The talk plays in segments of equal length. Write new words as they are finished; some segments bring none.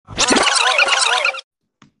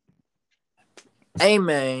Hey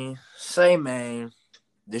man, say man,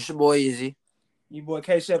 this your boy Izzy, You boy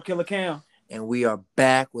K Shep Killer Cam. and we are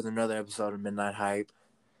back with another episode of Midnight Hype.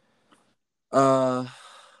 Uh,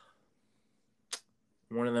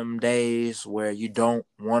 one of them days where you don't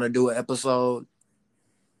want to do an episode,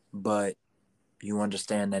 but you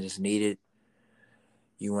understand that it's needed.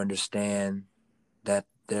 You understand that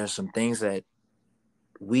there's some things that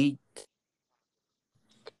we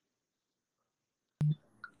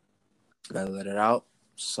gotta let it out.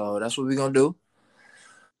 So that's what we're gonna do.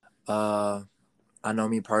 Uh, I know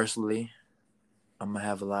me personally, I'm gonna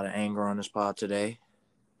have a lot of anger on this pod today,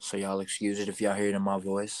 so y'all excuse it if y'all hear it in my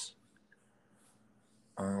voice.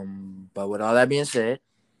 But with all that being said,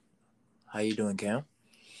 how you doing, Cam?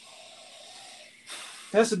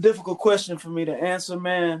 That's a difficult question for me to answer,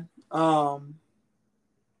 man.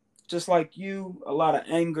 Just like you, a lot of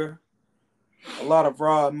anger, a lot of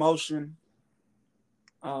raw emotion.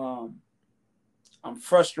 Um, I'm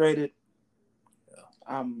frustrated.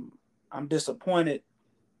 I'm disappointed.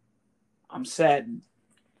 I'm saddened.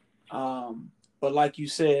 But like you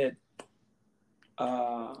said,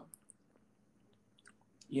 uh,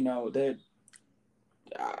 that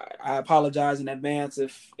I apologize in advance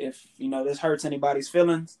if this hurts anybody's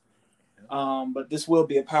feelings. But this will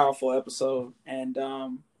be a powerful episode, and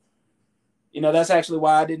that's actually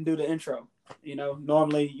why I didn't do the intro.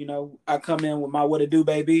 Normally, I come in with my "What It Do,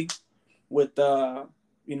 Baby," with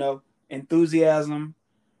enthusiasm,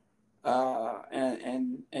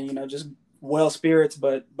 and just well spirits,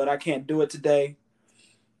 but I can't do it today.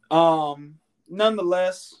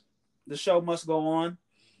 Nonetheless, the show must go on.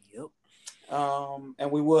 Yep.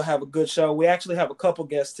 And we will have a good show. We actually have a couple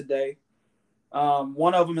guests today.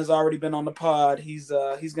 One of them has already been on the pod. He's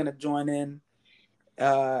going to join in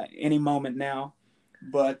any moment now.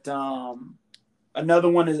 But another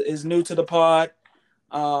one is new to the pod.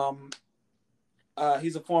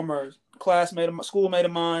 He's a former schoolmate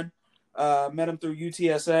of mine. Met him through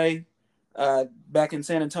UTSA back in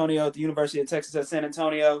San Antonio at the University of Texas at San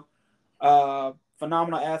Antonio.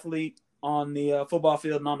 Phenomenal athlete on the football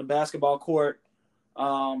field and on the basketball court. A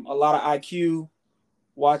lot of IQ.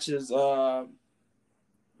 Watches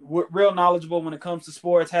real knowledgeable when it comes to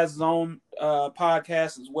sports. Has his own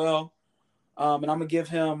podcast as well. And I'm gonna give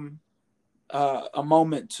him a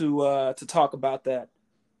moment to talk about that.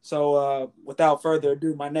 So without further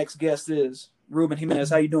ado, my next guest is Ruben Jimenez.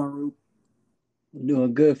 How you doing, Rube?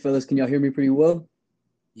 Doing good, fellas. Can y'all hear me pretty well?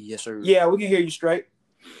 Yes, sir. Yeah, we can hear you straight.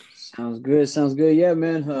 Sounds good. Sounds good. Yeah,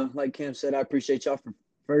 man. Like Cam said, I appreciate y'all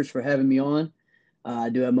for having me on. I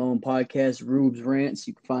do have my own podcast, Rube's Rants.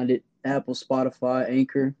 You can find it Apple, Spotify,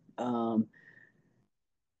 Anchor.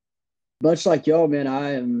 Much like y'all,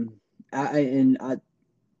 man.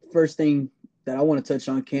 First thing that I want to touch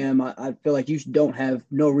on, Cam. I feel like you don't have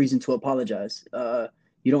no reason to apologize.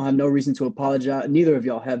 You don't have no reason to apologize. Neither of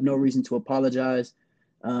y'all have no reason to apologize.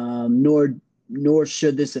 Nor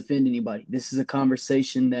should this offend anybody. This is a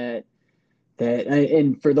conversation that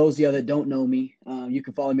and for those of y'all that don't know me, you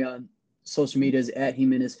can follow me on social medias at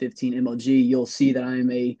Jimenez15MLG. You'll see that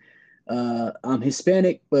I'm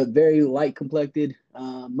Hispanic, but very light complected,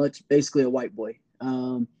 much basically a white boy.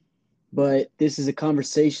 But this is a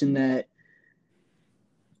conversation that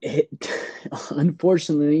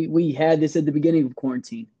unfortunately we had this at the beginning of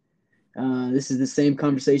quarantine. This is the same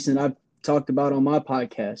conversation that I've talked about on my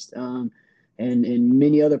podcast, and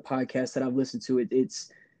many other podcasts that I've listened to.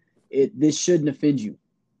 This shouldn't offend you.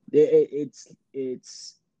 It's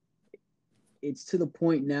to the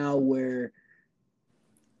point now where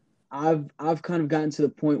I've kind of gotten to the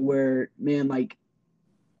point where, man, like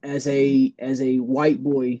as a white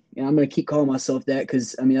boy, and I'm gonna keep calling myself that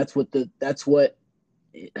because I mean that's what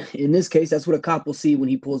in this case that's what a cop will see when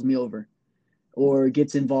he pulls me over or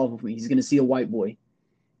gets involved with me. He's gonna see a white boy.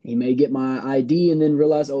 He may get my ID and then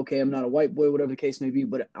realize, okay, I'm not a white boy, whatever the case may be,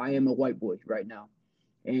 but I am a white boy right now.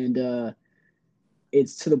 And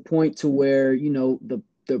it's to the point to where,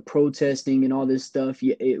 the protesting and all this stuff,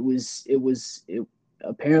 it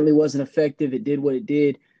apparently wasn't effective. It did what it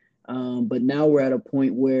did. But now we're at a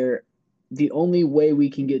point where the only way we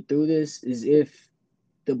can get through this is if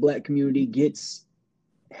the Black community gets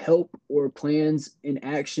help or plans and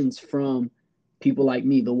actions from people like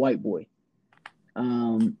me, the white boy.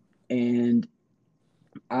 And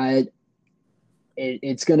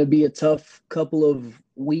it's going to be a tough couple of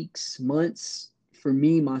weeks, months for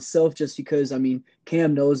me, myself, just because, I mean,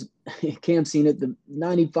 Cam knows, Cam's seen it, the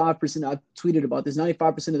 95%, I tweeted about this,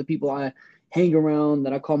 95% of the people I hang around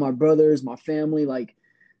that I call my brothers, my family, like,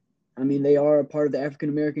 I mean, they are a part of the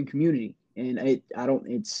African-American community. And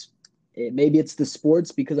maybe it's the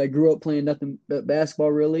sports because I grew up playing nothing but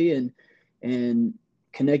basketball really. And and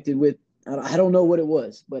connected with. I don't know what it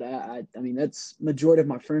was, but I mean that's majority of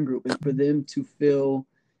my friend group, and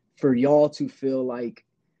for y'all to feel like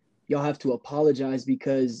y'all have to apologize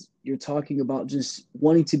because you're talking about just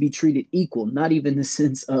wanting to be treated equal, not even the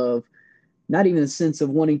sense of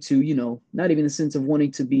wanting to, not even the sense of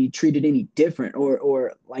wanting to be treated any different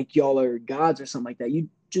or like y'all are gods or something like that. You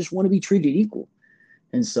just want to be treated equal.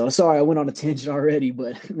 And so, sorry, I went on a tangent already,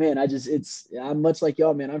 but man, I'm much like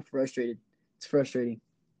y'all, man. I'm frustrated. It's frustrating.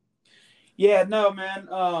 Yeah, no, man.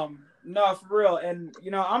 No, for real. And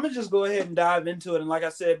I'm gonna just go ahead and dive into it. And like I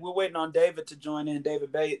said, we're waiting on David to join in.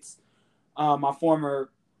 David Bates, my former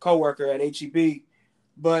coworker at HEB.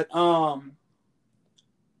 But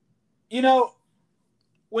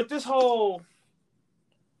with this whole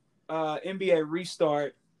NBA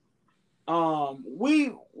restart,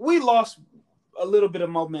 we lost a little bit of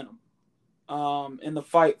momentum in the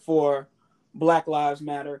fight for Black Lives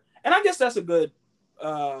Matter, and I guess that's a good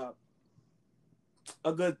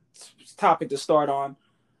topic to start on,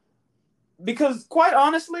 because quite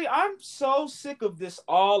honestly, I'm so sick of this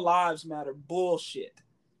all lives matter bullshit.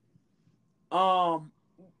 All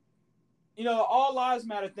lives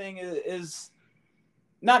matter thing is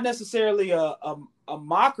not necessarily a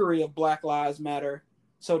mockery of Black Lives Matter,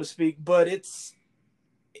 so to speak, but it's,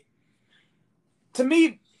 to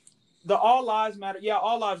me, the all lives matter. Yeah,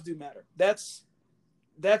 all lives do matter. That's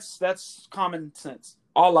common sense.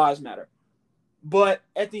 All lives matter. But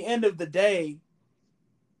at the end of the day,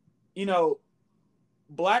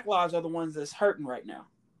 Black lives are the ones that's hurting right now.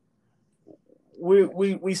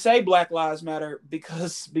 We say Black Lives Matter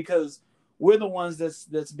because we're the ones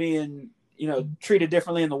that's being treated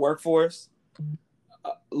differently in the workforce,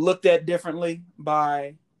 looked at differently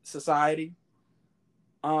by society.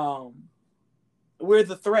 We're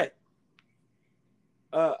the threat,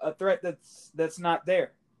 a threat that's not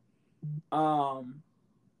there.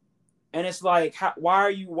 And it's like,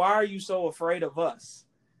 why are you so afraid of us?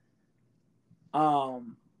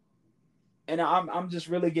 And I'm just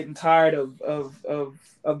really getting tired of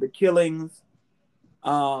the killings,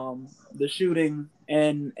 the shooting,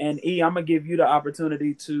 and E, I'm gonna give you the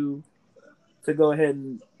opportunity to go ahead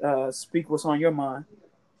and speak what's on your mind.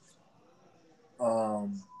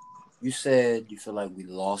 You said you feel like we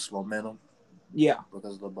lost momentum. Yeah,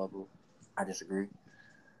 because of the bubble. I disagree,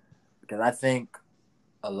 because I think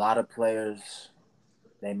a lot of players,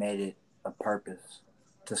 they made it a purpose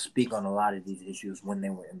to speak on a lot of these issues when they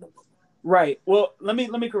were in the bubble. Right. Well, let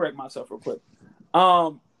me correct myself real quick.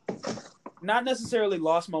 Not necessarily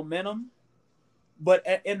lost momentum, but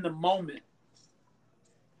in the moment,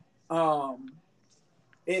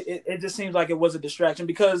 it just seems like it was a distraction,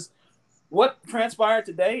 because what transpired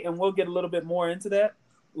today, and we'll get a little bit more into that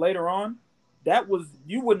later on,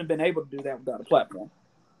 you wouldn't have been able to do that without a platform.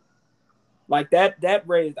 Like that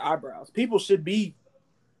raised eyebrows. People should be,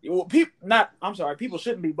 people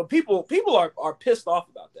shouldn't be, but people are pissed off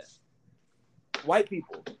about that. White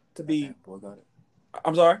people to be. Boycott it.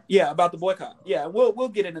 I'm sorry. Yeah, about the boycott. Yeah, we'll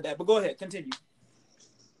get into that, but go ahead, continue.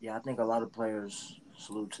 Yeah, I think a lot of players,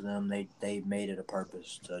 salute to them. They made it a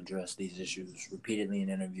purpose to address these issues repeatedly in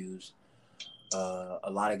interviews. A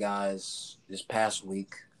lot of guys this past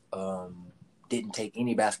week didn't take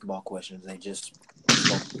any basketball questions. They just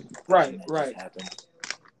spoke. Right. Just happened.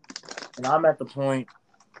 And I'm at the point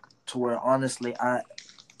to where, honestly,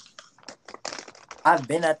 I've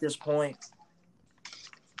been at this point.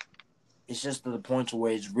 It's just to the point to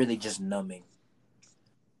where it's really just numbing.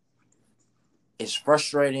 It's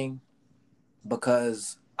frustrating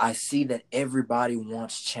because I see that everybody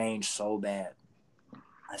wants change so bad.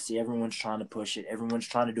 I see everyone's trying to push it. Everyone's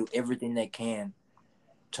trying to do everything they can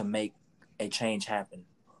to make a change happen.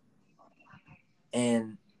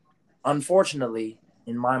 And unfortunately,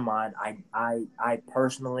 in my mind, I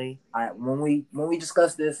personally, when we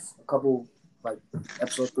discussed this a couple, like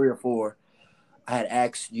episode 3 or 4, I had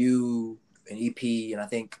asked you and EP, and I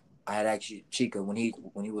think I had asked Chica when he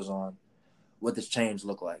was on, what does change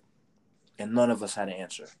look like? And none of us had an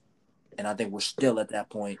answer. And I think we're still at that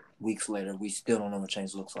point weeks later. We still don't know what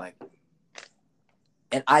change looks like.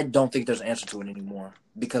 And I don't think there's an answer to it anymore,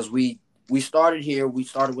 because we started here. We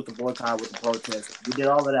started with the boycott, with the protest. We did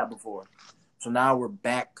all of that before. So now we're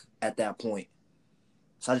back at that point.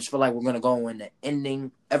 So I just feel like we're going to go in the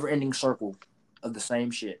ever-ending circle of the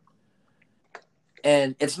same shit.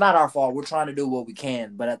 And it's not our fault. We're trying to do what we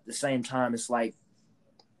can. But at the same time, it's like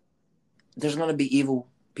there's going to be evil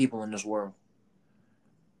people in this world.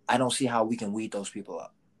 I don't see how we can weed those people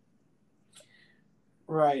out.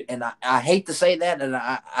 Right. And I hate to say that, and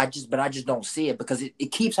I just don't see it, because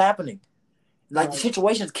it keeps happening. Like, right. The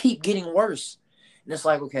situations keep getting worse. And it's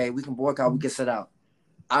like, okay, we can boycott, we can sit out.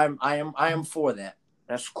 I am for that.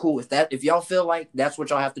 That's cool. If y'all feel like that's what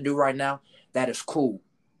y'all have to do right now, that is cool.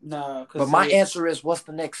 No, but my answer is, what's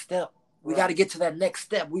the next step? We got to get to that next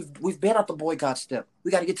step. We've been at the boycott step.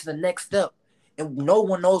 We got to get to the next step, and no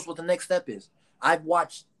one knows what the next step is. I've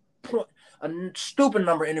watched a stupid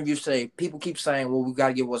number of interviews today. People keep saying, "Well, we got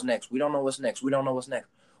to get what's next. We don't know what's next. We don't know what's next."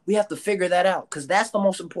 We have to figure that out because that's the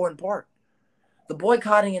most important part. The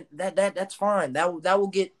boycotting, that's fine. That will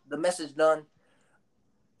get the message done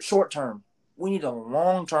short term. We need a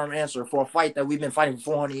long term answer for a fight that we've been fighting for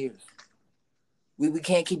 400 years. We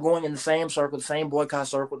can't keep going in the same circle, the same boycott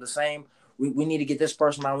circle, the same. We need to get this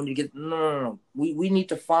person out. We need to get no. We need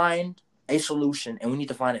to find a solution, and we need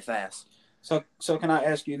to find it fast. So can I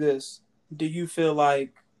ask you this? Do you feel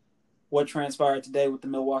like what transpired today with the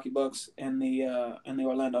Milwaukee Bucks and the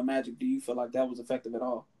Orlando Magic? Do you feel like that was effective at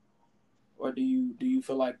all, or do you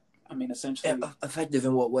feel like, I mean, essentially effective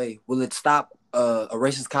in what way? Will it stop a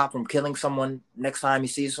racist cop from killing someone next time he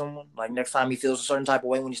sees someone? Like next time he feels a certain type of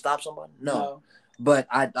way when he stops someone? No. But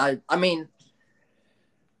I mean,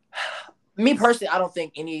 me personally, I don't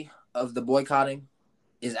think any of the boycotting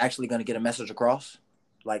is actually going to get a message across.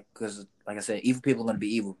 Like, because, like I said, evil people are going to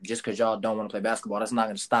be evil. Just because y'all don't want to play basketball, that's not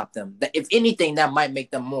going to stop them. If anything, that might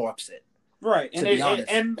make them more upset. Right.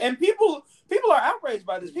 And people are outraged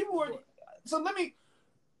by this. People are. So let me.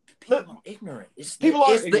 People are ignorant. It's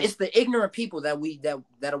the ignorant people that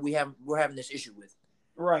we're having this issue with.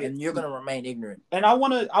 Right. And you're going to remain ignorant. And I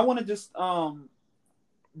want to just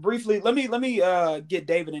briefly let me get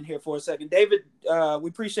David in here for a second. David, we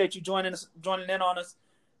appreciate you joining in on us,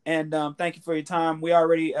 and thank you for your time. We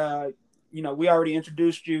already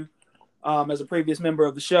introduced you as a previous member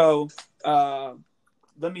of the show.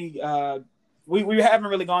 We haven't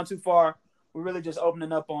really gone too far. We're really just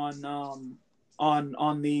opening up on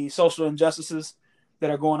the social injustices that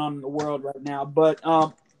are going on in the world right now. But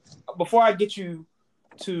before I get you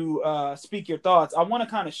to speak your thoughts, I want to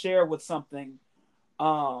kind of share with something.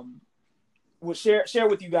 We'll share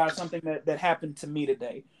with you guys something that happened to me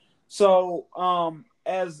today. So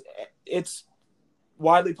as it's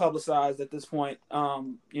widely publicized at this point,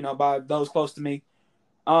 by those close to me,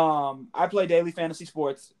 I play daily fantasy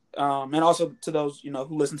sports, and also to those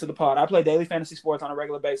who listen to the pod. I play daily fantasy sports on a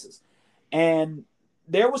regular basis, and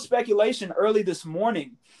there was speculation early this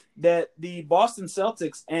morning that the Boston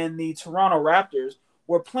Celtics and the Toronto Raptors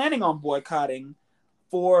were planning on boycotting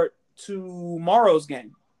for tomorrow's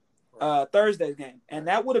game, Thursday's game, and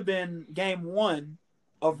that would have been game 1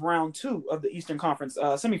 of round 2 of the Eastern Conference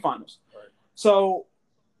semifinals. Right. So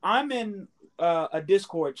I'm in a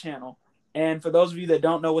Discord channel, and for those of you that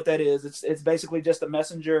don't know what that is, it's basically just a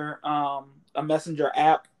messenger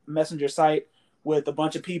app, messenger site with a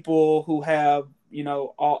bunch of people who have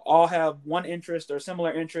all have one interest or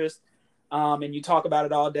similar interest, and you talk about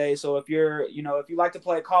it all day. So if you like to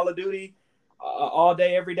play Call of Duty all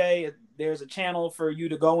day, every day, there's a channel for you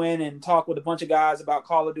to go in and talk with a bunch of guys about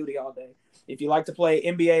Call of Duty all day. If you like to play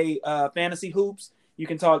NBA fantasy hoops, you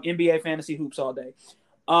can talk NBA fantasy hoops all day.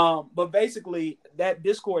 But basically, that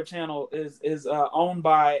Discord channel is owned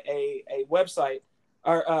by a website,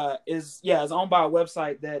 or is owned by a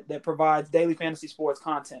website that provides daily fantasy sports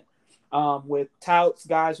content, with touts,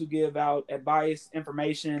 guys who give out advice,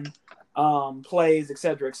 information, plays,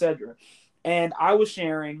 etc., etc. And I was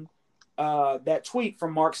sharing that tweet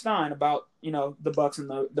from Mark Stein about the Bucks and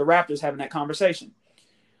the Raptors having that conversation.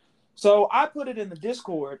 So I put it in the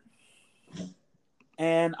Discord,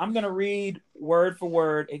 and I'm gonna read word for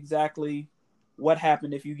word exactly what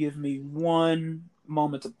happened. If you give me one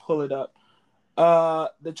moment to pull it up,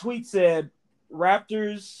 the tweet said,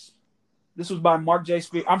 "Raptors." This was by Mark J.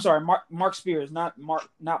 Spears. I'm sorry, Mark Spears, not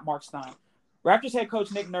Mark Stein. Raptors head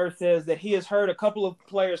coach Nick Nurse says that he has heard a couple of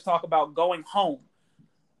players talk about going home.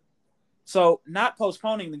 So not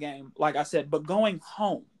postponing the game, like I said, but going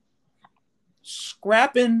home.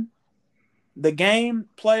 Scrapping the game,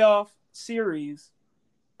 playoff, series,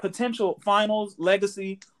 potential finals,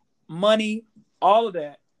 legacy, money, all of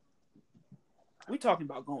that. We're talking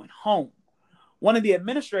about going home. One of the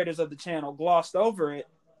administrators of the channel glossed over it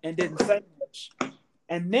and didn't say much.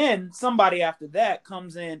 And then somebody after that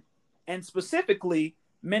comes in and specifically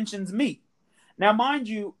mentions me. Now, mind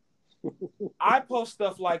you, I post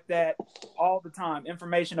stuff like that all the time.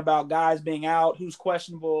 Information about guys being out, who's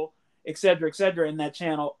questionable, et cetera, in that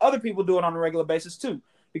channel. Other people do it on a regular basis too,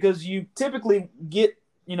 because you typically get,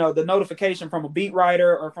 the notification from a beat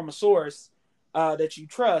writer or from a source that you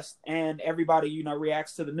trust, and everybody,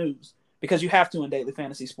 reacts to the news because you have to in daily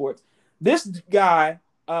fantasy sports. This guy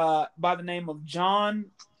by the name of John,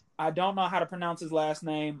 I don't know how to pronounce his last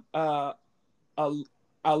name,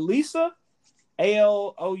 Alisa,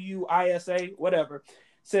 ALOUISA, whatever,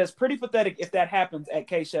 says pretty pathetic if that happens at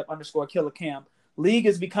KShep_Killer Cam. League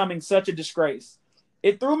is becoming such a disgrace.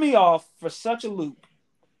 It threw me off for such a loop.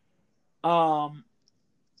 And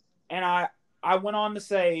I went on to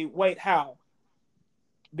say, wait, how?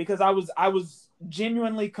 Because I was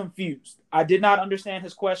genuinely confused. I did not understand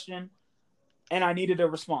his question, and I needed a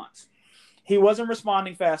response. He wasn't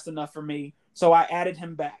responding fast enough for me, so I added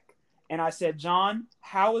him back. And I said, John,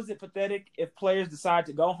 how is it pathetic if players decide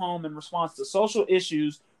to go home in response to social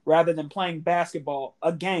issues rather than playing basketball,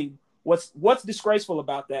 a game? What's disgraceful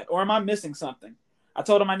about that? Or am I missing something? I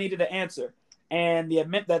told him I needed an answer. And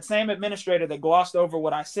that same administrator that glossed over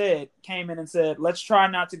what I said came in and said, let's try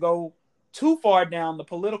not to go too far down the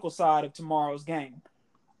political side of tomorrow's game.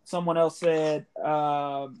 Someone else said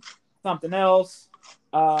something else.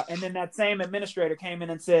 And then that same administrator came in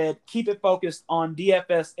and said, keep it focused on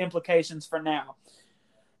DFS implications for now.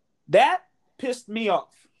 That pissed me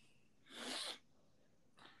off.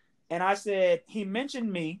 And I said, he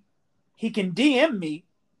mentioned me. He can DM me.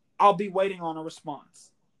 I'll be waiting on a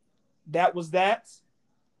response. That was that.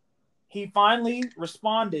 He finally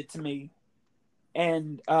responded to me.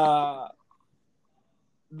 And the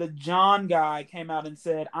John guy came out and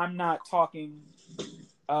said, I'm not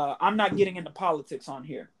getting into politics on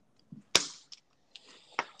here.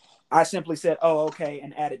 I simply said, oh, okay,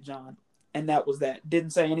 and added John. And that was that.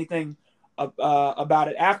 Didn't say anything about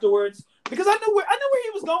it afterwards because I knew where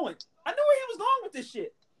he was going. I knew where he was going with this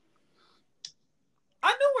shit.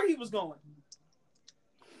 I knew where he was going.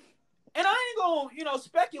 And I ain't going to,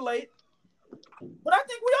 speculate, but I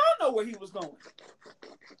think we all know where he was going.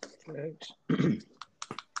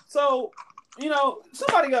 So,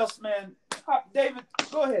 somebody else, man. David,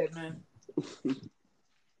 go ahead, man.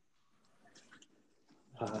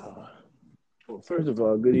 Well, first of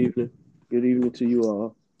all, good evening. Good evening to you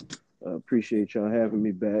all. I appreciate y'all having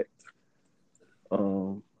me back.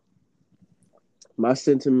 My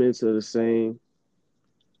sentiments are the same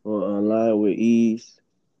or online with ease.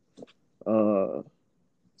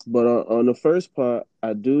 But on the first part,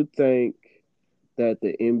 I do think that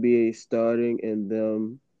the NBA starting and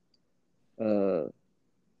them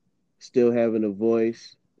still having a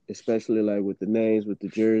voice, especially like with the names, with the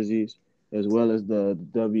jerseys, as well as the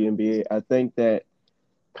WNBA, I think that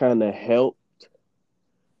kind of helped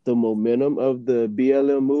the momentum of the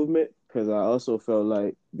BLM movement because I also felt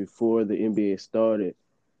like before the NBA started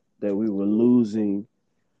that we were losing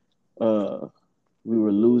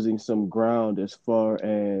some ground as far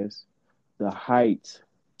as the height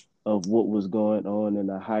of what was going on and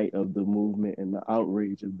the height of the movement and the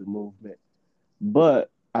outrage of the movement. But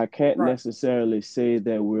I can't necessarily say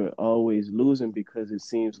that we're always losing because it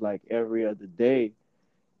seems like every other day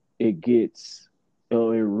it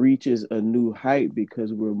reaches a new height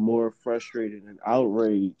because we're more frustrated and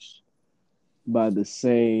outraged by the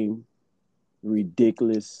same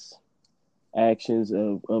ridiculous actions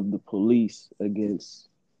of the police against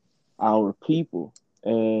our people.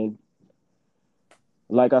 And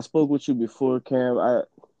like I spoke with you before, Cam,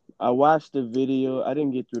 I watched the video. I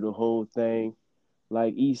didn't get through the whole thing.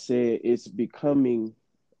 Like he said, it's becoming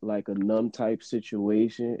like a numb type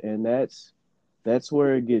situation. And that's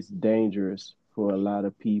where it gets dangerous for a lot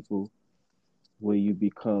of people, where you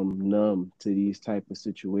become numb to these type of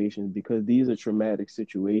situations, because these are traumatic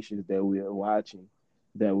situations that we are watching,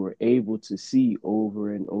 that we're able to see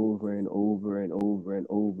over and over and over and over and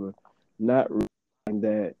over, not realizing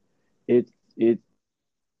that it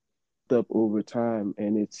up over time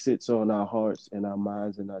and it sits on our hearts and our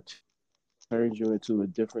minds and turns you into a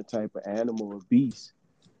different type of animal or beast.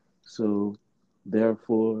 So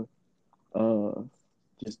therefore,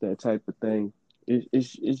 just that type of thing.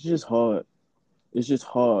 It's just hard. It's just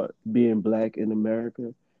hard being Black in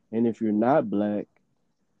America. And if you're not Black,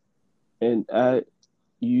 and I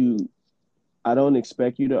don't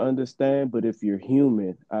expect you to understand, but if you're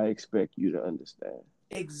human, I expect you to understand.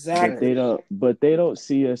 Exactly. But they don't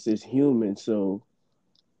see us as human. So,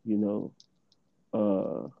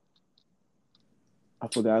 I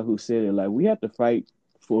forgot who said it. Like, we have to fight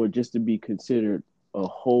for just to be considered a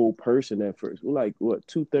whole person at first. We're like, what,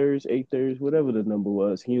 2/3, 8/3, whatever the number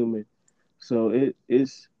was, human. So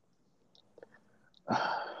it's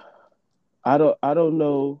I don't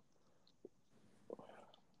know.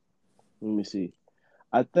 Let me see.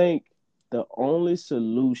 I think the only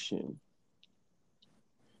solution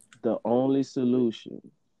to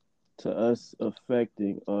us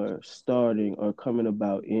affecting or starting or coming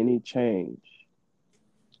about any change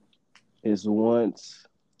is once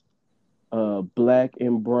Black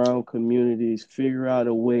and brown communities figure out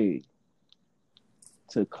a way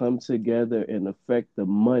to come together and affect the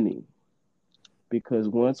money. Because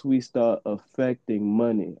once we start affecting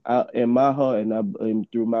money, in my heart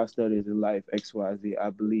and through my studies in life, XYZ, I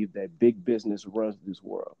believe that big business runs this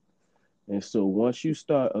world. And so once you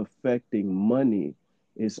start affecting money,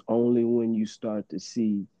 it's only when you start to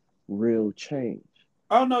see real change.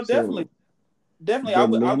 Oh no, So definitely. the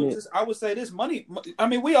minute I would say this money. I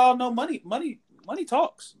mean, we all know money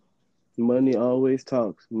talks. money always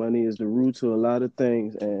talks, money is the root to a lot of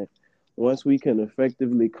things. And once we can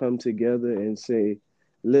effectively come together and say,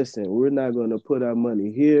 listen, we're not going to put our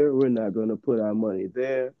money here, we're not going to put our money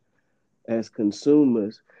there as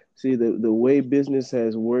consumers. See, the way business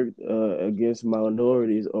has worked against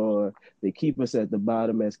minorities, or they keep us at the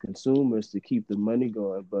bottom as consumers to keep the money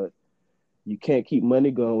going, but you can't keep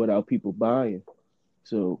money going without people buying.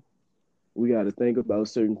 So we got to think about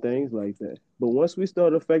certain things like that. But once we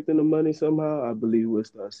start affecting the money somehow, I believe we'll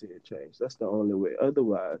start seeing change. That's the only way.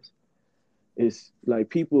 Otherwise, it's like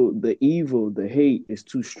people, the evil, the hate is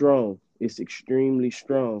too strong. It's extremely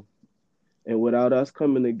strong. And without us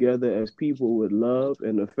coming together as people with love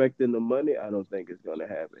and affecting the money, I don't think it's going to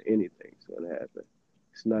happen. Anything's going to happen.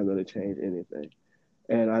 It's not going to change anything.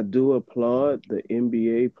 And I do applaud the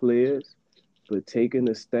NBA players for taking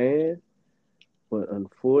a stand. But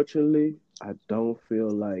unfortunately, I don't feel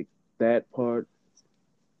like that part,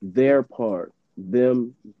 their part,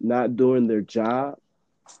 them not doing their job,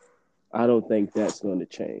 I don't think that's going to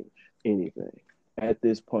change anything at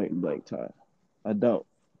this point in blank time. I don't.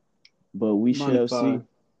 But we shall see.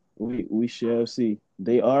 We shall see.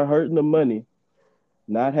 They are hurting the money,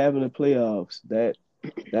 not having the playoffs.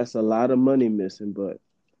 That's a lot of money missing, but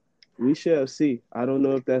we shall see. I don't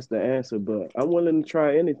know if that's the answer, but I'm willing to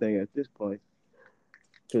try anything at this point.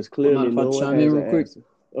 Because clearly no one has an answer.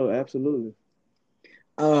 Oh, absolutely.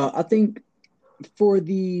 I think for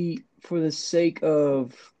the sake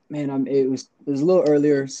of, man, it was a little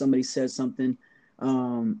earlier. Somebody said something,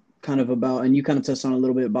 kind of about, and you kind of touched on a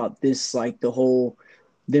little bit about this, like the whole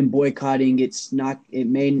them boycotting. It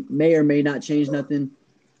may or may not change nothing.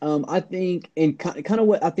 I think, and kind of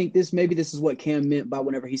what I think this is what Cam meant by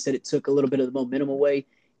whenever he said it took a little bit of the momentum away,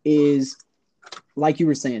 is like you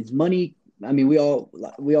were saying, money. I mean, we all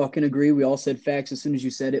can agree. We all said facts as soon as you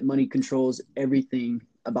said it. Money controls everything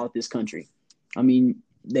about this country. I mean,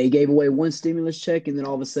 they gave away one stimulus check, and then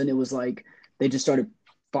all of a sudden it was like they just started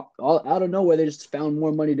out of nowhere. They just found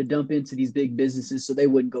more money to dump into these big businesses so they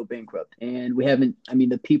wouldn't go bankrupt. And we haven't. I mean,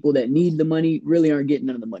 the people that need the money really aren't getting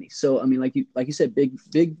none of the money. So I mean, like you said,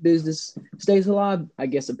 big business stays alive. I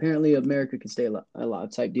guess apparently America can stay alive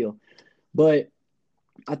type deal, but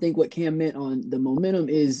I think what Cam meant on the momentum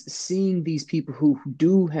is seeing these people who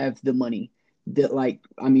do have the money, that, like,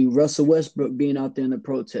 I mean, Russell Westbrook being out there in the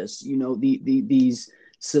protests, these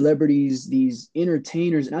celebrities, these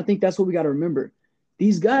entertainers. And I think that's what we got to remember.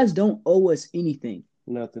 These guys don't owe us anything.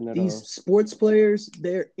 Nothing at These all. sports players,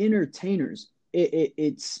 they're entertainers.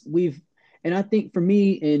 And I think for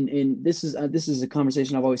me, and this is a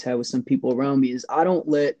conversation I've always had with some people around me, is I don't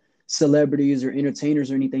let celebrities or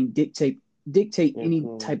entertainers or anything dictate any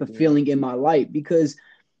type of feeling in my life, because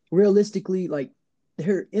realistically, like, I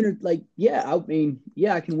can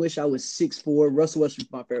wish I was 6'4". Russell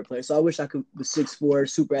Westbrook's my favorite player, so I wish I was 6'4",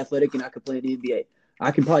 super athletic, and I could play in the NBA. I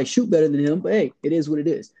can probably shoot better than him, but hey, it is what it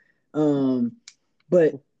is.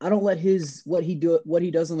 But I don't let what he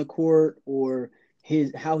does on the court, or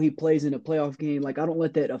how he plays in a playoff game, like, I don't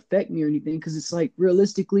let that affect me or anything, because it's like,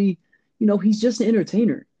 realistically, he's just an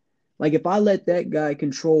entertainer. Like, if I let that guy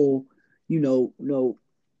control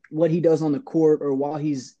what he does on the court or while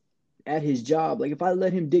he's at his job, like, if I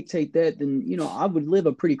let him dictate that, then I would live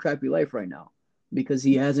a pretty crappy life right now, because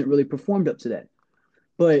he hasn't really performed up to that.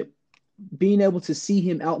 But being able to see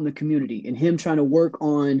him out in the community and him trying to work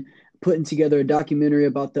on putting together a documentary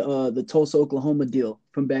about the Tulsa, Oklahoma deal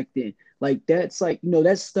from back then, like, that's like,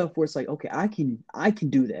 that's stuff where it's like, okay, I can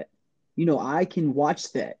do that. I can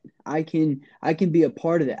watch that. I can be a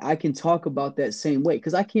part of that. I can talk about that same way.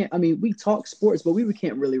 Because we talk sports, but we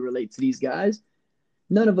can't really relate to these guys.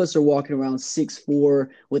 None of us are walking around 6'4"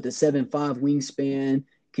 with a 7'5" wingspan,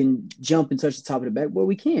 can jump and touch the top of the backboard.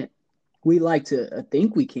 We can't. We like to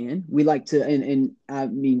think we can. We like to, and I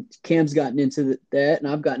mean, Cam's gotten into that, and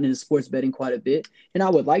I've gotten into sports betting quite a bit. And I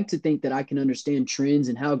would like to think that I can understand trends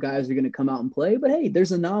and how guys are going to come out and play. But hey,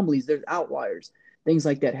 there's anomalies, there's outliers. Things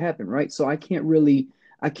like that happen, right? So I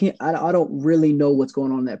don't really know what's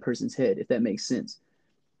going on in that person's head, if that makes sense.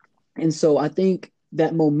 And so I think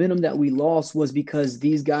that momentum that we lost was because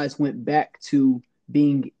these guys went back to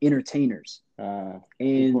being entertainers. And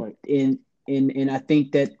I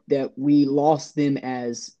think that we lost them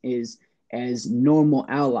as as normal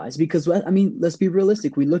allies. Because I mean, let's be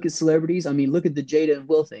realistic. We look at celebrities. I mean, look at the Jada and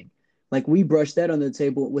Will thing. Like we brushed that under the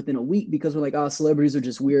table within a week because we're like, oh, celebrities are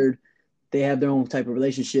just weird. They have their own type of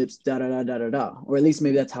relationships, da da da da da da. Or at least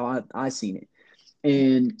maybe that's how I seen it.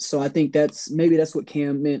 And so I think that's what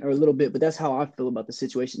Cam meant, or a little bit, but that's how I feel about the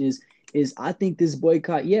situation. Is I think this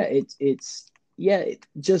boycott,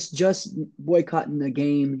 just boycotting the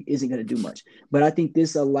game isn't going to do much. But I think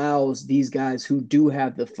this allows these guys who do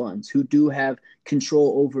have the funds, who do have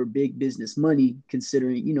control over big business money,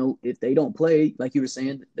 considering, if they don't play, like you were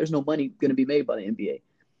saying, there's no money going to be made by the NBA.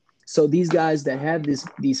 So these guys that have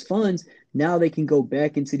these funds, now they can go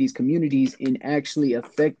back into these communities and actually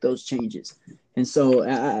affect those changes. And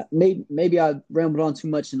so maybe I rambled on too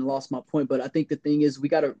much and lost my point, but I think the thing is we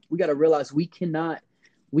gotta realize we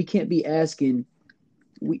shouldn't be asking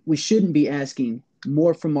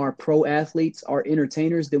more from our pro athletes, our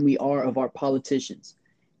entertainers, than we are of our politicians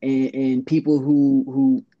and people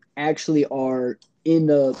who actually are in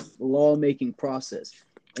the lawmaking process.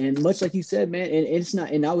 And much like you said, man, and it's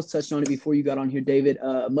not, and I was touching on it before you got on here, David,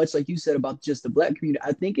 much like you said about just the Black community,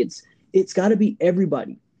 I think it's got to be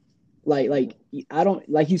everybody. Like I don't,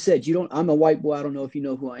 like you said, I'm a white boy. I don't know if you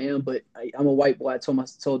know who I am, but I'm a white boy. I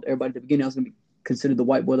told everybody at the beginning I was going to be considered the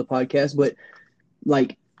white boy of the podcast, but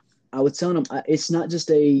like I was telling them, it's not just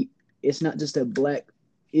a Black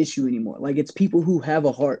issue anymore. Like it's people who have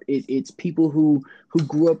a heart. It's people who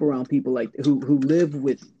grew up around people like who live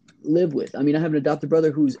with. I mean, I have an adopted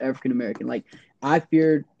brother who's African American. Like I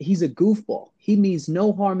feared, he's a goofball. He means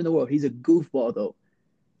no harm in the world. He's a goofball though.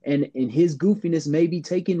 And his goofiness may be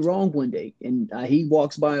taken wrong one day. And he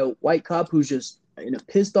walks by a white cop who's just in a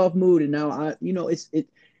pissed off mood. And now I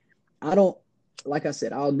don't, like I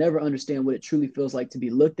said, I'll never understand what it truly feels like to be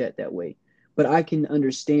looked at that way. But I can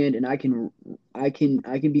understand, and I can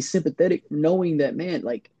be sympathetic knowing that, man,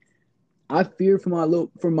 like I fear for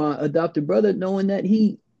my adopted brother, knowing that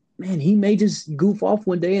he may just goof off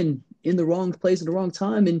one day and in the wrong place at the wrong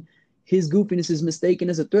time, and his goofiness is mistaken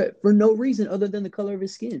as a threat for no reason other than the color of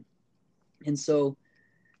his skin. And so,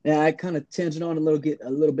 I kind of tangent on a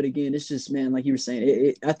little bit again. It's just, man, like you were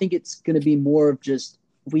saying, I think it's going to be more of just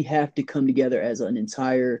we have to come together as an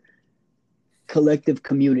entire collective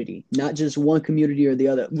community, not just one community or the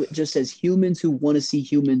other, just as humans who want to see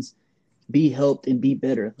humans be helped and be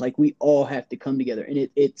better. Like we all have to come together, and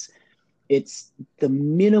it's the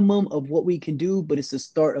minimum of what we can do, but it's the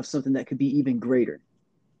start of something that could be even greater.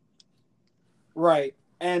 Right.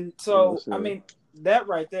 And so, I mean, that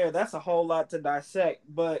right there, that's a whole lot to dissect.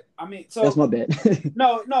 But I mean, so that's my bad.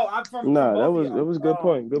 No, I'm from. That was a good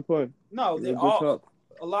point. Good point. No,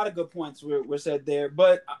 a lot of good points were said there.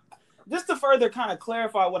 But just to further kind of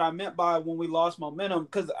clarify what I meant by when we lost momentum,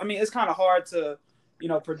 because I mean, it's kind of hard to,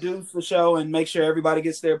 produce the show and make sure everybody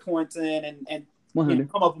gets their points in and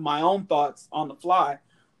come up with my own thoughts on the fly.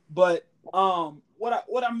 But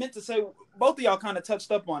what I meant to say, both of y'all kind of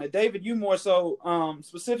touched up on it. David, you more so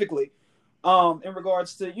specifically in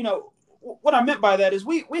regards to, what I meant by that is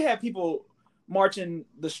we have people marching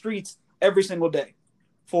the streets every single day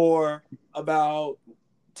for about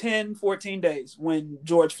 10, 14 days when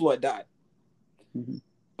George Floyd died. Mm-hmm.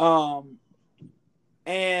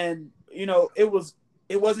 And,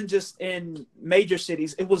 it wasn't just in major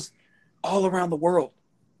cities. It was all around the world.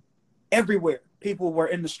 Everywhere people were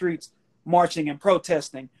in the streets marching and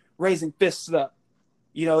protesting, raising fists up.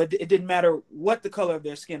 It didn't matter what the color of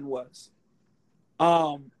their skin was.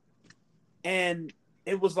 And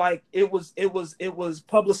it was like it was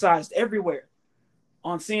publicized everywhere,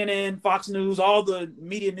 on CNN, Fox News, all the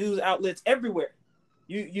media news outlets everywhere.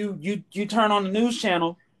 You turn on the news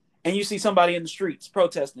channel and you see somebody in the streets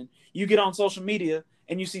protesting. You get on social media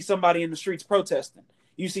and you see somebody in the streets protesting.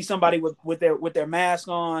 You see somebody with their mask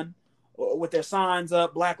on, with their signs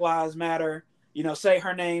up, Black Lives Matter, say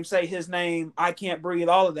her name, say his name, I can't breathe,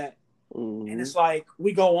 all of that. Mm-hmm. And it's like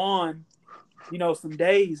we go on, some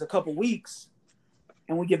days, a couple weeks,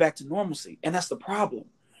 and we get back to normalcy. And that's the problem.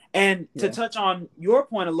 And to touch on your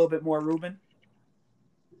point a little bit more, Ruben,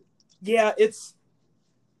 it's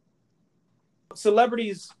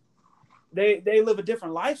celebrities, they live a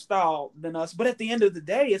different lifestyle than us. But at the end of the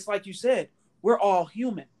day, it's like you said, we're all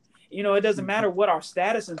human. It doesn't matter what our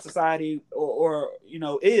status in society or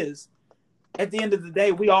is. At the end of the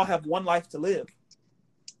day, we all have one life to live.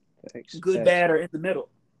 Good, bad, or in the middle.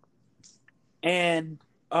 And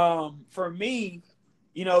for me,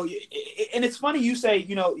 and it's funny you say,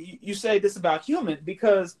 you say this about human,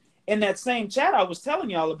 because in that same chat I was telling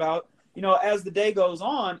y'all about, as the day goes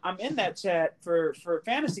on, I'm in that chat for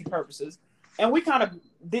fantasy purposes, and we kind of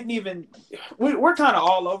didn't even, we're kind of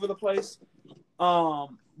all over the place.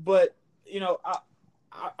 But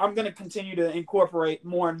I'm going to continue to incorporate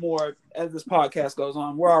more and more as this podcast goes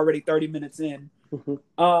on. We're already 30 minutes in.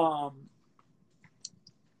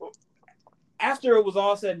 After it was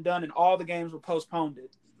all said and done and all the games were postponed,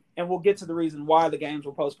 and we'll get to the reason why the games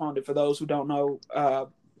were postponed for those who don't know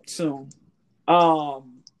soon. I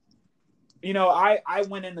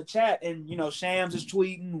went in the chat and, Shams is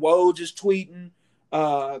tweeting, Woj is tweeting,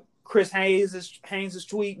 Chris Haynes is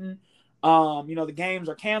tweeting, the games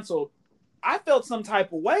are canceled. I felt some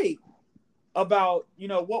type of way about,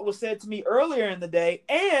 what was said to me earlier in the day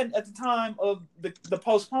and at the time of the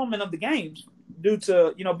postponement of the games due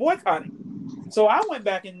to, boycotting. So I went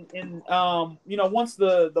back and once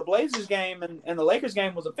the Blazers game and the Lakers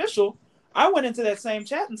game was official, I went into that same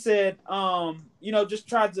chat and said, just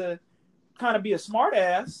tried to kind of be a smart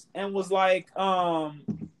ass and was like,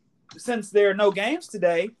 since there are no games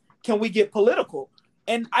today, can we get political?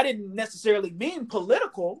 And I didn't necessarily mean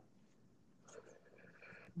political,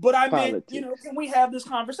 but I meant, can we have this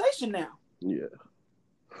conversation now? Yeah.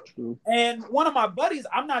 And one of my buddies,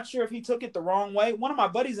 I'm not sure if he took it the wrong way. One of my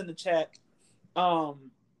buddies in the chat, by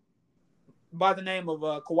the name of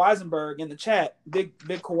Kawhisenberg in the chat, big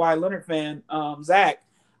Kawhi Leonard fan, Zach.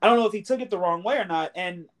 I don't know if he took it the wrong way or not,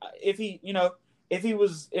 and if he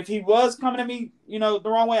was coming at me, the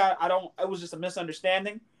wrong way, I don't. It was just a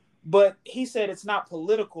misunderstanding. But he said it's not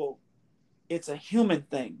political; it's a human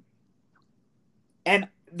thing, and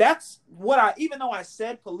that's what even though I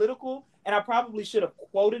said political, and I probably should have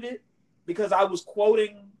quoted it because I was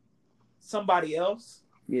quoting somebody else.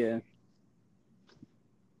 Yeah.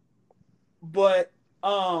 But,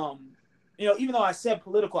 even though I said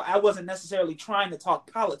political, I wasn't necessarily trying to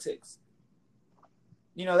talk politics.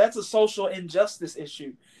 That's a social injustice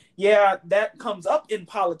issue. Yeah, that comes up in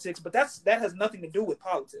politics, but that has nothing to do with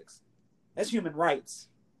politics. That's human rights.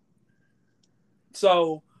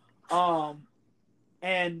 So,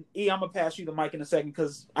 and E, I'm going to pass you the mic in a second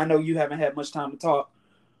because I know you haven't had much time to talk.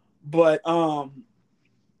 But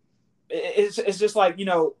it's just like,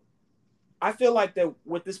 I feel like that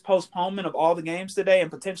with this postponement of all the games today and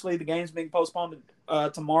potentially the games being postponed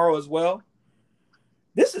tomorrow as well,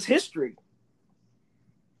 this is history.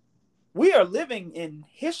 We are living in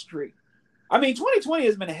history. I mean, 2020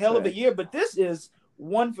 has been a hell of a year, but this is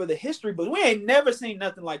one for the history. But we ain't never seen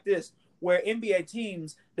nothing like this where NBA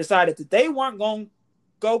teams decided that they weren't going to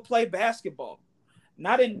go play basketball.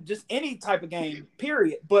 Not in just any type of game,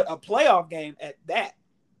 period, but a playoff game at that.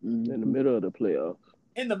 In the middle of the playoffs.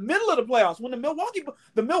 In the middle of the playoffs, when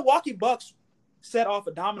the Milwaukee Bucks set off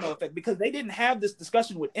a domino effect because they didn't have this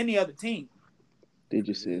discussion with any other team. They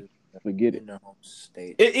just said, forget it.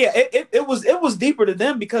 It was deeper to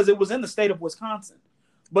them because it was in the state of Wisconsin.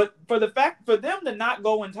 But for them to not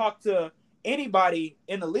go and talk to anybody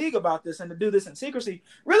in the league about this and to do this in secrecy,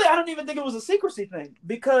 really, I don't even think it was a secrecy thing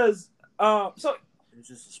because it was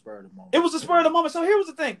just a spur of the moment. It was a spur of the moment. So here was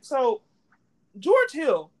the thing. So George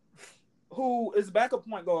Hill, who is the backup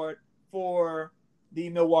point guard for the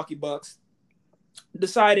Milwaukee Bucks,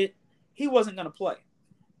 decided he wasn't going to play.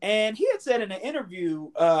 And he had said in an interview,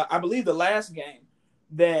 I believe the last game,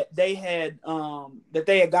 that they had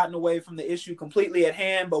gotten away from the issue completely at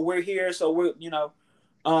hand, but we're here, so we're,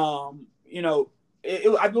 I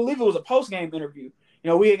believe it was a post-game interview.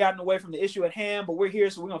 We had gotten away from the issue at hand, but we're here,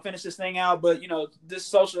 so we're going to finish this thing out. But, this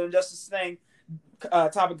social injustice thing,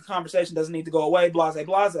 topic of conversation doesn't need to go away, blase,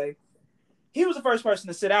 blase. He was the first person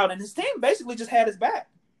to sit out, and his team basically just had his back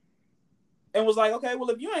and was like, okay, well,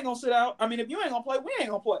 if you ain't going to sit out, if you ain't going to play, we ain't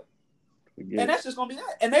going to play. And that's just going to be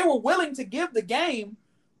that. And they were willing to give the game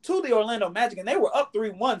to the Orlando Magic, and they were up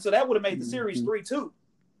 3-1, so that would have made the series 3-2.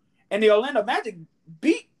 And the Orlando Magic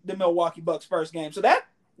beat the Milwaukee Bucks first game, so that,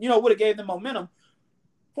 would have gave them momentum.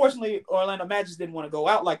 Fortunately, Orlando Magic didn't want to go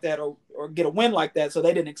out like that or get a win like that, so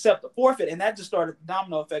they didn't accept the forfeit, and that just started the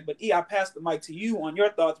domino effect. But, E, I passed the mic to you on your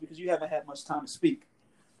thoughts because you haven't had much time to speak.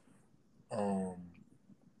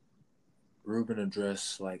 Ruben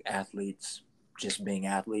addressed, athletes just being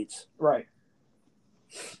athletes. Right.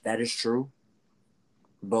 That is true.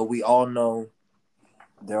 But we all know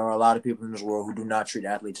there are a lot of people in this world who do not treat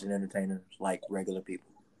athletes and entertainers like regular people.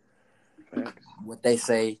 Facts. What they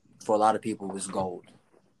say for a lot of people is gold.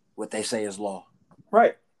 What they say is law.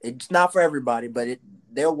 Right. It's not for everybody, but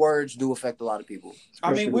their words do affect a lot of people.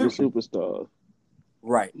 Especially we're superstars.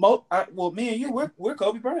 Right. Me and you, we're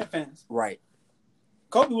Kobe Bryant fans. Right.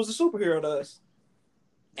 Kobe was a superhero to us.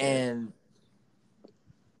 And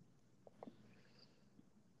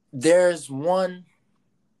there's one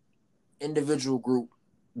individual group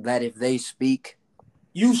that if they speak,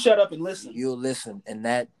 you shut up and listen. You'll listen, and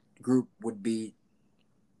that group would be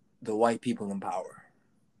the white people in power.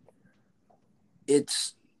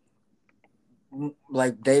 it's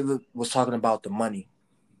like David was talking about the money.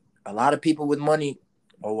 A lot of people with money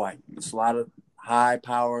are white. It's a lot of high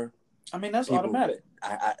power. I mean, that's people. automatic.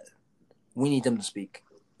 We need them to speak.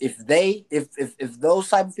 If those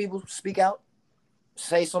type of people speak out,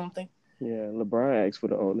 say something. Yeah, LeBron asked for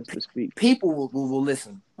the owners to speak. People will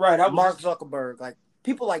listen. Right. Mark Zuckerberg, like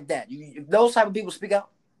people like that. If those type of people speak out,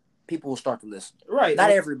 people will start to listen. Right.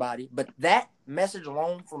 Not everybody, but that message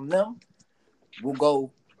alone from them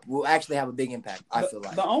will actually have a big impact. I feel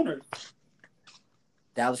like the owners.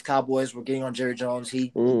 Dallas Cowboys were getting on Jerry Jones.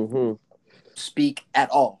 He Mm-hmm. speak at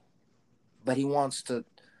all, but he wants to.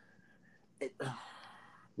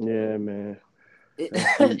 Yeah, man.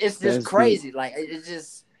 It's just crazy. Deep. Like it's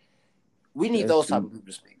just we need those type of people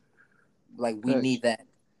to speak. Like we need that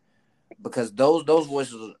because those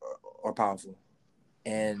voices are powerful,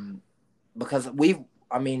 and because we've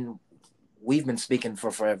been speaking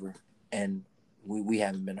for forever, and we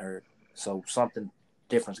haven't been heard. So something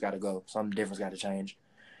different's got to go. Something different's got to change.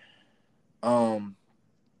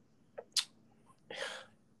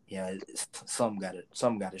 Yeah, some got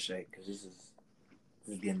to shake because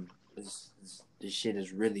this shit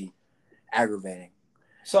is really aggravating.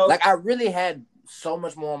 So like I really had so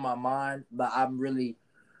much more on my mind, but I'm really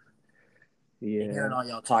hearing all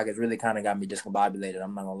y'all talk. It's really kind of got me discombobulated.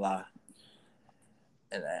 I'm not gonna lie,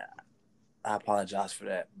 and I apologize for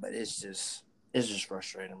that, but it's just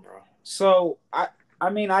frustrating, bro. So I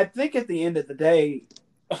think at the end of the day,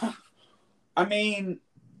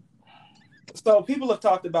 so people have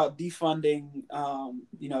talked about defunding,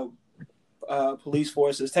 police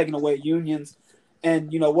forces, taking away unions,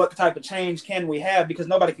 and what type of change can we have because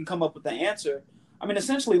nobody can come up with the answer. I mean,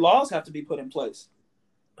 essentially, laws have to be put in place.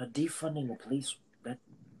 But defunding the police, that's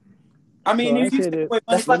not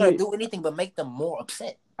going to do anything but make them more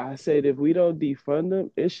upset. I said if we don't defund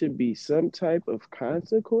them, it should be some type of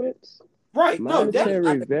consequence. Right.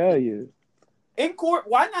 Monetary value.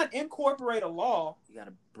 Why not incorporate a law?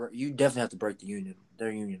 You definitely have to break the union.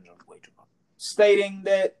 Their unions are way too long. Stating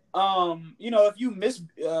that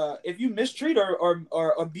if you mistreat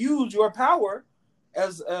or abuse your power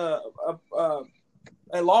as a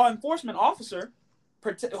law enforcement officer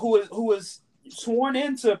who is sworn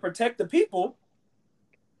in to protect the people,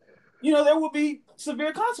 there will be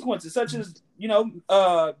severe consequences such as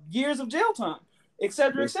years of jail time, et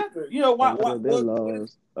cetera, et cetera.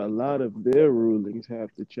 A lot of their rulings have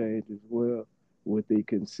to change as well. What they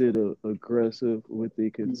consider aggressive, what they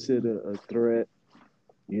consider a threat.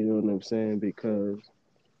 You know what I'm saying? Because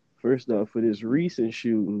first off, for this recent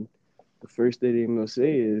shooting, the first thing they're gonna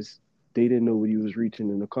say is they didn't know what he was reaching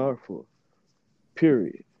in the car for.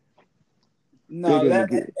 Period. No,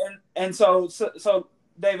 so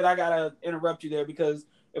David, I gotta interrupt you there because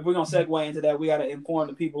if we're gonna segue into that, we gotta inform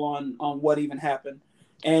the people on what even happened.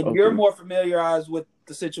 And you're more familiarized with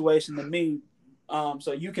the situation than me,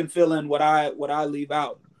 so you can fill in what I leave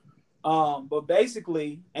out. But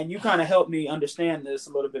basically, and you kind of helped me understand this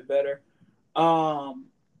a little bit better.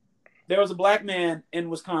 There was a black man in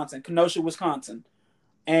Wisconsin, Kenosha, Wisconsin,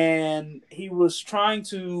 and he was trying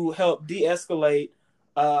to help de-escalate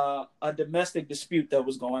a domestic dispute that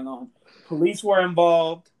was going on. Police were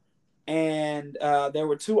involved, and there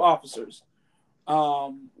were two officers.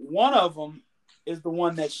 One of them is the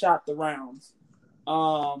one that shot the rounds.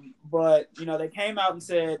 But they came out and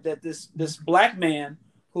said that this black man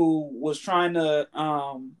who was trying to,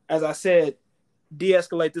 as I said,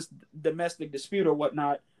 de-escalate this domestic dispute or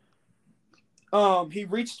whatnot, he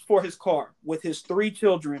reached for his car with his 3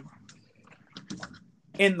 children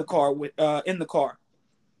in the car.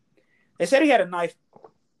 They said he had a knife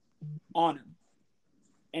on him,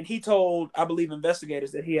 and he told, I believe,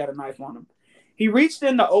 investigators that he had a knife on him. He reached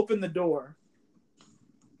in to open the door,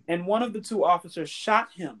 and one of the 2 officers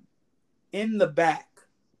shot him in the back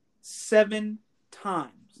 7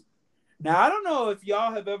 times. Now, I don't know if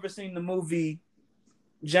y'all have ever seen the movie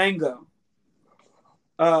Django,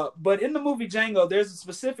 but in the movie Django, there's a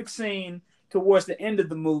specific scene towards the end of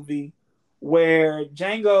the movie where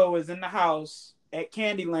Django is in the house at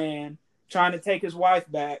Candyland trying to take his wife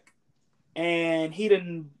back, and he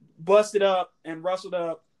done busted up and rustled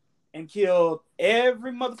up and killed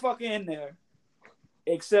every motherfucker in there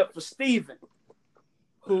except for Steven,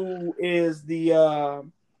 who is the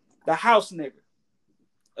house nigga,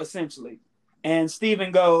 essentially. And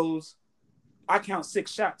Steven goes, I count 6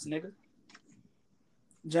 shots, nigga.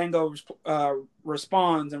 Django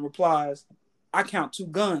responds and replies, I count 2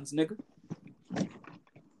 guns, nigga.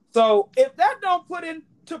 So if that don't put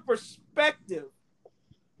into perspective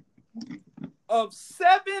of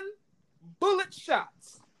 7 bullet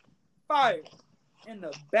shots fired in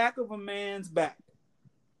the back of a man's back.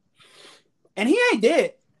 And he ain't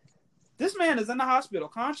dead. This man is in the hospital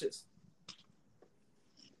conscious.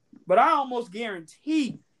 But I almost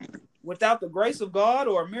guarantee, without the grace of God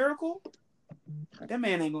or a miracle, that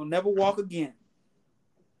man ain't gonna never walk again.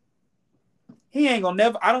 He ain't gonna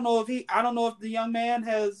never. I don't know if the young man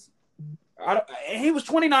has. He was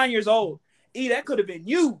 29 years old. That could have been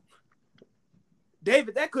you,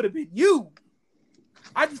 David. That could have been you.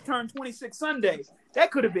 I just turned 26 Sunday.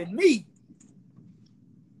 That could have been me.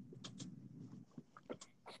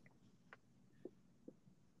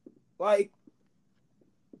 Like,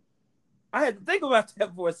 I had to think about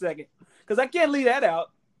that for a second because I can't leave that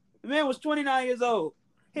out. The man was 29 years old.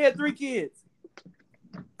 He had 3 kids.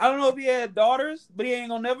 I don't know if he had daughters, but he ain't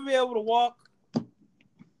gonna never be able to walk.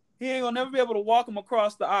 He ain't gonna never be able to walk them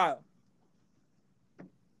across the aisle.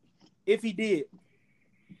 If he did,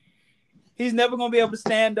 he's never gonna be able to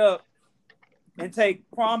stand up and take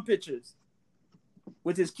prom pictures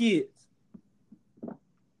with his kids.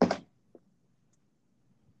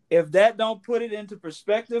 If that don't put it into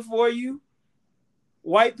perspective for you,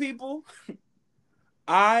 white people,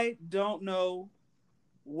 I don't know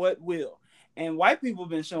what will. And white people have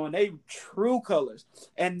been showing their true colors.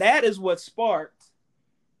 And that is what sparked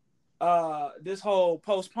this whole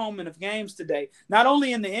postponement of games today. Not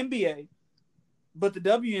only in the NBA, but the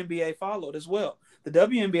WNBA followed as well. The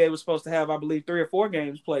WNBA was supposed to have, I believe, 3 or 4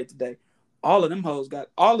 games played today. All of them games got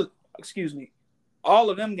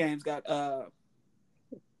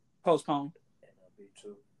postponed.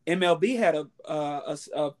 MLB had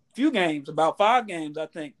a few games, about 5 games, I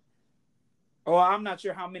think. Oh, I'm not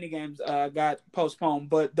sure how many games got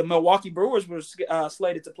postponed, but the Milwaukee Brewers were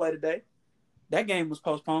slated to play today. That game was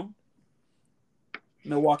postponed.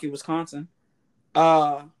 Milwaukee, Wisconsin.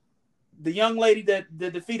 The young lady that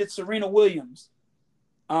defeated Serena Williams.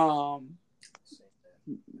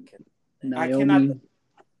 Naomi.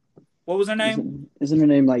 What was her name? Isn't her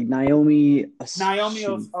name like Naomi? Naomi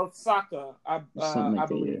Osaka, I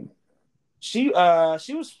believe. Yeah.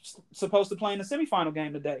 She was supposed to play in the semifinal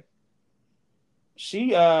game today.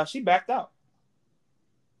 She backed out.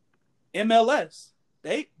 MLS,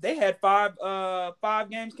 they had 5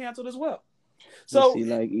 games canceled as well. So see,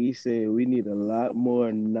 like he said, we need a lot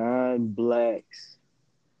more non-blacks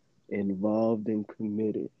involved and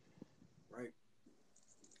committed. Right.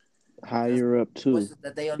 Higher up too.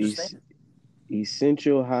 That they understand.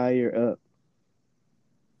 Essential higher up.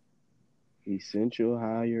 Essential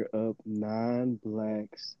higher up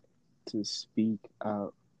non-blacks to speak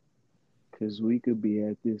out. Because we could be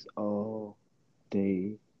at this all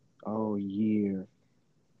day, all year,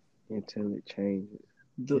 until it changes.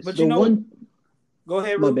 Go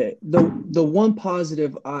ahead, my Ruben. bad. The one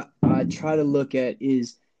positive I try to look at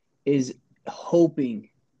is hoping,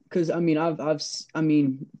 because I mean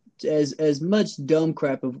as much dumb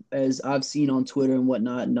crap as I've seen on Twitter and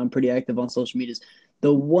whatnot, and I'm pretty active on social medias.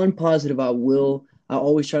 The one positive I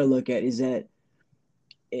always try to look at is that,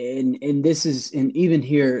 and this is, and even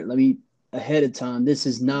here, let me ahead of time, this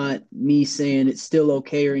is not me saying it's still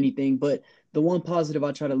okay or anything, but the one positive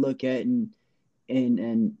I try to look at, and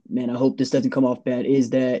man, I hope this doesn't come off bad, is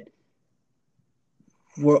that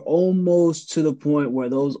we're almost to the point where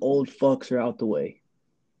those old fucks are out the way.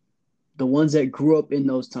 The ones that grew up in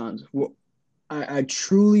those times. I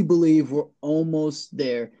truly believe we're almost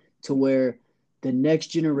there to where the next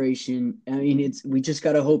generation, I mean, we just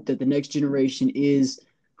got to hope that the next generation is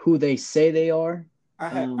who they say they are. I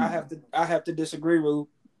have to disagree, Rube.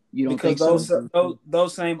 You don't because think so?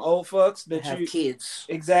 those same old fucks that have kids.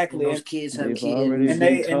 Exactly. And those kids have kids.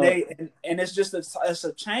 And it's just it's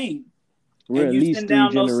a chain. We're at least 3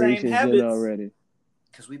 generations in already.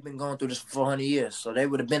 Because we've been going through this for 400 years, so they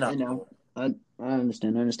would have been out there. I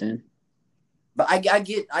understand. But I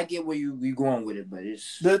get where you going with it, but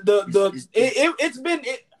it's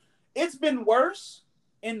been worse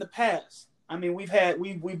in the past. I mean, we've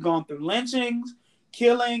gone through lynchings,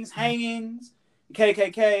 killings, hangings,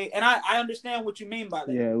 KKK, and I understand what you mean by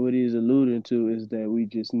that. Yeah, what he's alluding to is that we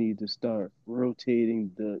just need to start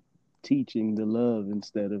rotating the teaching the love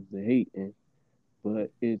instead of the hate,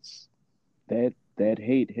 but it's that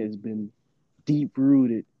hate has been deep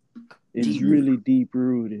rooted. It's really deep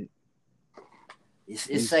rooted.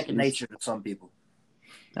 It's second nature to some people.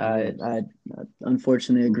 I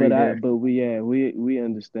unfortunately agree. But we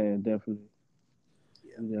understand definitely.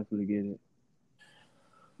 Yeah. We definitely get it.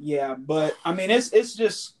 Yeah, but I mean it's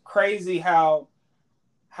just crazy how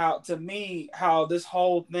to me how this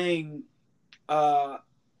whole thing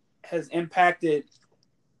has impacted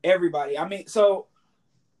everybody. I mean, so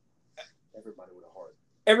everybody with a heart.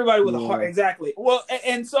 Everybody with a heart, exactly. Well,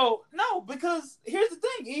 and so no, because here's the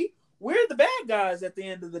thing, E, we're the bad guys at the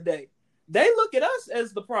end of the day. They look at us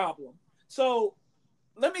as the problem. So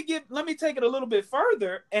let me take it a little bit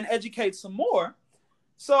further and educate some more.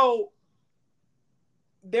 So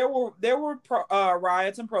there were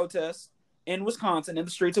riots and protests in Wisconsin, in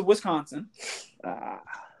the streets of Wisconsin.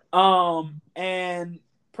 And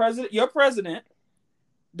your president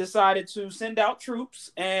decided to send out troops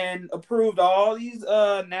and approved all these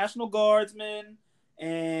National Guardsmen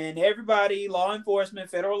and everybody, law enforcement,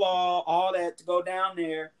 federal law, all that, to go down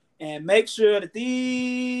there and make sure that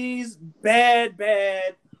these bad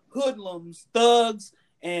hoodlums, thugs,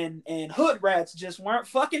 and hood rats just weren't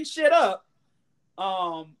fucking shit up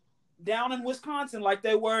down in Wisconsin like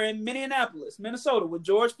they were in Minneapolis, Minnesota with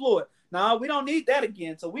George Floyd. Nah, we don't need that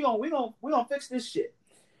again. So we gonna fix this shit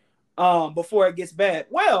before it gets bad.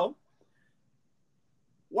 Well,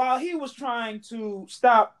 while he was trying to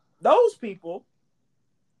stop those people,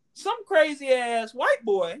 some crazy ass white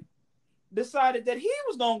boy decided that he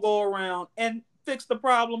was gonna go around and fix the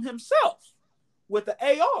problem himself with the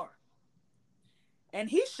AR. And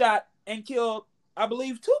he shot and killed, I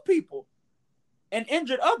believe, 2 people and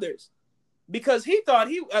injured others because he thought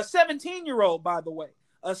a 17-year-old, by the way,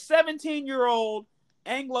 a 17-year-old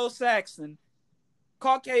Anglo-Saxon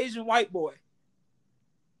Caucasian white boy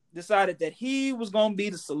decided that he was going to be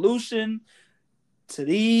the solution to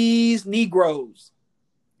these Negroes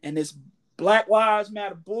and this Black Lives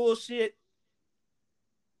Matter bullshit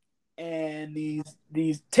and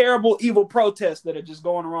these terrible, evil protests that are just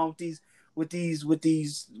going around with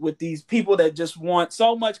these people that just want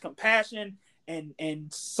so much compassion and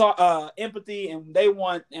empathy, and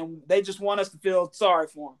they just want us to feel sorry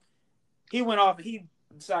for them. He went off and he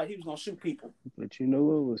decided he was gonna shoot people. But you know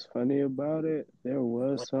what was funny about it? There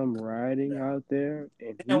was some rioting out there,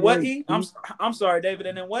 and what I'm sorry, David.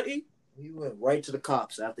 And then what he went right to the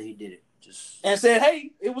cops after he did it, and said,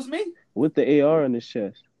 "Hey, it was me." With the AR on his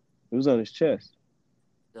chest. It was on his chest.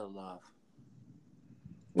 Still alive.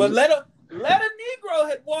 But let a Negro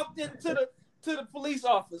had walked into the police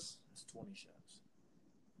office. It's 20 shots.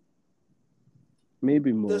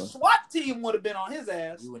 Maybe more. The SWAT team would have been on his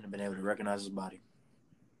ass. We wouldn't have been able to recognize his body.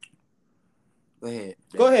 Go ahead.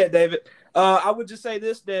 David. Go ahead, David. I would just say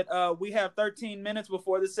this, that we have 13 minutes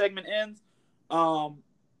before this segment ends.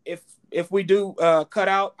 If we do cut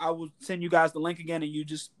out, I will send you guys the link again, and you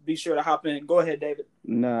just be sure to hop in. Go ahead, David.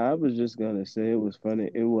 Nah, I was just gonna say it was funny.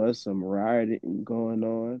 It was some rioting going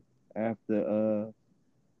on after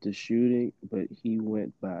the shooting, but he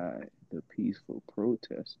went by the peaceful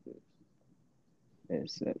protesters and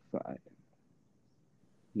set fire.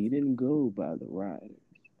 He didn't go by the rioters.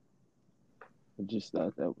 I just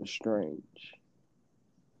thought that was strange.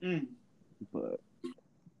 But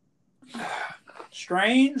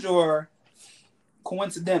strange or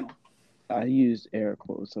coincidental? I used air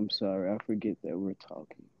quotes. I'm sorry. I forget that we're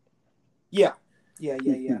talking. Yeah.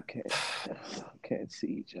 Can't see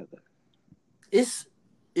each other.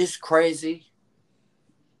 It's crazy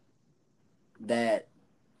that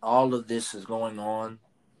all of this is going on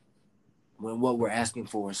when what we're asking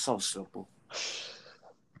for is so simple.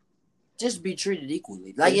 Just be treated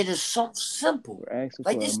equally. Like, it is so simple. We're asking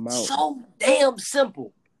like, for it's a mountain. so damn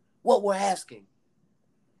simple what we're asking.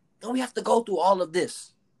 Don't we have to go through all of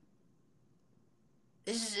this?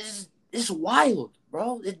 It's wild,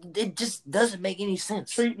 bro. It just doesn't make any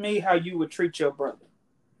sense. Treat me how you would treat your brother.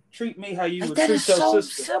 Treat me how you would treat your sister. That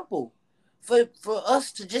is so simple. For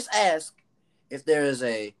us to just ask if there's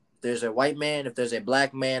a white man, if there's a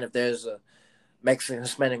black man, if there's a Mexican,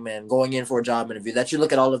 Hispanic man going in for a job interview, that you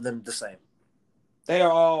look at all of them the same. They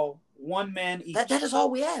are all one man each. That is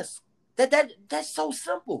all we ask. That's so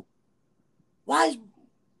simple. Why?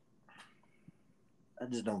 I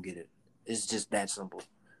just don't get it. It's just that simple.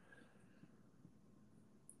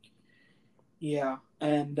 Yeah,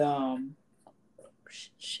 and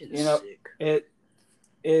shit is sick.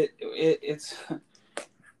 It's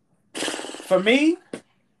for me.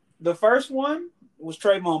 The first one was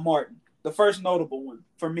Trayvon Martin. The first notable one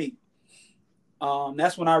for me.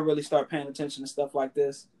 That's when I really start paying attention to stuff like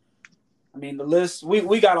this. I mean, the list,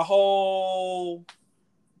 we got a whole,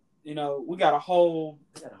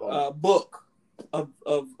 book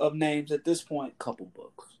of names at this point. Couple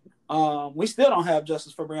books. We still don't have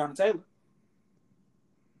justice for Breonna Taylor.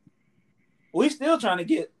 We still trying to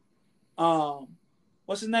get,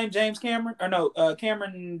 what's his name? James Cameron? Or no,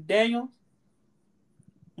 Cameron Daniels?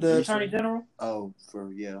 The Attorney General? Oh,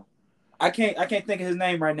 yeah. I can't think of his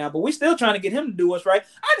name right now, but we still trying to get him to do what's right.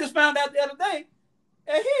 I just found out the other day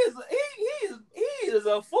that he is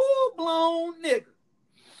a full-blown nigga.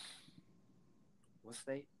 what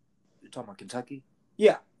state? You talking about Kentucky?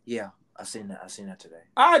 Yeah. Yeah, I seen that today.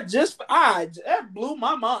 That blew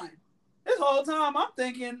my mind. This whole time I'm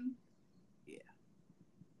thinking, yeah.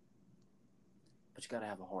 But you gotta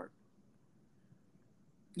have a heart.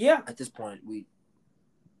 Yeah. At this point, we're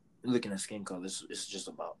looking at skin color. It's just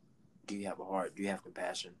about, do you have a heart? Do you have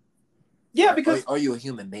compassion? Yeah, because are you a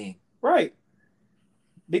human being? Right.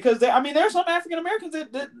 Because there are some African Americans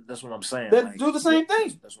that that's what I'm saying. That do the same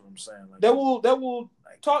thing. That's what I'm saying. Like, that will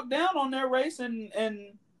talk down on their race and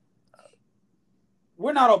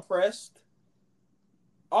we're not oppressed.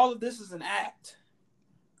 All of this is an act.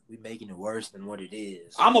 We making it worse than what it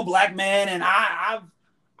is. I'm a black man and I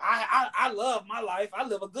love my life. I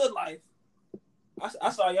live a good life. I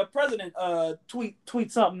saw your president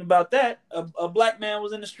tweet something about that. A black man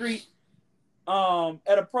was in the street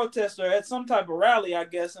at a protest or at some type of rally, I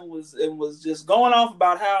guess, and was just going off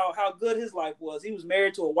about how good his life was. He was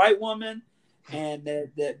married to a white woman, and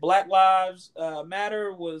that Black Lives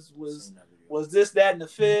Matter was this, that, and the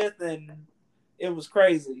fifth, and it was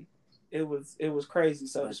crazy. It was crazy,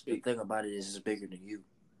 so to speak. The thing about it is, it's bigger than you.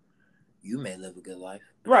 You may live a good life,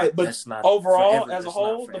 right? But that's not overall, as a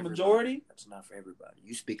whole, the majority. That's not for everybody.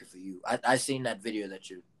 You speaking for you. I seen that video that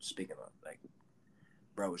you're speaking of. Like,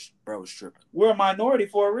 bro was tripping. We're a minority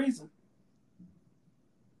for a reason.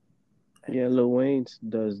 Yeah, Lil Wayne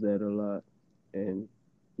does that a lot, and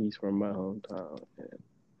he's from my hometown. And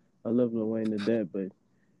I love Lil Wayne to death, but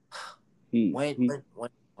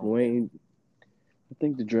Wayne. I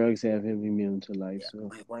think the drugs have him immune to life. Yeah,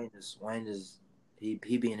 so Wayne is he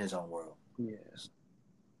be in his own world. Yes.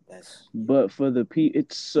 That's. But for the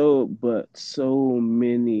it's so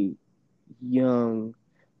many young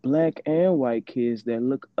black and white kids that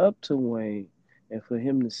look up to Wayne, and for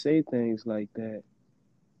him to say things like that,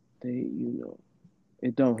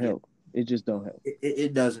 it don't help. It just don't help.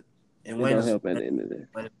 It doesn't. And Wayne don't help at the end of the day.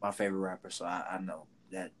 Wayne is my favorite rapper, so I know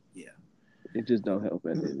that. Yeah. It just don't help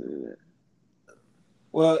at the end of the day.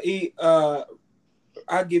 Well,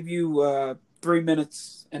 I'll give you 3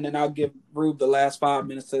 minutes, and then I'll give Rube the last 5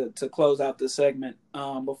 minutes to close out this segment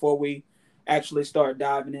before we actually start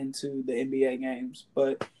diving into the NBA games.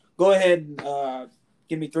 But go ahead and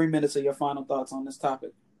give me 3 minutes of your final thoughts on this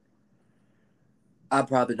topic. I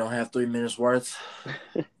probably don't have 3 minutes worth,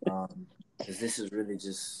 because this is really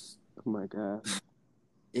just. Oh my God!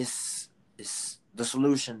 It's the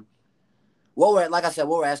solution. What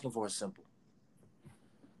we're asking for is simple.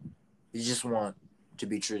 You just want to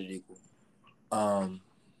be treated equal.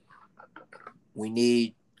 We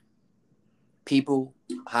need people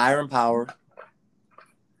higher in power,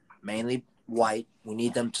 mainly white. We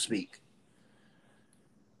need them to speak.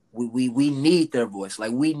 We need their voice.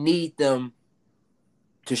 Like, we need them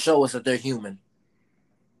to show us that they're human,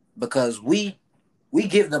 because we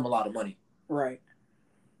give them a lot of money. Right.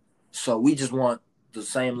 So we just want the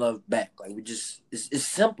same love back. Like, it's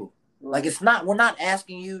simple. Like, it's not. We're not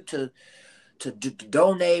asking you to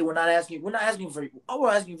donate. We're asking for. All we're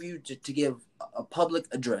asking for you to give a public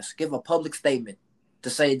address, give a public statement, to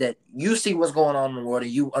say that you see what's going on in the world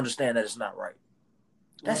and you understand that it's not right.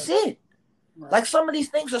 That's it. Right. Like, some of these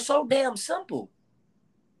things are so damn simple.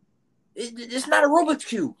 It's not a Rubik's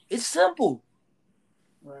Cube. It's simple.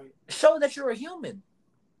 Right. Show that you're a human.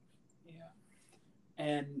 Yeah.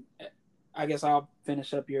 And I guess I'll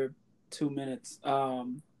finish up your 2 minutes.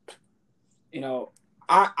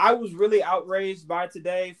 I was really outraged by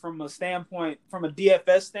today from a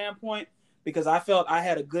DFS standpoint, because I felt I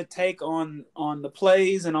had a good take on the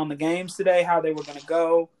plays and on the games today, how they were going to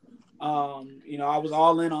go. I was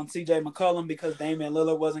all in on CJ McCollum because Damian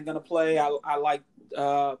Lillard wasn't going to play. I liked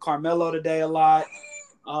Carmelo today a lot.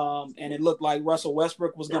 And it looked like Russell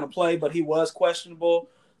Westbrook was going to play, but he was questionable.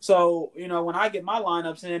 So, when I get my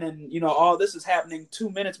lineups in and, all this is happening 2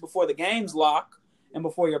 minutes before the game's lock and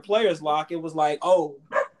before your players lock, it was like, oh,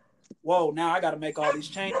 whoa, now I got to make all these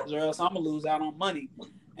changes or else I'm going to lose out on money.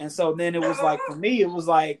 And so then it was like, for me, it was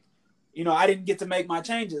like, I didn't get to make my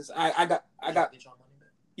changes. I got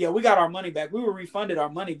yeah, we got our money back. We were refunded our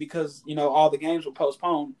money because, all the games were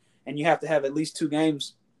postponed and you have to have at least 2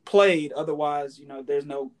 games played. Otherwise, there's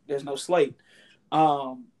no slate.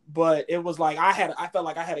 But it was like, I felt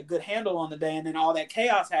like I had a good handle on the day, and then all that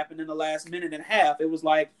chaos happened in the last minute and a half. It was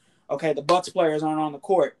like, okay, the Bucks players aren't on the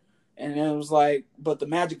court. And then it was like, but the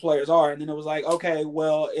Magic players are. And then it was like, okay,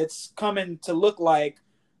 well, it's coming to look like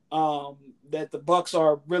that the Bucks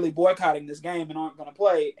are really boycotting this game and aren't going to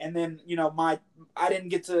play. And then, I didn't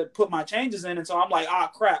get to put my changes in. And so I'm like,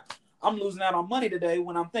 crap, I'm losing out on money today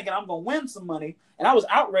when I'm thinking I'm going to win some money. And I was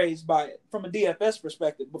outraged by it from a DFS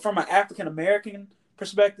perspective. But from an African-American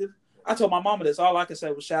perspective, I told my mama this. All I could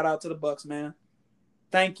say was shout out to the Bucks, man.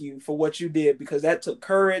 thank you for what you did, because that took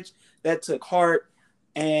courage, that took heart,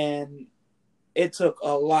 and it took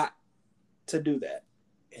a lot to do that.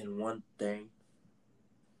 And one thing,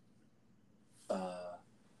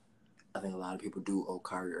 I think a lot of people do owe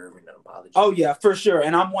Kyrie Irving an apology. Oh yeah, for sure,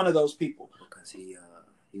 and I'm one of those people because he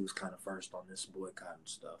was kind of first on this boycott and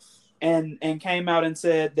stuff, and came out and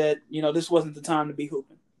said that this wasn't the time to be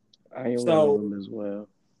hooping. I ain't one of them as well.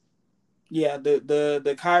 Yeah,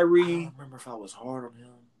 the Kyrie. I don't remember if I was hard on him.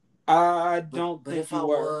 I don't think if you I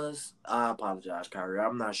were. was, I apologize, Kyrie.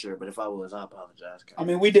 I'm not sure, but if I was, I apologize, Kyrie. I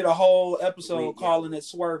mean, we did a whole episode calling it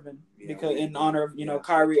swerving because in honor of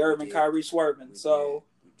Kyrie Irving, Kyrie swerving. So,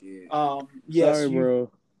 yes, sorry,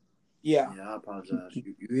 bro. Yeah, I apologize.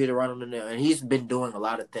 You hit it right on the nail, and he's been doing a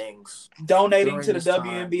lot of things, donating to the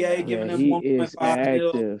WNBA, giving them $1.5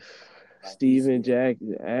 million. Steven Jack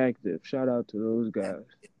is active. Shout out to those guys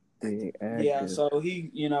being active. Yeah, so he,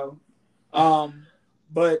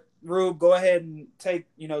 but Rube, go ahead and take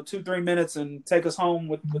 2-3 minutes and take us home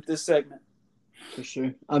with this segment. For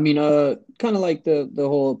sure. I mean, kind of like the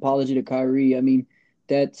whole apology to Kyrie. I mean,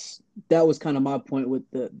 that was kind of my point with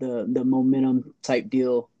the momentum type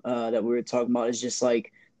deal that we were talking about. It's just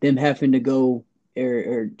like them having to go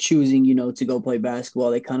or choosing, to go play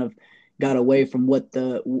basketball. They kind of got away from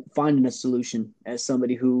finding a solution as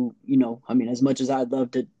somebody who, I mean, as much as I'd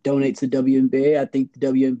love to donate to the WNBA, I think the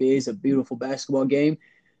WNBA is a beautiful basketball game.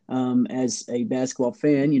 As a basketball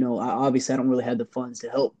fan, obviously I don't really have the funds to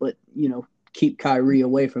help, but, keep Kyrie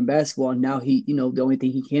away from basketball. And now he, the only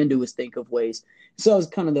thing he can do is think of ways. So that was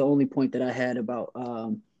kind of the only point that I had about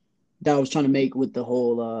that I was trying to make with the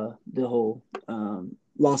whole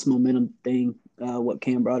lost momentum thing, what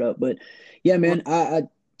Cam brought up. But yeah, man,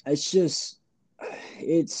 it's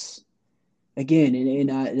again,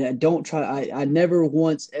 and I don't try. I never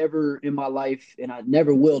once ever in my life, and I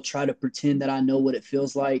never will try to pretend that I know what it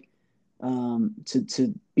feels like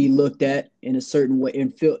to be looked at in a certain way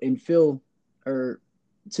and feel or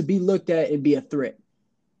to be looked at and be a threat.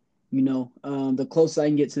 The closest I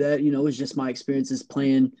can get to that, is just my experiences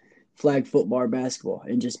playing flag football, basketball,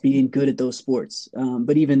 and just being good at those sports.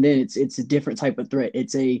 But even then, it's a different type of threat.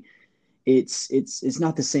 It's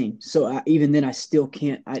not the same. So even then, I still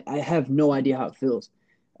can't. I have no idea how it feels.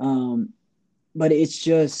 But it's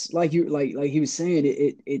just like he was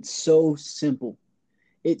saying. It's so simple.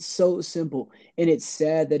 It's so simple, and it's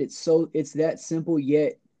sad that it's that simple.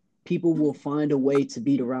 Yet people will find a way to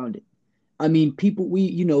beat around it. I mean, people.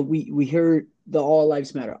 We heard the all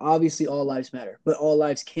lives matter. Obviously, all lives matter, but all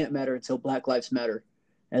lives can't matter until Black lives matter,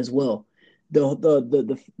 as well.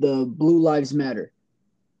 The blue lives matter.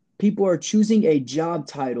 People are choosing a job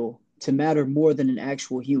title to matter more than an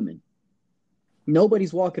actual human.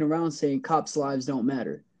 Nobody's walking around saying cops' lives don't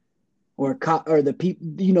matter, or the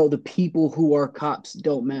people, the people who are cops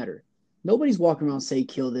don't matter. Nobody's walking around saying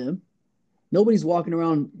kill them. Nobody's walking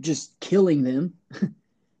around just killing them.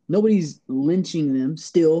 Nobody's lynching them.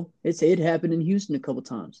 Still, it happened in Houston a couple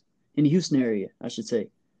times, in the Houston area, I should say.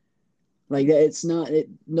 Like that, it's not.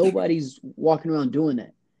 Nobody's walking around doing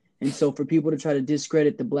that. And so for people to try to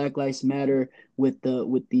discredit the Black Lives Matter with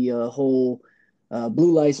the whole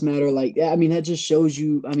Blue Lives Matter, like, I mean, that just shows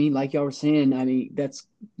you, I mean, like y'all were saying, I mean, that's,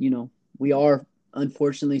 we are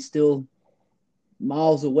unfortunately still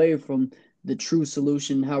miles away from the true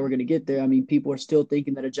solution, how we're going to get there. I mean, people are still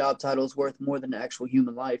thinking that a job title is worth more than an actual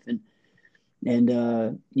human life. And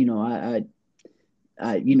I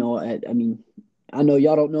mean, I know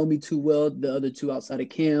y'all don't know me too well, the other two outside of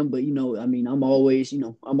Cam, but I mean, I'm always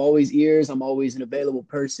ears. I'm always an available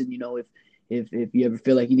person. If you ever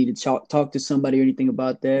feel like you need to talk to somebody or anything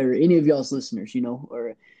about that, or any of y'all's listeners,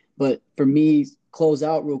 but for me, close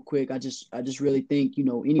out real quick. I just really think,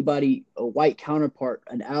 anybody, a white counterpart,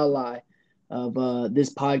 an ally of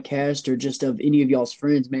this podcast, or just of any of y'all's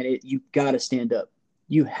friends, man, you got to stand up.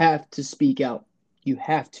 You have to speak out. You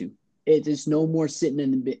have to. It's no more sitting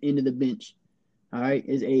in the end of the bench. All right,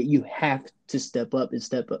 you have to step up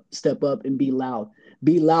and be loud.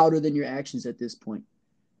 Be louder than your actions at this point.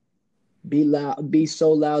 Be loud. Be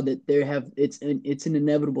so loud that it's an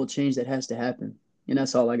inevitable change that has to happen. And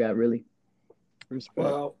that's all I got, really. Respect.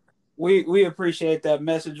 Well, we appreciate that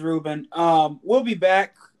message, Ruben. We'll be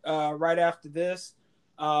back right after this.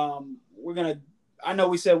 I know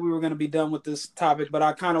we said we were gonna be done with this topic, but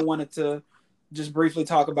I kind of wanted to just briefly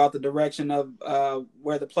talk about the direction of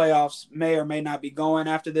where the playoffs may or may not be going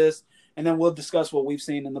after this, and then we'll discuss what we've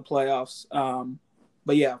seen in the playoffs.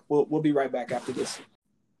 But yeah, we'll be right back after this.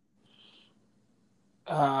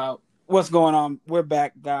 What's going on? We're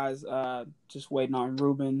back, guys. Just waiting on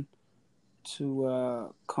Ruben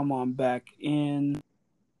to come on back in.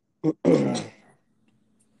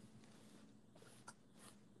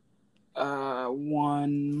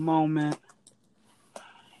 One moment.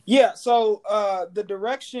 Yeah, so the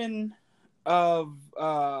direction of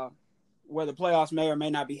where the playoffs may or may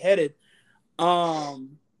not be headed. So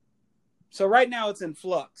right now it's in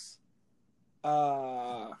flux.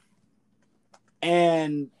 And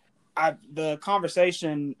the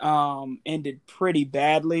conversation ended pretty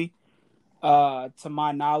badly, to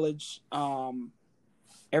my knowledge.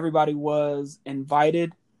 Everybody was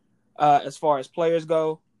invited, as far as players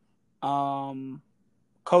go.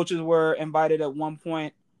 Coaches were invited at one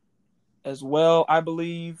point as well, I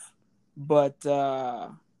believe. But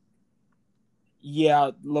yeah,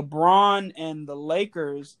 LeBron and the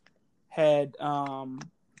Lakers had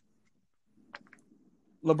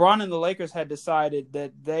decided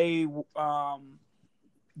that they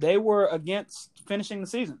were against finishing the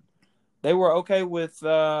season. They were okay with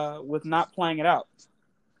not playing it out,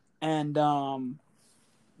 and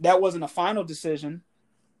that wasn't a final decision,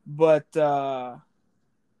 but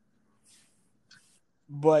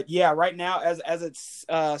yeah, right now as it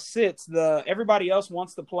sits, everybody else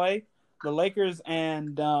wants to play. The Lakers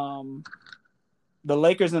and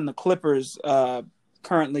the Clippers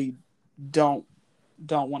currently don't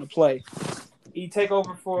want to play. You take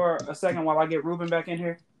over for a second while I get Ruben back in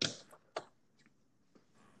here.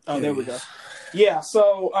 Oh, there we go. Yeah,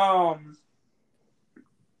 so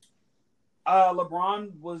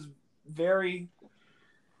LeBron was very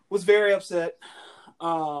upset.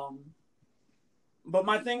 But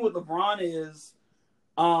my thing with LeBron is,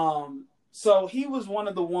 so he was one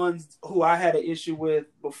of the ones who I had an issue with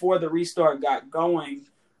before the restart got going,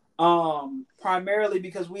 primarily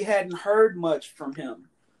because we hadn't heard much from him.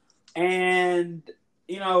 And,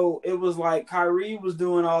 it was like Kyrie was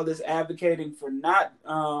doing all this advocating for not,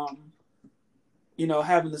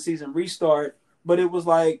 having the season restart. But it was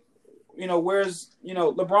like,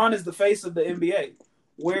 LeBron is the face of the NBA.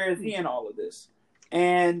 Where is he in all of this?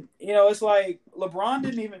 And, it's like LeBron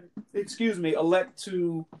didn't even, elect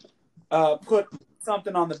to put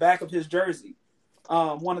something on the back of his jersey.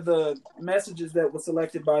 One of the messages that was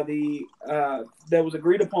selected by that was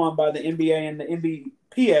agreed upon by the NBA and the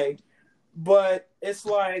NBPA. But it's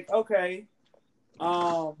like, okay,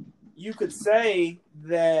 you could say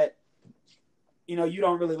that, you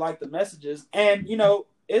don't really like the messages. And,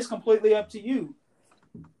 it's completely up to you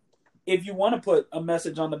if you want to put a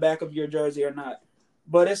message on the back of your jersey or not.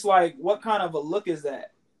 But it's like, what kind of a look is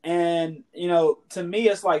that? And, to me,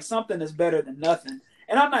 it's like something is better than nothing.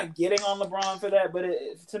 And I'm not getting on LeBron for that, but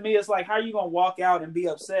to me, it's like, how are you going to walk out and be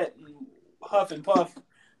upset and huff and puff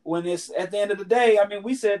when it's at the end of the day? I mean,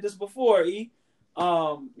 we said this before,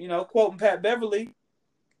 quoting Pat Beverly,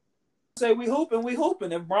 say we hooping, we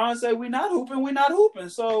hooping. If Bron say we not hooping, we not hooping.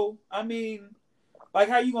 So, I mean, like,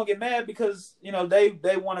 how you going to get mad because,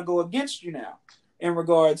 they want to go against you now in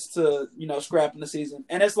regards to, scrapping the season.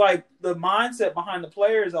 And it's like the mindset behind the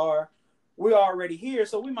players are, we're already here,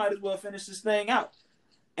 so we might as well finish this thing out.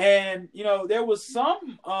 And, there was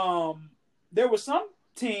some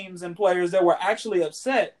teams and players that were actually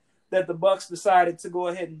upset that the Bucks decided to go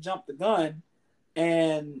ahead and jump the gun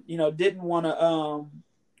and, didn't want to,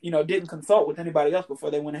 didn't consult with anybody else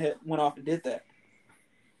before they went off and did that.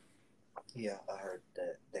 Yeah, I heard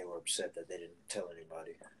that they were upset that they didn't tell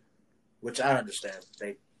anybody. Which I understand.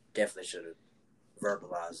 They definitely should have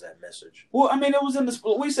verbalized that message. Well, I mean, it was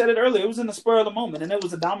we said it earlier. It was in the spur of the moment, and it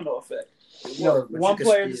was a domino effect. But one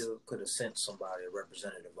player could have sent somebody, a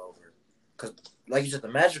representative, over. Because, like you said, the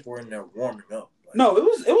Magic were in there warming up. Like, no, it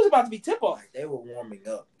was about to be tip-off. Like, they were warming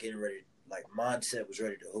up, getting ready. Like, mindset was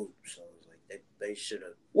ready to hoop. So, it was like they should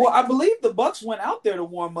have. Well, I believe the Bucks went out there to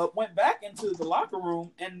warm up, went back into the locker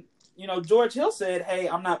room, and, George Hill said, hey,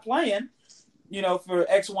 I'm not playing, for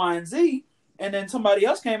X, Y, and Z. And then somebody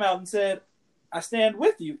else came out and said, I stand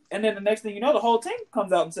with you. And then the next thing you know, the whole team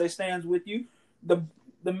comes out and says, stands with you. The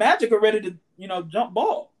Magic are ready to, jump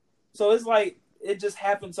ball. So it's like, it just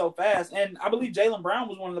happened so fast. And I believe Jaylen Brown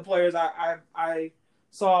was one of the players I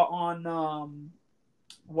saw on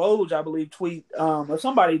Woj, I believe, tweet, or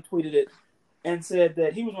somebody tweeted it and said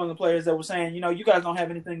that he was one of the players that was saying, you guys don't have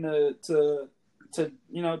anything to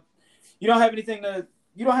you don't have anything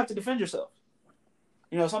you don't have to defend yourself.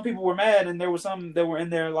 Some people were mad, and there were some that were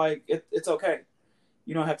in there like, it's okay.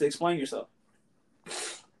 You don't have to explain yourself.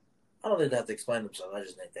 I don't think they have to explain themselves. I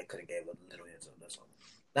just think they could have gave a little heads up. That's all.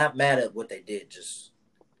 Not mad at what they did. Just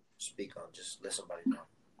speak on. Just let somebody know.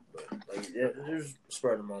 But like, there's a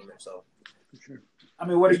spur of the moment. So, for sure. I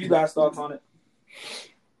mean, what are you guys' thoughts on it?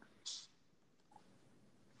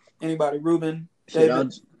 Anybody? Ruben?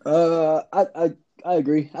 David? I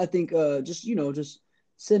agree. I think just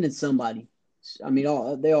sending somebody. I mean,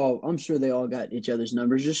 I'm sure they all got each other's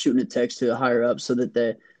numbers, just shooting a text to a higher up so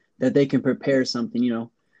that they can prepare something,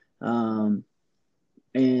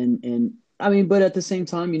 and I mean, but at the same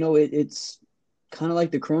time, it's kind of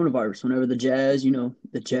like the coronavirus. Whenever the Jazz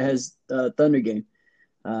Thunder game,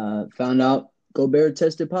 found out Gobert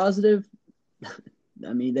tested positive.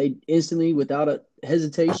 I mean, they instantly, without a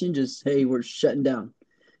hesitation, just, hey, we're shutting down.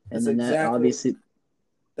 And then that obviously,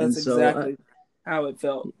 that's exactly how it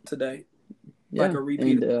felt today. Yeah, like a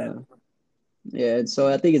repeat. And so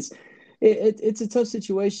I think it's a tough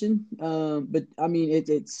situation. But I mean,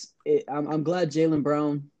 I'm glad Jaylen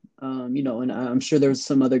Brown, and I'm sure there's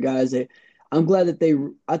some other guys that I'm glad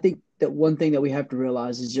that I think that one thing that we have to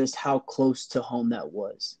realize is just how close to home that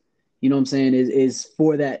was. You know what I'm saying? Is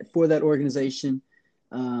for that organization.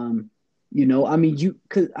 I mean,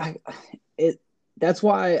 that's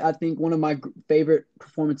why I think one of my favorite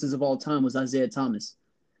performances of all time was Isaiah Thomas,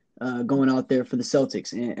 going out there for the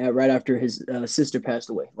Celtics and right after his sister passed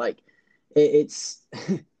away. Like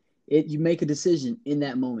you make a decision in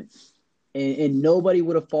that moment, and nobody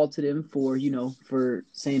would have faulted him for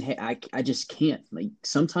saying, hey, I just can't. Like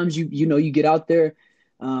sometimes you get out there.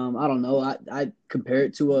 I don't know. I compare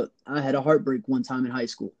it to I had a heartbreak one time in high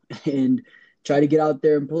school and try to get out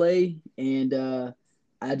there and play, and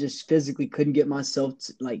I just physically couldn't get myself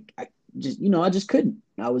to, I just couldn't.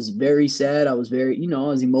 I was very sad. I was very, I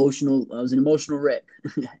was emotional. I was an emotional wreck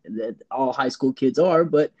that all high school kids are,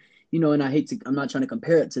 but, and I'm not trying to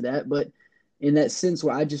compare it to that, but in that sense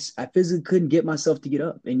where I physically couldn't get myself to get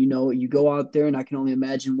up. And, you go out there and I can only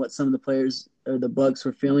imagine what some of the players or the Bucks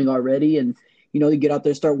were feeling already. And, you get out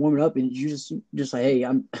there, start warming up, and you just like, hey,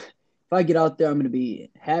 if I get out there, I'm going to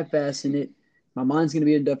be half-assing it. My mind's going to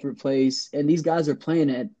be in a different place. And these guys are playing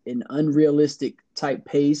at an unrealistic type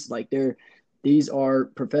pace. Like these are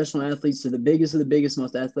professional athletes. They're the biggest of the biggest,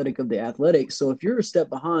 most athletic of the athletic. So if you're a step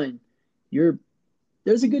behind,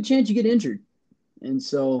 there's a good chance you get injured. And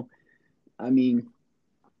so, I mean,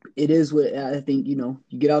 it is what I think, you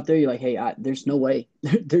get out there, you're like, hey, there's no way.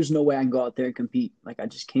 There's no way I can go out there and compete. Like, I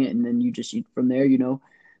just can't. And then from there,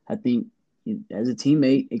 I think, as a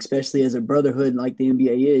teammate, especially as a brotherhood like the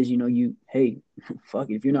NBA is, hey, fuck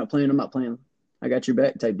it. If you're not playing, I'm not playing. I got your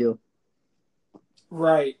back type deal.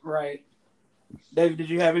 Right. David, did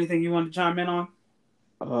you have anything you wanted to chime in on?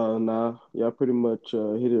 Nah. Y'all pretty much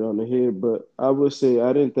hit it on the head. But I would say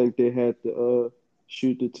I didn't think they had to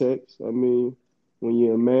shoot the text. I mean, when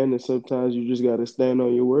you're a man, and sometimes you just got to stand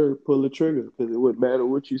on your word, pull the trigger, because it wouldn't matter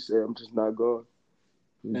what you say. I'm just not going.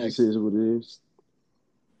 It just is what it is.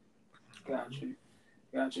 Got you.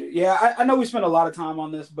 Yeah, I know we spent a lot of time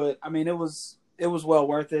on this, but I mean, it was well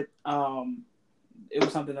worth it. It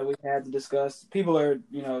was something that we had to discuss. People are,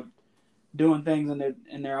 doing things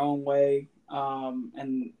in their own way,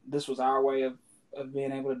 and this was our way of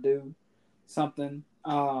being able to do something.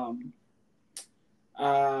 Kenny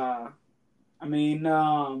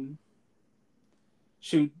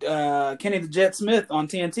the Jet Smith on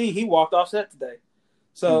TNT, he walked off set today.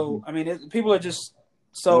 So I mean, people are just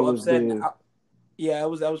so upset. Yeah,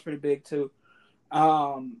 that was pretty big too.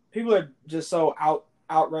 People are just so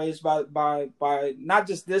outraged by not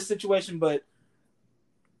just this situation, but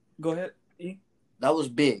go ahead, E. That was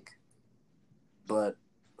big, but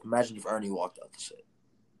imagine if Ernie walked out the set.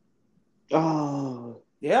 Oh,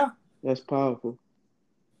 yeah, that's powerful.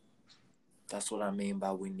 That's what I mean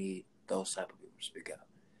by we need those type of people to speak out.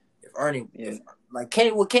 If Ernie,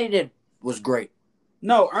 what Kenny did was great.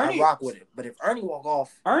 No, Ernie, I rock with it. But if Ernie walk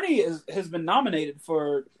off, Ernie has been nominated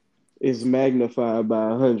for. It's magnified by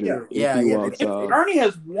 100. Yeah. If he walks off. Ernie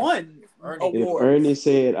has won awards. If Ernie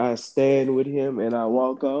said, "I stand with him," and I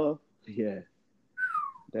walk off, yeah,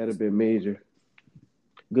 that'd have been major.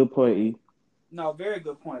 Good point, E. No, very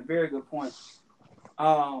good point. Very good point.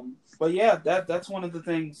 But yeah, that's one of the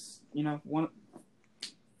things,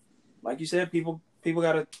 like you said,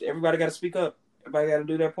 everybody gotta speak up. Everybody gotta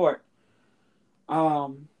do their part.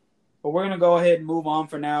 But we're gonna go ahead and move on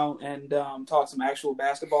for now and talk some actual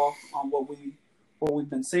basketball on what we've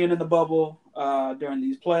been seeing in the bubble during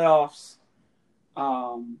these playoffs,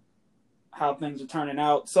 how things are turning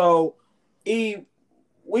out. So,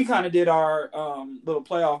 we kind of did our little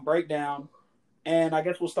playoff breakdown, and I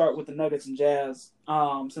guess we'll start with the Nuggets and Jazz,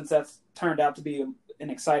 since that's turned out to be an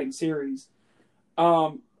exciting series.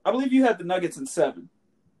 I believe you had the Nuggets in 7.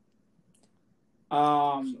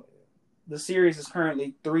 The series is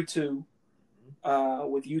currently 3-2,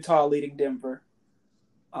 with Utah leading Denver.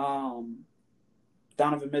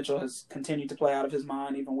 Donovan Mitchell has continued to play out of his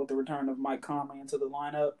mind, even with the return of Mike Conley into the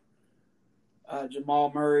lineup.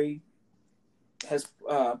 Jamal Murray has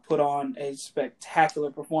put on a spectacular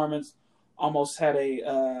performance almost had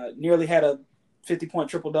nearly had a 50-point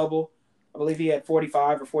triple-double. I believe he had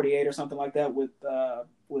 45 or 48 or something like that with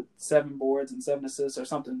 7 boards and 7 assists or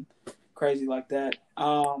something crazy like that.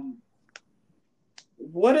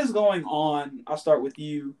 What is going on? I'll start with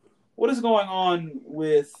you. What is going on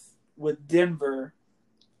with Denver?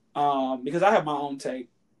 Because I have my own take,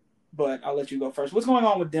 but I'll let you go first. What's going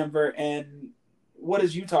on with Denver, and what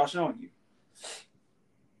is Utah showing you?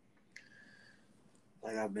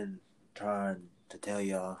 Like I've been trying to tell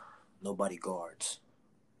y'all, nobody guards.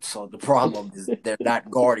 So the problem is they're not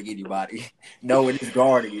guarding anybody. No one is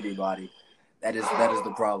guarding anybody. That is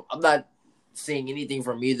the problem. I'm not seeing anything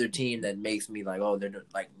from either team that makes me like, oh, they're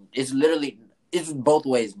like, it's both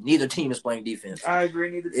ways. Neither team is playing defense. I agree.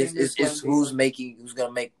 Neither team is playing defense. Who's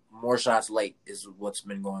gonna make more shots late is what's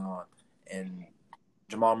been going on. And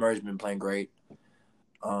Jamal Murray's been playing great.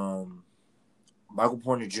 Michael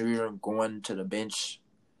Porter Jr. going to the bench,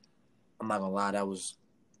 I'm not gonna lie, that was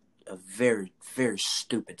a very, very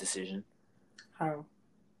stupid decision. How?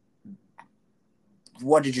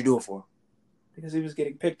 What did you do it for? Because he was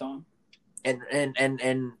getting picked on.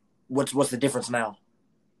 And what's the difference now?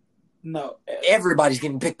 No. Everybody's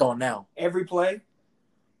getting picked on now. Every play?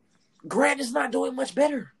 Grant is not doing much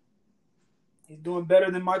better. He's doing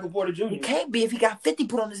better than Michael Porter Jr. He can't be if he got 50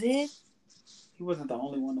 put on his head. He wasn't the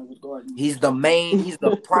only one that was guarding. He's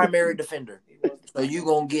the primary defender. So you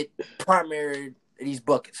gonna get primary these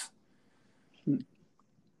buckets.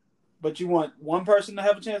 But you want one person to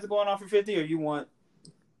have a chance of going off for 50, or you want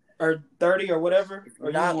or 30 or whatever? If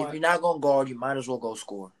you're not gonna guard, you might as well go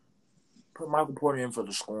score. Put Michael Porter in for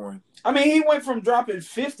the scoring. I mean, he went from dropping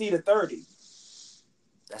 50 to 30.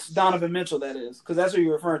 That's Donovan Mitchell, that is, because that's who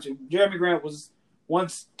you're referring to. Jeremy Grant was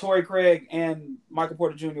once Torrey Craig and Michael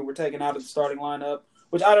Porter Jr. were taken out of the starting lineup,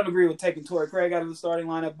 which I don't agree with taking Torrey Craig out of the starting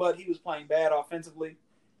lineup, but he was playing bad offensively.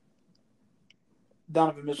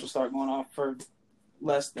 Donovan Mitchell started going off for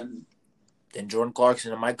less than. Then Jordan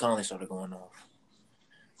Clarkson and Mike Conley started going off.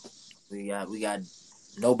 We got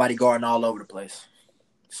nobody guarding all over the place.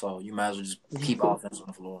 So you might as well just keep offense on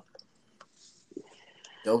the floor.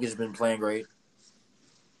 Jokic's been playing great.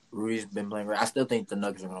 Rudy's been playing great. I still think the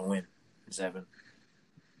Nuggets are going to win in 7.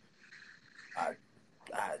 I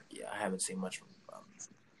haven't seen much from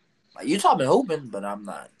like Utah been hooping, but I don't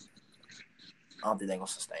think they're going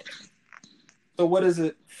to sustain it. So what is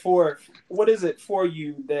it for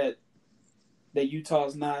you that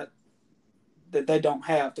Utah's not, that they don't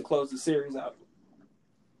have to close the series out?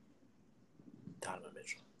 Donovan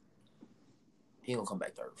Mitchell. He gonna come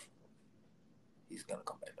back third. He's gonna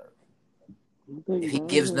come back third. If he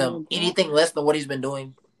gives them anything less than what he's been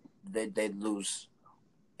doing, they lose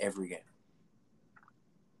every game.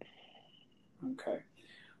 Okay.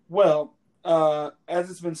 Well, as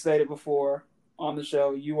it's been stated before on the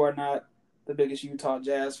show, you are not the biggest Utah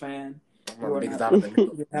Jazz fan. You're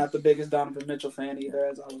not the biggest Donovan Mitchell fan either,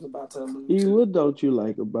 as I was about to allude to. What don't you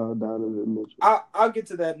like about Donovan Mitchell? I'll get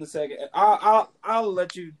to that in a second. I'll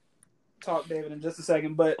let you talk, David, in just a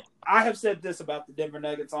second. But I have said this about the Denver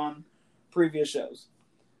Nuggets on previous shows.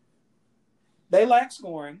 They lack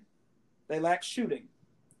scoring. They lack shooting.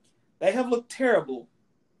 They have looked terrible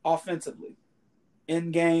offensively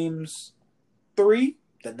in games 3.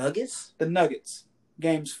 The Nuggets? The Nuggets.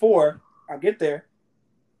 Games 4. I'll get there.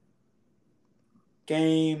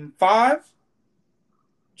 Game 5,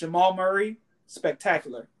 Jamal Murray,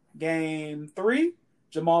 spectacular. Game 3,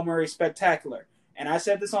 Jamal Murray, spectacular. And I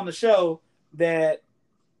said this on the show that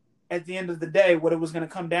at the end of the day, what it was going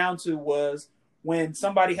to come down to was when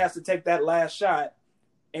somebody has to take that last shot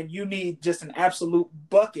and you need just an absolute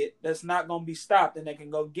bucket that's not going to be stopped and they can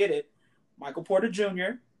go get it. Michael Porter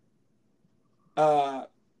Jr.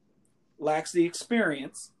 Lacks the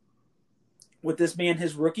experience with this being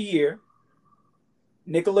his rookie year.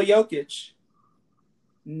 Nikola Jokic,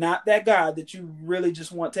 not that guy that you really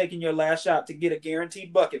just want taking your last shot to get a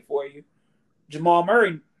guaranteed bucket for you. Jamal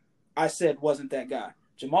Murray, I said, wasn't that guy.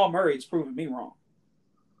 Jamal Murray has proven me wrong.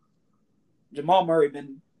 Jamal Murray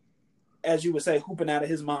been, as you would say, hooping out of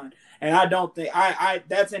his mind. And I don't think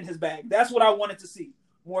that's in his bag. That's what I wanted to see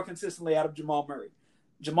more consistently out of Jamal Murray.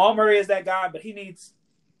 Jamal Murray is that guy, but he needs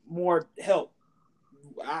more help.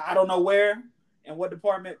 I don't know where and what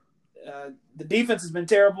department. The defense has been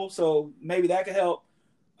terrible, so maybe that could help.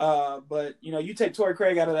 But you take Torrey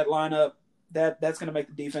Craig out of that lineup, that's going to make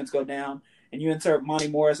the defense go down, and you insert Monty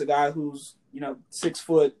Morris, a guy who's 6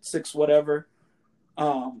 foot 6 whatever.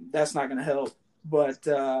 That's not going to help. But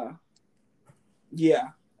yeah,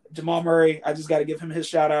 Jamal Murray, I just got to give him his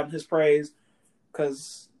shout out and his praise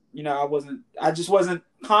because I just wasn't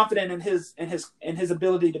confident in his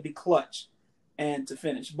ability to be clutch. and to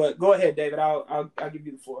finish. But go ahead, David. I'll give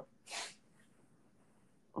you the floor.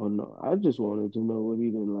 Oh no, I just wanted to know what he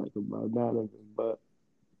didn't like about Donovan, but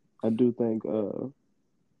I do think the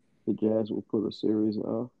Jazz will pull a series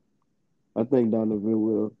off. I think Donovan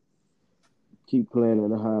will keep playing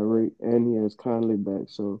at a high rate, and he has Conley back,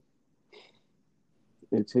 so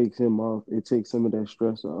it takes him off. It takes some of that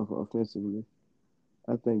stress off offensively.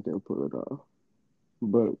 I think they'll pull it off.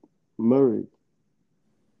 But Murray,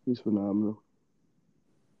 he's phenomenal.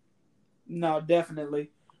 No,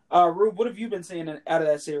 definitely. Rube, what have you been seeing out of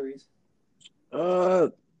that series? I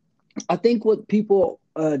think what people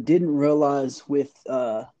didn't realize with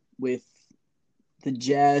the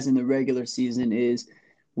Jazz in the regular season is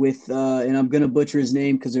with and I'm gonna butcher his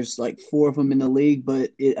name because there's like 4 of them in the league,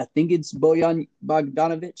 but I think it's Bojan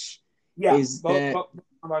Bogdanovic. Yeah,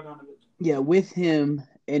 Bogdanovic. Yeah, with him,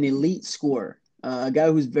 an elite scorer, a guy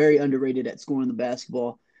who's very underrated at scoring the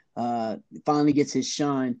basketball. Finally gets his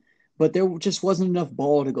shine, but there just wasn't enough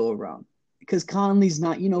ball to go around because Conley's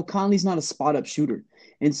not a spot up shooter,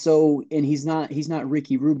 and he's not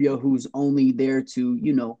Ricky Rubio, who's only there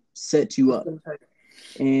to set you up,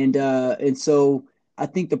 and so I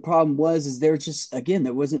think the problem is there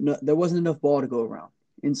wasn't enough ball to go around,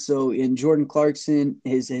 and so Jordan Clarkson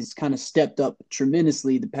has kind of stepped up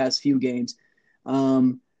tremendously the past few games,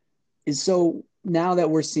 and so now that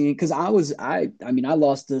we're seeing, because I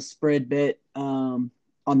lost the spread bet on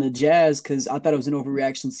the Jazz because I thought it was an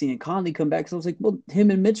overreaction seeing Conley come back. So I was like, well, him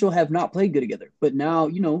and Mitchell have not played good together, but now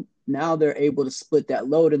they're able to split that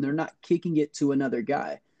load and they're not kicking it to another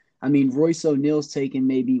guy. I mean, Royce O'Neal's taking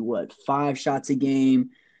maybe 5 shots a game.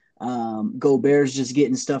 Gobert's just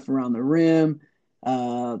getting stuff around the rim.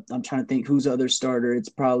 I'm trying to think who's other starter. It's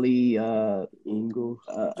probably Ingles.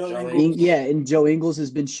 Joe Ingles. Yeah, and Joe Ingles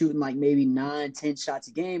has been shooting like maybe 9-10 shots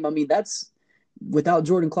a game. I mean, that's without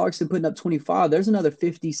Jordan Clarkson putting up 25. There's another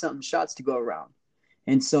 50-something shots to go around.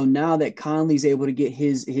 And so now that Conley's able to get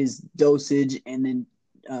his dosage, and then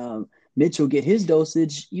Mitchell get his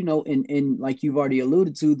dosage, and like you've already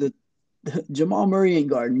alluded to, the Jamal Murray ain't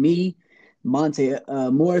guarding me. Monte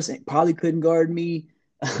Morris probably couldn't guard me.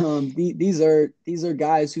 These are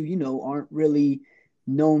guys who aren't really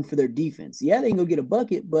known for their defense. Yeah, they can go get a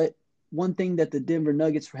bucket, but one thing that the Denver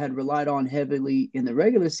Nuggets had relied on heavily in the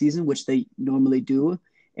regular season, which they normally do,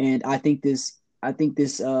 and I think this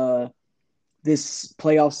playoff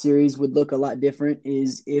series would look a lot different,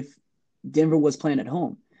 is if Denver was playing at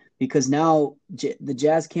home, because now the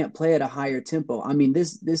Jazz can't play at a higher tempo. I mean,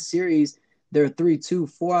 this series, they're 3-2.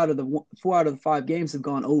 4 out of the 5 games have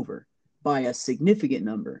gone over by a significant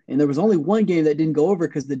number. And there was only one game that didn't go over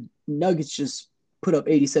because the Nuggets just put up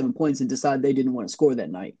 87 points and decided they didn't want to score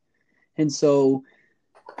that night. And so,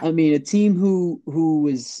 I mean, a team who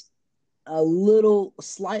was a little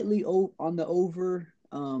slightly on the over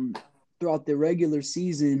throughout the regular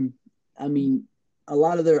season, I mean, a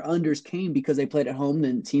lot of their unders came because they played at home,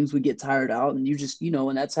 then teams would get tired out, and you just,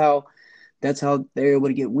 and that's how they're able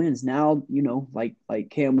to get wins. Now, like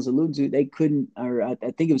Cam was alluding to, they couldn't, or I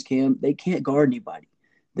think it was Cam, they can't guard anybody.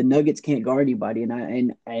 The Nuggets can't guard anybody.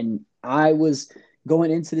 And I was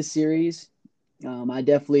going into the series, I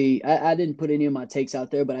didn't put any of my takes out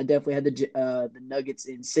there, but I definitely had the Nuggets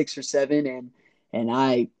in 6 or 7, and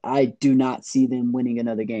I do not see them winning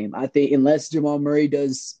another game. I think unless Jamal Murray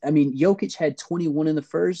does. I mean, Jokic had 21 in the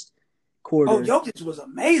first quarter. Oh, Jokic was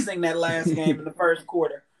amazing that last game in the first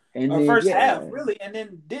quarter. And half, really, and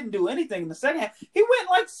then didn't do anything in the second half. He went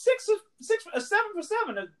like 7 for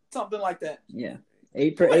 7 or something like that. Yeah,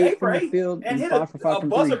 8 for 8 from the field and hit 5 for 5 from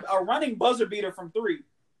 3. A running buzzer beater from 3.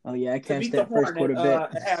 Oh yeah, I cashed that first quarter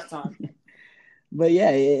bet at halftime. But yeah,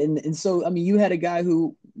 and so I mean, you had a guy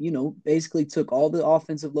who basically took all the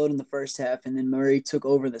offensive load in the first half, and then Murray took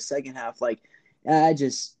over the second half. Like, I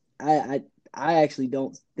actually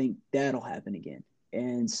don't think that'll happen again.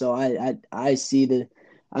 And so I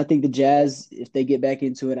think the Jazz, if they get back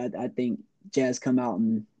into it, I think Jazz come out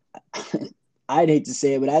and I'd hate to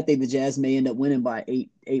say it, but I think the Jazz may end up winning by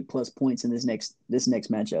 8 plus points in this next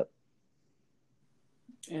matchup.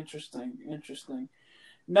 Interesting.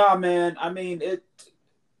 No, man. I mean,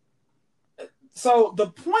 so the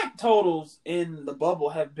point totals in the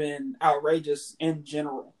bubble have been outrageous in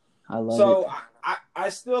general. I love it. I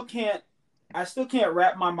still can't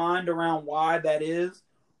wrap my mind around why that is,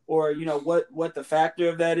 or what the factor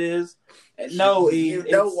of that is. No,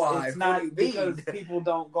 why? It's not because people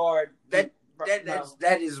don't guard. That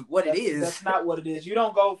is what it is. That's not what it is. You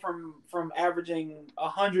don't go from averaging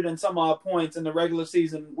 100 and some odd points in the regular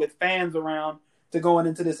season with fans around to going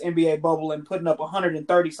into this NBA bubble and putting up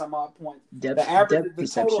 130 some odd points. The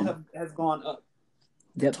total has gone up.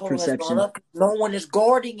 Depth Total has gone perception. up. No one is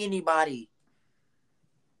guarding anybody.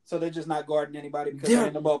 So they're just not guarding anybody because they're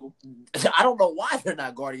in the bubble. I don't know why they're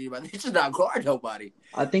not guarding anybody. They should not guard nobody.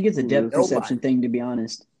 I think it's a depth perception thing, to be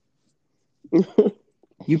honest.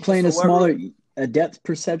 You playing a depth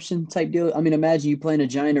perception type deal. I mean, imagine you playing a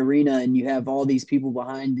giant arena and you have all these people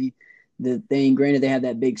behind the thing. Granted, they have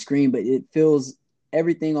that big screen, but it feels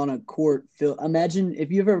everything on a court. Imagine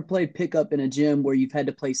if you've ever played pickup in a gym where you've had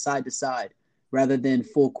to play side to side rather than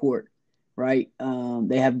full court. Right?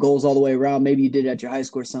 They have goals all the way around. Maybe you did it at your high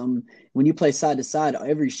school or something. When you play side to side,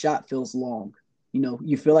 every shot feels long.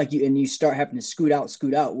 You feel like you start having to scoot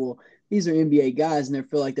out. Well, these are NBA guys, and they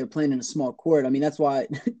feel like they're playing in a small court. I mean, that's why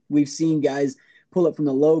we've seen guys pull up from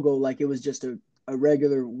the logo like it was just a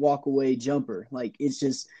regular walk away jumper. Like it's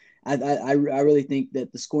just, I really think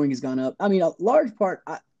that the scoring has gone up. I mean, a large part,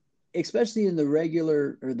 especially in the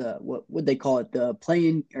regular or the what would they call it, the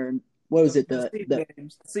playing or what was it? The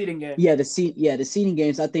seeding games. Yeah, the seeding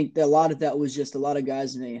games. I think that a lot of that was just a lot of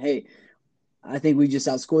guys saying, "Hey, I think we just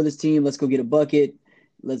outscore this team. Let's go get a bucket.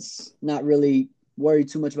 Let's not really worry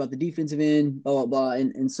too much about the defensive end." Blah blah blah.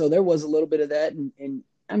 And so there was a little bit of that. And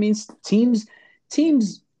I mean, teams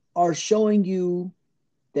are showing you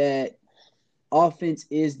that offense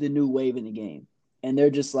is the new wave in the game, and they're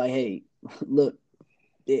just like, "Hey, look,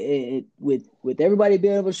 with everybody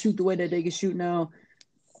being able to shoot the way that they can shoot now."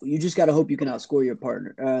 You just got to hope you can outscore your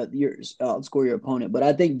partner, outscore your opponent. But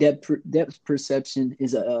I think depth perception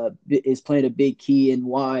is playing a big key in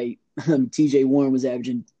why T.J. Warren was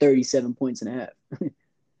averaging 37 points and a half.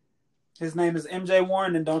 His name is MJ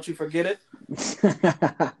Warren, and don't you forget it.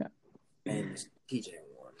 And it's T.J.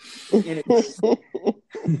 Warren.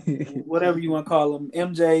 Whatever you want to call him,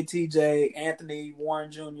 MJ, TJ, Anthony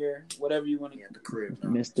Warren Jr., whatever you want to get. The crib,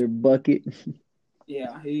 Mr. Bucket.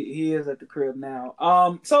 Yeah, he is at the crib now.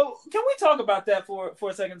 So can we talk about that for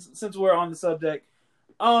a second since we're on the subject?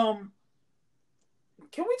 Can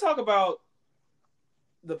we talk about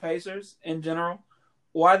the Pacers in general?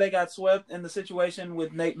 Why they got swept in the situation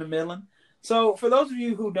with Nate McMillan? So for those of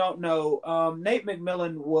you who don't know, Nate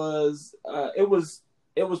McMillan was it was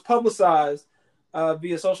publicized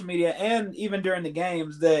via social media and even during the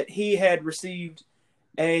games that he had received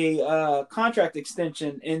a contract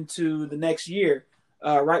extension into the next year.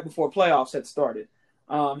 Right before playoffs had started.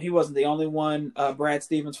 He wasn't the only one. Brad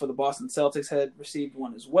Stevens for the Boston Celtics had received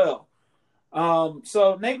one as well.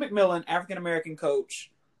 So Nate McMillan, African-American coach,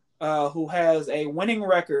 who has a winning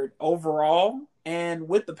record overall and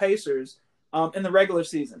with the Pacers in the regular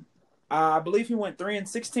season. I believe he went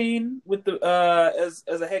 3-16 with the as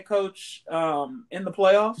a head coach in the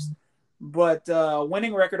playoffs, but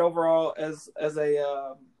winning record overall as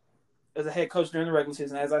a head coach during the regular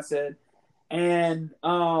season, as I said. And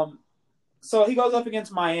so he goes up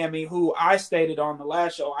against Miami, who I stated on the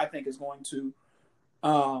last show I think is going to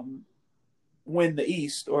win the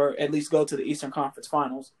East, or at least go to the Eastern Conference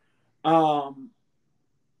Finals.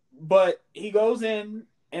 But he goes in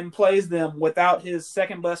and plays them without his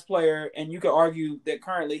second best player, and you could argue that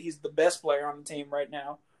currently he's the best player on the team right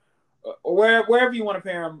now. Wherever you want to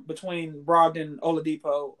pair him between Brogdon,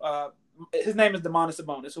 Oladipo, his name is Domantas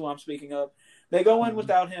Sabonis, who I'm speaking of. They go in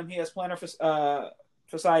without him. He has plantar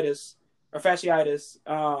fasciitis.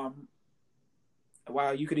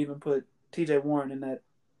 Wow, you could even put T.J. Warren in that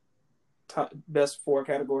best four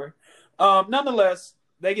category. Nonetheless,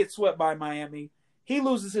 they get swept by Miami. He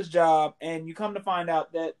loses his job, and you come to find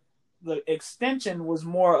out that the extension was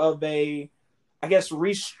more of a, I guess,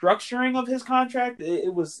 restructuring of his contract.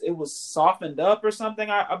 It was softened up or something.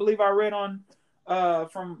 I believe I read on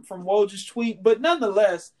from Woj's tweet. But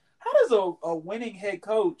nonetheless, how does a winning head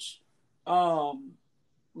coach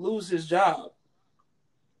lose his job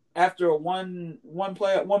after a one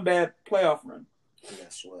bad playoff run? He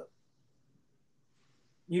got swept.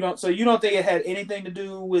 You don't think it had anything to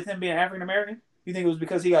do with him being African American? You think it was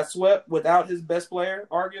because he got swept without his best player,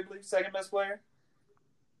 arguably second best player?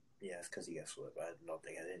 Yeah, it's because he got swept. I don't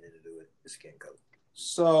think it had anything to do with his skin color.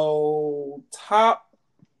 So top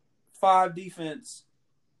 5 defense,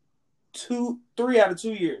 3 out of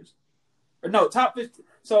 2 years, or no, top 50.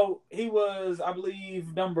 So he was, I believe,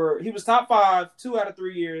 he was top 5 2 out of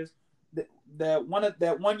 3 years. That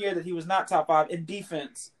one year that he was not top 5 in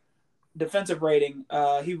defensive rating,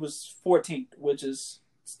 he was 14th, which is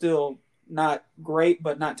still not great,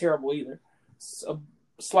 but not terrible either. So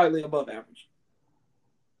slightly above average.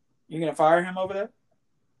 You're gonna fire him over that?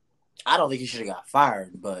 I don't think he should have got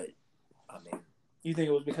fired, but I mean, you think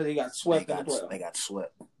it was because he got swept in the playoffs? They got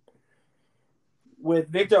swept with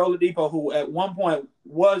Victor Oladipo, who at one point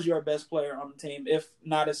was your best player on the team, if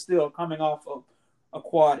not is still coming off of a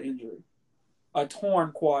quad injury. a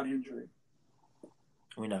torn quad injury.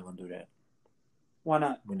 We're not gonna do that. Why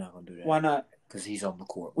not? We're not gonna do that. Why not? Because he's on the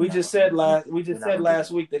court. We just said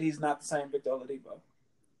last week that he's not the same Victor Oladipo.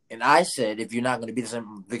 And I said, if you're not going to be the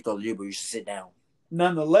same Victor Oladipo, you should sit down.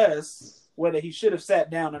 Nonetheless, whether he should have sat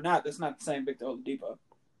down or not, that's not the same Victor Oladipo.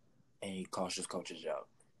 And he cost his coach's job.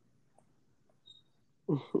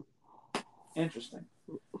 Interesting.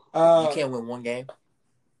 You can't win one game.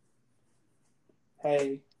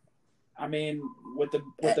 Hey, I mean, with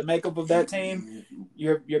the makeup of that team,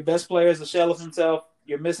 your best player is a shell of himself.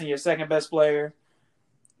 You're missing your second best player.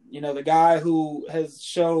 You know, the guy who has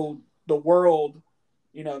showed the world,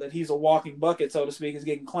 you know, that he's a walking bucket, so to speak, is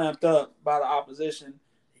getting clamped up by the opposition.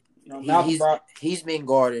 You know, he's being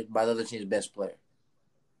guarded by the other team's best player.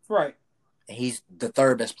 Right. And he's the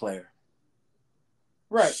third best player.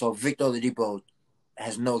 Right. So Victor Oladipo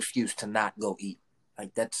has no excuse to not go eat.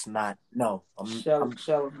 Like, that's not – no. Shell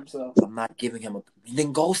of himself. I'm not giving him a –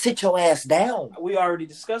 then go sit your ass down. We already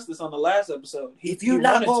discussed this on the last episode. If you're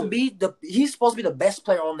not going to be – he's supposed to be the best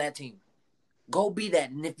player on that team. Go be that.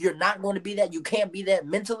 And if you're not going to be that, you can't be that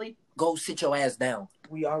mentally, go sit your ass down.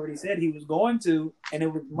 We already said he was going to, and it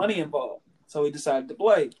was money involved. So he decided to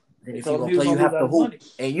play. And if you're going to play, you have to hoop.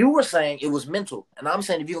 And you were saying it was mental. And I'm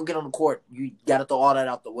saying if you're going to get on the court, you got to throw all that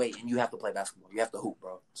out the way, and you have to play basketball. You have to hoop,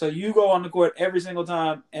 bro. So you go on the court every single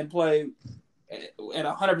time and play at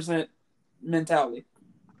 100% mentality.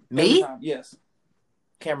 Me? Yes.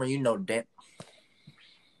 Cameron, you know that.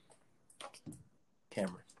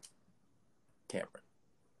 Cameron.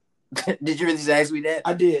 Did you really just ask me that?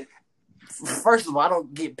 I did. First of all, I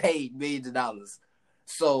don't get paid millions of dollars.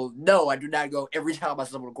 So, no, I do not go every time I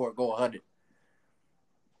step on the court, go 100.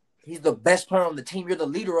 He's the best player on the team. You're the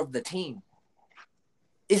leader of the team.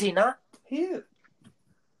 Is he not? He is.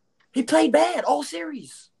 He played bad all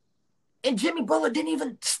series. And Jimmy Butler didn't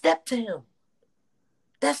even step to him.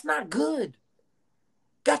 That's not good.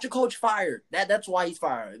 Got your coach fired. That's why he's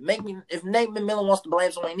fired. If Nate McMillan wants to blame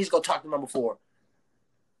someone, he needs to go talk to number 4.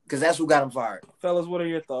 Because that's who got him fired. Fellas, what are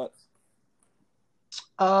your thoughts?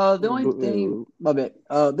 The only thing, my bad.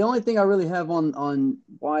 The only thing I really have on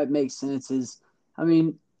why it makes sense is, I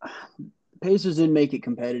mean, Pacers didn't make it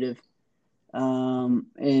competitive, and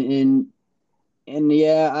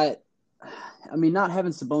yeah, I mean, not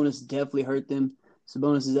having Sabonis definitely hurt them.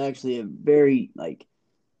 Sabonis is actually a very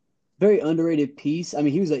underrated piece. I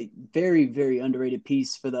mean, he was a very, very underrated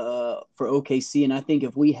piece for OKC, and I think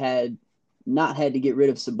if we had not had to get rid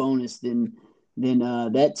of Sabonis, then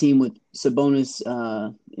that team with Sabonis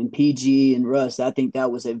and PG and Russ, I think that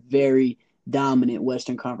was a very dominant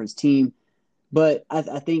Western Conference team. But I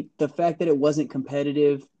think the fact that it wasn't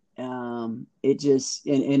competitive, it just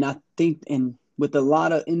and I think with a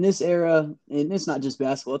lot of in this era, and it's not just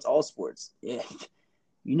basketball, it's all sports. Yeah,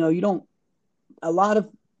 a lot of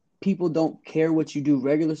people don't care what you do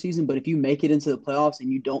regular season, but if you make it into the playoffs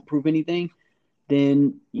and you don't prove anything,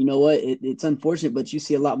 then you know what, it's unfortunate, but you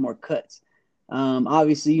see a lot more cuts.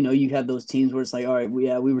 Obviously, you have those teams where it's like, all right,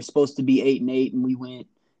 we were supposed to be 8-8 and we went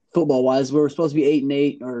football wise, we were supposed to be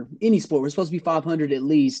 8-8 or any sport. We're supposed to be 500 at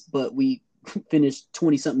least, but we finished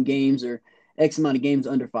 20 something games or X amount of games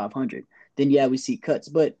under 500. Then we see cuts.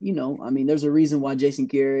 But, I mean, there's a reason why Jason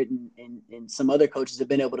Garrett and some other coaches have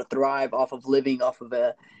been able to thrive off of living off of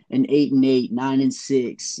an 8-8,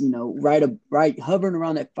 9-6, right, hovering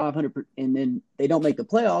around that 500, and then they don't make the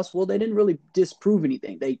playoffs. Well, they didn't really disprove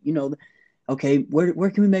anything. They, okay, where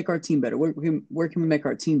can we make our team better? Where can we make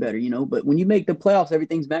our team better? But when you make the playoffs,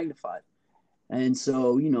 everything's magnified. And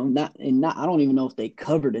so, I don't even know if they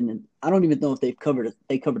covered, and I don't even know if they covered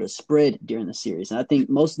a spread during the series. And I think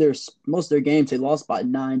most of their games they lost by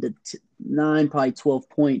 9, probably 12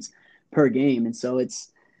 points per game. And so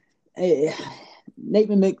it's Nate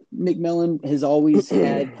McMillan has always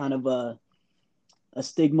had kind of a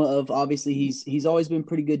stigma of, obviously he's always been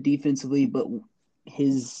pretty good defensively, but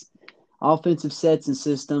his offensive sets and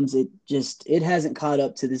systems, it hasn't caught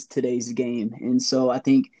up to today's game. And so I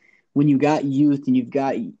think when you got youth and you've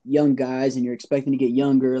got young guys and you're expecting to get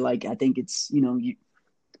younger, like I think it's, you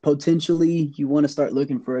potentially you want to start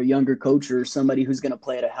looking for a younger coach or somebody who's going to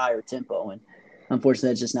play at a higher tempo. And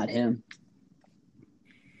unfortunately, that's just not him.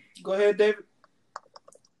 Go ahead, David.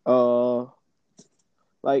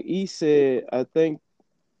 Like he said, I think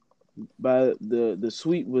by the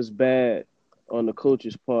sweep was bad on the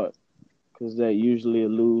coach's part, because that usually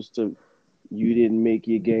alludes to you didn't make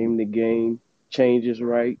your game changes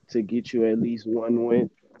right to get you at least one win.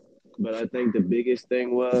 But I think the biggest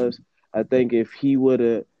thing was, I think if he would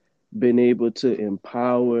have been able to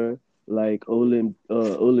empower like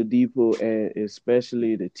Oladipo and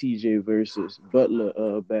especially the TJ versus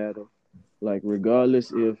Butler battle, Like,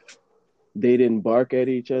 regardless if they didn't bark at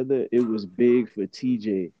each other, it was big for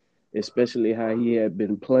TJ, especially how he had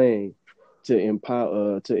been playing to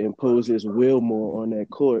impose his will more on that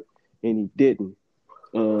court, and he didn't.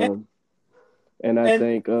 And I And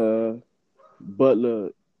think Butler,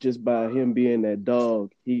 just by him being that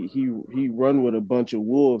dog, he run with a bunch of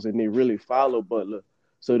wolves, and they really follow Butler,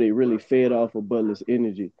 so they really fed off of Butler's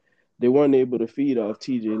energy. They weren't able to feed off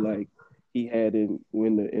TJ like he had in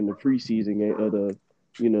the preseason game or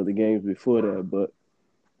the games before that. But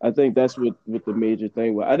I think that's what the major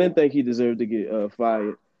thing was. I didn't think he deserved to get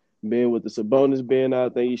fired. Being with the Sabonis being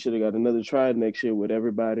out, I think he should have got another try next year with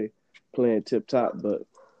everybody playing tip top. But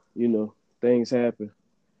things happen.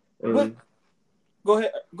 but go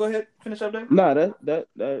ahead, finish up there. Nah,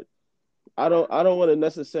 that I don't want to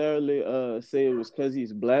necessarily say it was because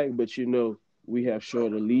he's black, but we have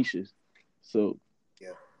shorter leashes, so yeah,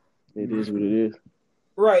 it is what it is.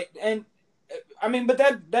 Right, and I mean, but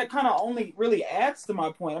that kind of only really adds to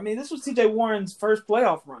my point. I mean, this was T.J. Warren's first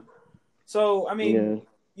playoff run, so I mean,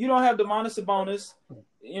 you don't have Domantas Sabonis.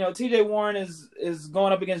 T.J. Warren is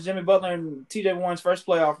going up against Jimmy Butler in T.J. Warren's first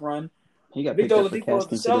playoff run. He got picked up for cash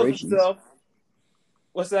considerations.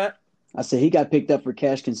 What's that? I said he got picked up for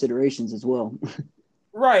cash considerations as well.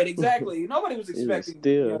 Right, exactly. Nobody was expecting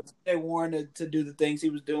T.J. Warren to do the things he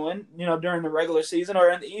was doing, during the regular season or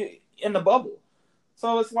in the bubble.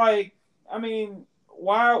 So it's like, I mean,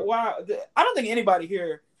 why? I don't think anybody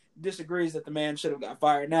here disagrees that the man should have got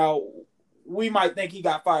fired. Now, we might think he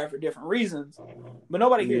got fired for different reasons, but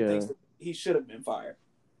nobody here thinks that he should have been fired.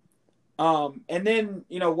 And then,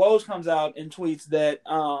 Woj comes out and tweets that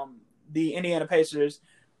the Indiana Pacers,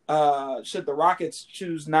 should the Rockets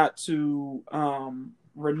choose not to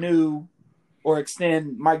renew or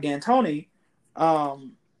extend Mike D'Antoni,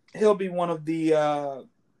 he'll be one of the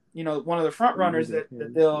front runners that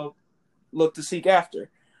they'll look to seek after.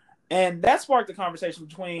 And that sparked a conversation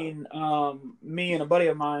between me and a buddy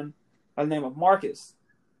of mine by the name of Marcus.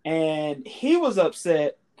 And he was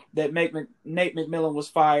upset that Nate McMillan was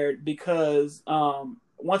fired because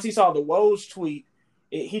once he saw the Woj tweet,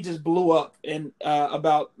 he just blew up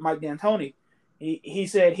about Mike D'Antoni. He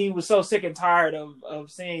said he was so sick and tired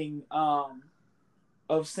of seeing and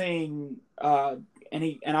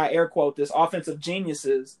I air quote this, offensive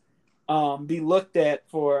geniuses be looked at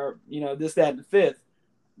for this, that, and the fifth.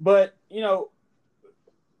 But you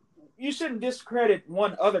shouldn't discredit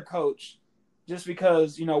one other coach just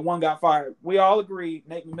because one got fired. We all agree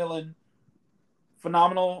Nate McMillan,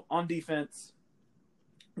 phenomenal on defense,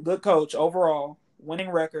 good coach overall, winning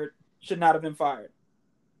record, should not have been fired.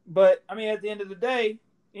 But I mean, at the end of the day,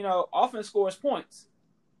 offense scores points.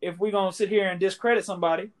 If we're gonna sit here and discredit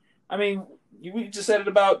somebody, I mean, we just said it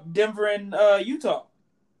about Denver and Utah.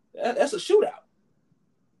 That's a shootout.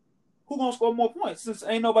 Who gonna score more points? Since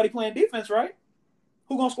ain't nobody playing defense, right?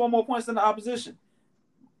 Who gonna score more points than the opposition?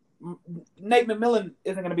 Nate McMillan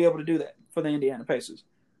isn't gonna be able to do that for the Indiana Pacers.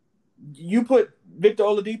 You put Victor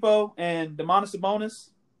Oladipo and Domantas Sabonis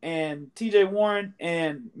and T.J. Warren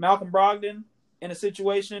and Malcolm Brogdon in a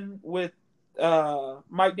situation with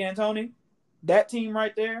Mike D'Antoni, that team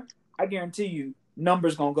right there, I guarantee you,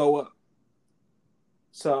 numbers gonna go up.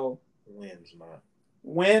 So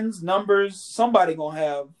wins, numbers, somebody gonna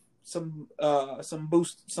have some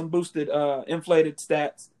boosted inflated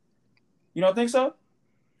stats. You don't think so?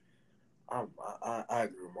 I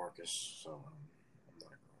agree with Marcus. So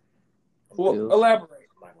elaborate.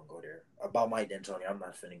 I'm not gonna go there about Mike D'Antoni. I'm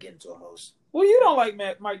not finna get into a host. Well, you don't like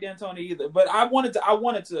Mike D'Antoni either, but I wanted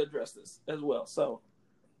to address this as well. So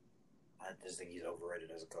I just think he's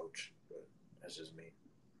overrated as a coach, but that's just me.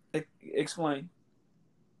 Explain.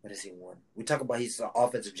 What has he won? We talk about he's an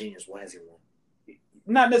offensive genius. What has he won?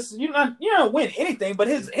 Not necessarily. You don't win anything, but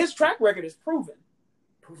his track record is proven.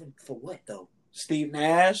 Proven for what though? Steve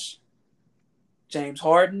Nash, James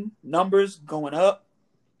Harden, numbers going up.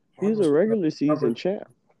 He's a regular season champ.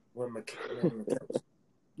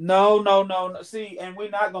 No. See, and we're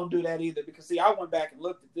not gonna do that either because I went back and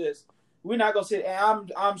looked at this. We're not gonna sit.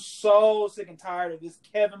 And I'm so sick and tired of this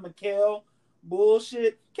Kevin McHale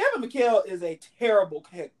bullshit. Kevin McHale is a terrible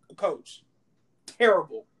coach.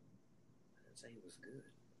 Terrible. I didn't say he was good.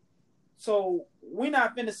 So we're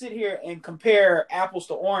not finna sit here and compare apples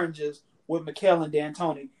to oranges with McHale and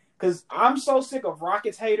D'Antoni because I'm so sick of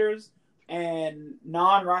Rockets haters and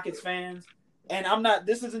non-Rockets fans. And I'm not.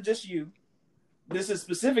 This isn't just you. This is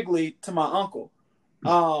specifically to my uncle.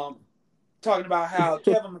 Talking about how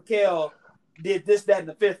Kevin McHale did this, that, and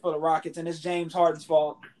the fifth for the Rockets, and it's James Harden's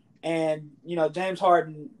fault. And, James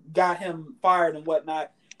Harden got him fired and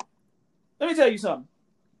whatnot. Let me tell you something.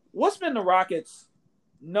 What's been the Rockets'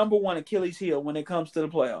 number one Achilles heel when it comes to the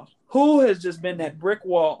playoffs? Who has just been that brick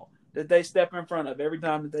wall that they step in front of every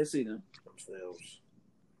time that they see them?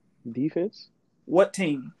 Defense? What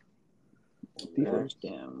team? Defense.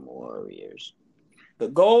 Damn Warriors. The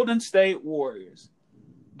Golden State Warriors.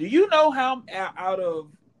 Do you know how out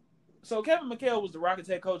of – so Kevin McHale was the Rockets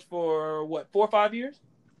head coach for, 4 or 5 years?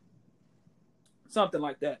 Something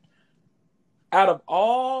like that. Out of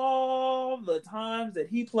all the times that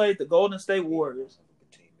he played the Golden State Warriors,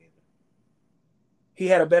 he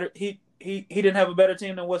had a better – he didn't have a better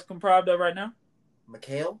team than what's comprised of right now?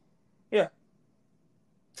 McHale? Yeah.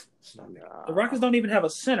 The Rockets don't even have a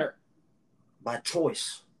center. By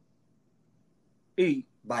choice.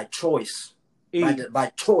 By choice. E. By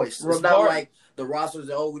choice. It's not like the rosters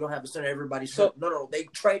that, we don't have a center, everybody's so, no, they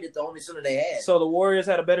traded the only center they had. So the Warriors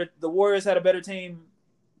had a better team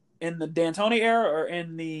in the D'Antoni era or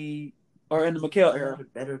in the McHale era?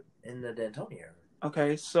 Better in the D'Antoni era.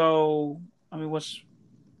 Okay, so I mean what's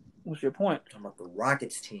your point? I'm talking about the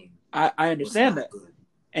Rockets team. I understand that. Good.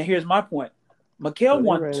 And here's my point. McHale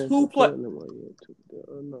won 2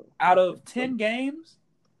 out of 10 games,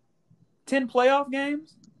 10 playoff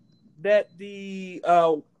games that the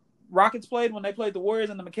Rockets played when they played the Warriors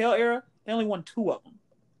in the McHale era. They only won 2 of them.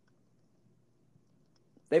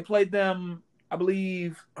 They played them, I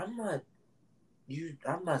believe. I'm not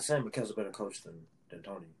saying McHale's a better coach than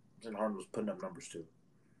Tony. And Harden was putting up numbers too.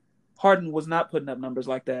 Harden was not putting up numbers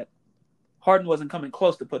like that. Harden wasn't coming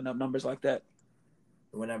close to putting up numbers like that.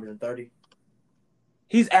 He went averaging 30.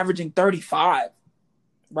 He's averaging 35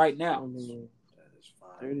 right now. That is fine.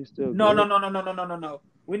 30 still No. good.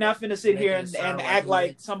 We're not finna sit here and act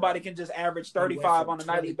like somebody can just average 35 on a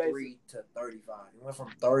nightly basis. 23 to 35. He went from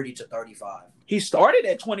 30 to 35. He started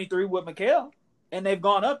at 23 with McHale, and they've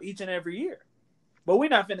gone up each and every year. But we're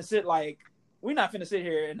not finna sit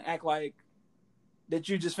here and act like that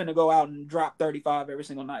you just finna go out and drop 35 every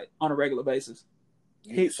single night on a regular basis.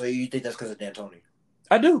 So you think that's because of D'Antoni?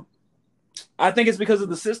 I do. I think it's because of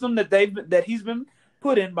the system that he's been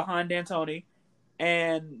put in behind D'Antoni,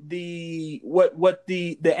 and the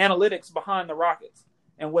analytics behind the Rockets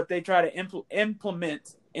and what they try to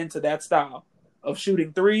implement into that style of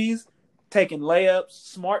shooting threes, taking layups,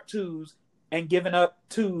 smart twos, and giving up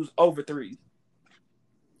twos over threes.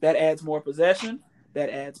 That adds more possession. That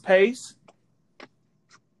adds pace.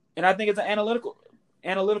 And I think it's an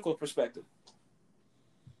analytical perspective.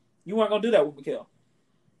 You weren't going to do that with McHale.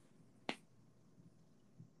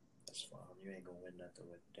 That's fine. You ain't going to win nothing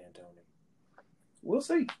with D'Antoni. We'll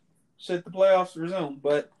see. Should the playoffs resume.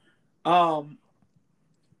 But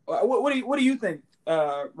what do you think,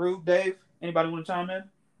 Rube, Dave? Anybody want to chime in?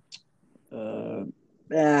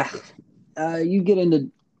 You get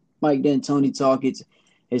into Mike D'Antoni talk, it's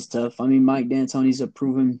tough. I mean, Mike D'Antoni's a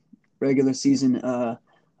proven regular season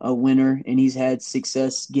a winner, and he's had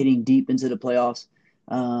success getting deep into the playoffs.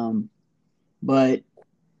 But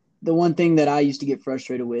the one thing that I used to get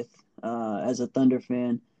frustrated with as a Thunder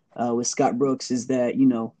fan with Scott Brooks is that,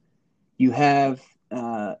 you have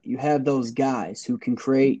those guys who can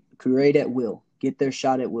create at will, get their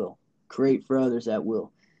shot at will, create for others at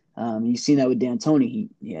will. You've seen that with D'Antoni.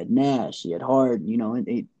 He had Nash, he had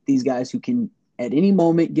Harden, these guys who can at any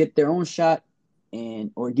moment get their own shot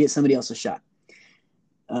or get somebody else's shot.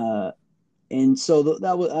 And so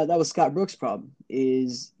that was Scott Brooks' problem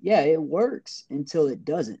is, it works until it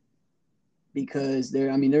doesn't. Because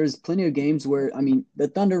there's plenty of games where, the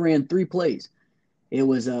Thunder ran 3 plays. It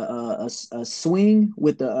was a swing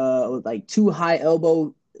with like 2 high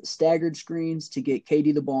elbow staggered screens to get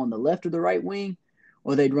KD the ball on the left or the right wing,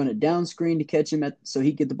 or they'd run a down screen to catch him so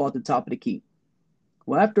he'd get the ball at the top of the key.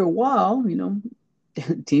 Well, after a while,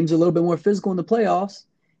 teams are a little bit more physical in the playoffs,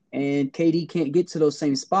 and KD can't get to those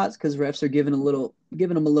same spots because refs are giving him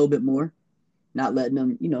a little bit more, not letting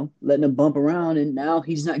him bump around, and now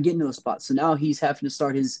he's not getting those spots. So now he's having to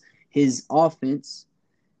start his offense,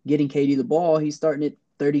 getting KD the ball. He's starting at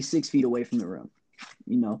 36 feet away from the rim,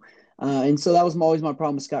 and so that was always my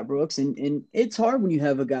problem with Scott Brooks, and it's hard when you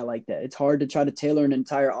have a guy like that. It's hard to try to tailor an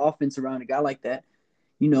entire offense around a guy like that,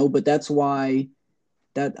 but that's why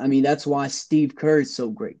Steve Kerr is so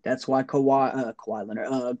great. That's why Kawhi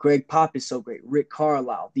Leonard, Greg Pop is so great. Rick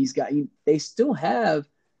Carlisle, these guys, they still have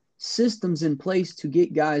systems in place to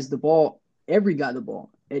get guys the ball, every guy the ball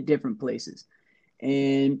at different places.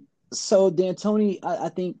 And so D'Antoni, I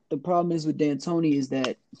think the problem is with D'Antoni is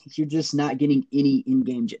that you're just not getting any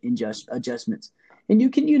in-game adjustments. And you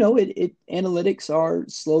can, analytics are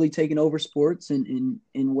slowly taking over sports and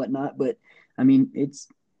whatnot. But, it's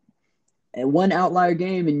 – one outlier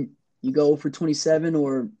game, and you go for 27,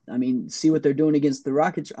 or I mean, see what they're doing against the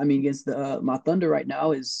Rockets. I mean, against the my Thunder right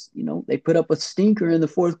now is, they put up a stinker in the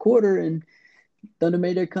fourth quarter, and Thunder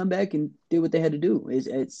made their comeback and did what they had to do.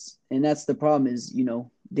 And that's the problem is,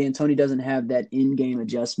 D'Antoni doesn't have that in-game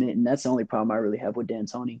adjustment, and that's the only problem I really have with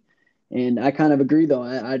D'Antoni. And I kind of agree, though.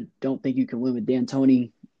 I don't think you can win with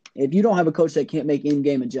D'Antoni if you don't have a coach that can't make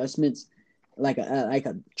in-game adjustments, like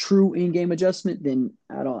a true in-game adjustment. Then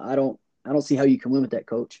I don't see how you can win with that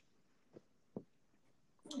coach.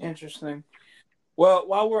 Interesting. Well,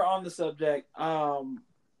 while we're on the subject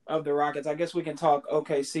of the Rockets, I guess we can talk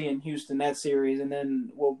OKC and Houston, that series, and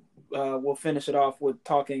then we'll finish it off with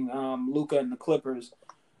talking Luka and the Clippers.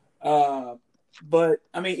 But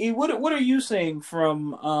I mean, E, what are you seeing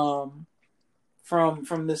from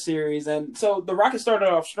this series? And so the Rockets started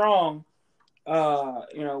off strong,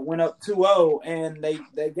 went up 2-0, and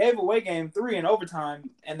they gave away game 3 in overtime,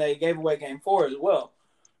 and they gave away game 4 as well.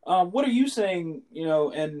 What are you saying?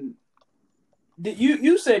 And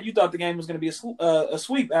you said you thought the game was going to be a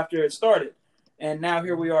sweep after it started, and now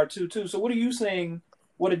here we are 2-2. So what are you saying?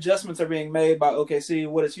 What adjustments are being made by OKC?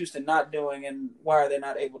 What is Houston not doing, and why are they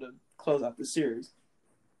not able to close out the series?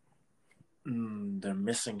 They're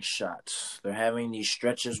missing shots. They're having these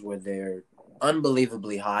stretches where they're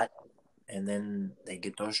unbelievably hot, and then they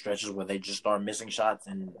get those stretches where they just start missing shots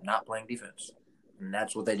and not playing defense. And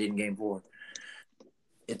that's what they did in game 4.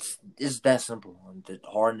 It's that simple.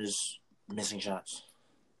 Harden is missing shots.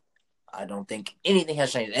 I don't think anything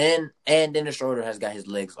has changed. And Dennis Schroeder has got his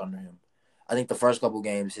legs under him. I think the first couple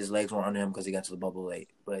games his legs weren't under him because he got to the bubble late.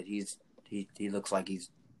 But he looks like he's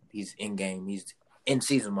in game. He's in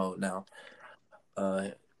season mode now.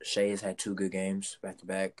 Shea has had 2 good games back to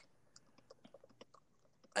back.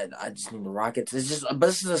 I just need the Rockets. But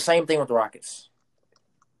this is the same thing with the Rockets.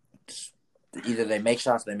 Either they make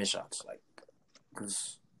shots, or they miss shots.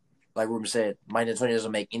 Because, like Ruben said, Mike D'Antoni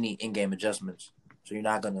doesn't make any in-game adjustments, so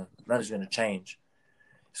nothing's gonna change.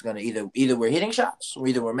 It's gonna either we're hitting shots, or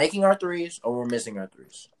either we're making our threes, or we're missing our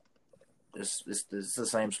threes. This is the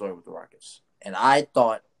same story with the Rockets. And I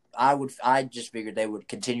thought I just figured they would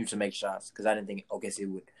continue to make shots because I didn't think OKC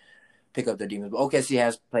would pick up their defense. But OKC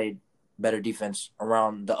has played better defense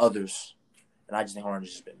around the others, and I just think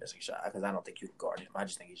Harden's just been missing shots because I don't think you can guard him. I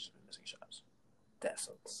just think he's just been missing shots. That's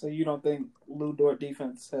simple. So you don't think Lou Dort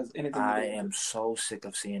defense has anything to do with it? I am so sick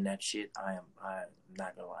of seeing that shit. I'm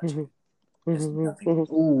not gonna lie to you. It's nothing.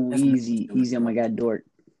 Ooh, easy on my guy Dort.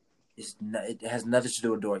 It has nothing to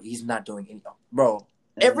do with Dort. He's not doing any. Bro,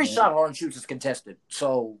 every shot Harden shoots is contested,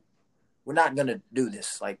 so we're not gonna do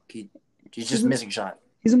this. Like he's just missing shots.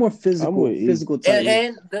 He's a more physical type.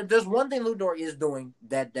 And there's one thing Lou Dort is doing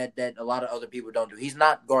that a lot of other people don't do. He's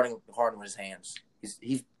not guarding Harden with his hands.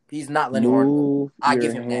 He's not letting Harden. I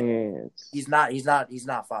give him that. He's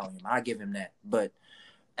not fouling him. I give him that. But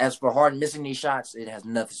as for Harden missing these shots, it has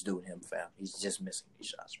nothing to do with him, fam. He's just missing these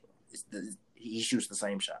shots, bro. He shoots the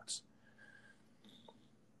same shots.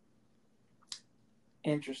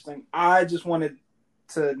 Interesting. I just wanted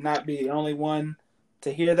to not be the only one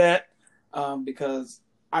to hear that because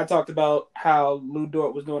I talked about how Lou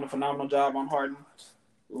Dort was doing a phenomenal job on Harden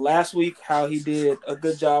last week, how he did a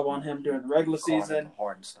good job on him during the regular season.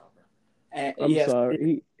 Harden stopper. I'm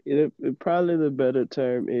sorry. Probably the better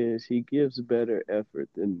term is he gives better effort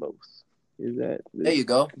than most. There you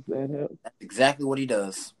go. Does that help? That's exactly what he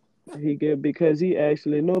does. Because he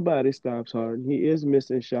actually, nobody stops Harden. He is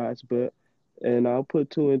missing shots, and I'll put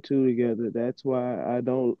 2 and 2 together. That's why I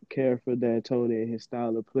don't care for D'Antoni and his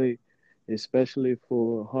style of play, especially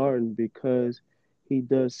for Harden, because he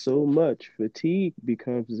does so much. Fatigue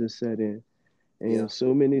becomes a set-in. And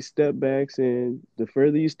so many step backs, and the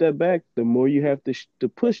further you step back, the more you have to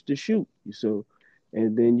push to shoot.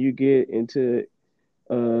 And then you get into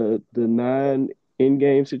the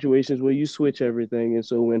non-in-game situations where you switch everything. And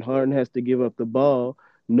so when Harden has to give up the ball,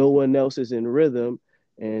 no one else is in rhythm,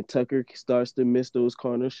 and Tucker starts to miss those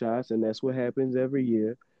corner shots, and that's what happens every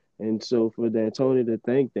year. And so for D'Antoni to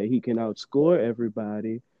think that he can outscore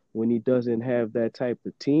everybody when he doesn't have that type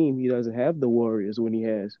of team, he doesn't have the Warriors when he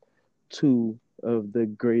has 2 of the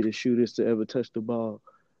greatest shooters to ever touch the ball.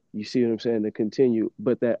 You see what I'm saying? To continue.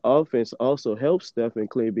 But that offense also helps Steph and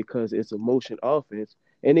Clay because it's a motion offense,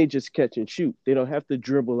 and they just catch and shoot. They don't have to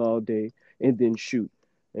dribble all day and then shoot.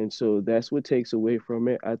 And so that's what takes away from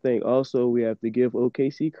it. I think also we have to give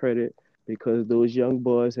OKC credit because those young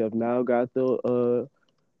boys have now got the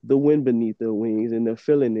wind beneath their wings, and they're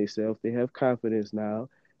feeling themselves. They have confidence now,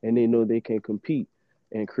 and they know they can compete.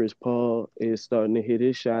 And Chris Paul is starting to hit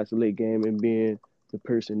his shots late game and being the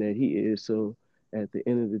person that he is. So at the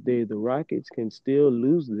end of the day, the Rockets can still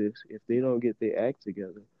lose this if they don't get their act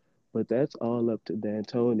together. But that's all up to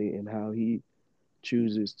D'Antoni and how he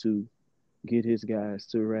chooses to get his guys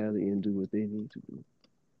to rally and do what they need to do.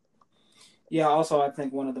 Yeah. Also, I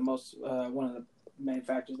think one of the main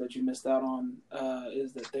factors that you missed out on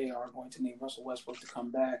is that they are going to need Russell Westbrook to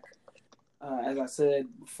come back. As I said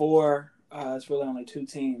before, it's really only two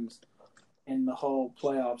teams in the whole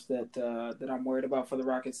playoffs that I'm worried about for the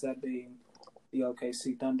Rockets, that being the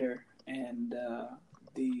OKC Thunder and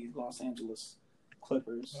the Los Angeles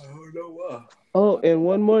Clippers. Oh, and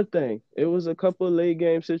one more thing. It was a couple of late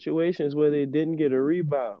game situations where they didn't get a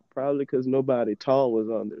rebound, probably because nobody tall was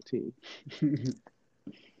on their team.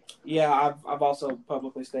 Yeah, I've also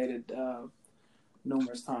publicly stated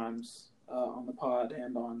numerous times on the pod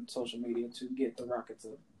and on social media to get the Rockets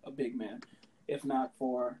a big man, if not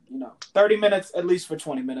for 30 minutes, at least for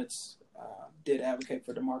 20 minutes. Did advocate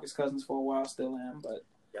for DeMarcus Cousins for a while, still am, but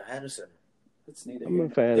Y'all had a center. it's neither. I'm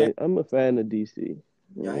a fan of DC.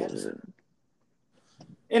 Y'all had a center.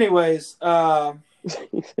 Anyways,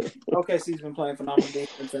 OKC's been playing phenomenal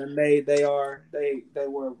defense, and they were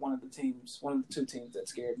one of the two teams that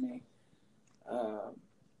scared me.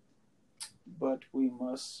 But we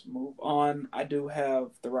must move on. I do have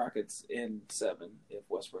the Rockets in 7 if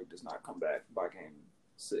Westbrook does not come back by game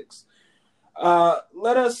 6.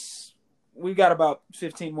 We've got about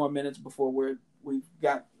 15 more minutes before we've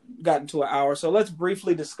gotten to an hour. So let's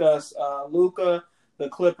briefly discuss Luka, the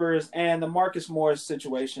Clippers, and the Marcus Morris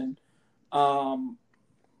situation.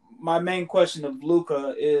 My main question of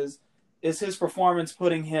Luka is his performance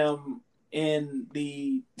putting him in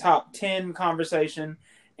the top 10 conversation?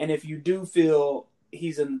 And if you do feel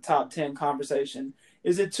he's in the top 10 conversation,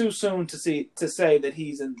 is it too soon to say that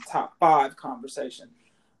he's in the top 5 conversation?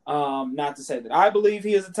 Not to say that I believe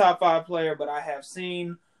he is a top 5 player, but I have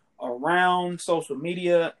seen around social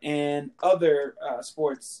media and other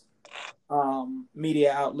sports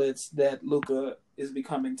media outlets that Luka is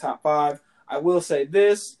becoming top 5. I will say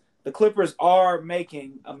this: the Clippers are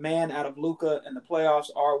making a man out of Luka, and the playoffs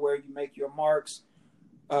are where you make your marks.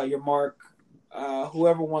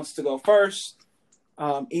 Whoever wants to go first.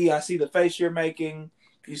 I see the face you're making.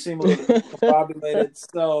 You seem a little discombobulated,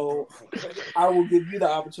 so I will give you the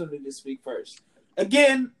opportunity to speak first.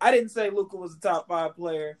 Again, I didn't say Luka was a top 5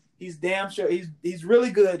 player. He's damn sure. He's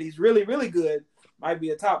really good. He's really, really good. Might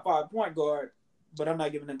be a top 5 point guard, but I'm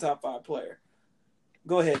not giving him top 5 player.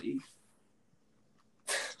 Go ahead, E.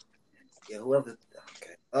 Yeah, whoever.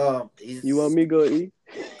 Okay. You want me to go, E?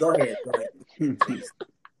 Go ahead. Please.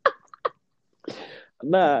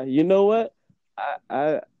 Nah, you know what?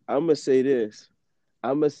 I'm gonna say this.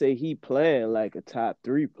 I'm gonna say he playing like a top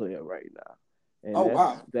 3 player right now. And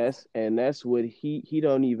wow. That's what he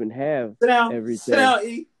don't even have everything. Sit down,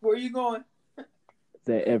 E. Where are you going?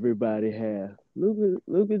 That everybody have.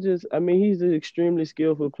 Luka just, I mean, he's an extremely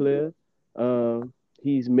skillful player.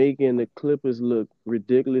 He's making the Clippers look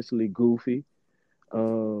ridiculously goofy.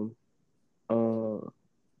 They're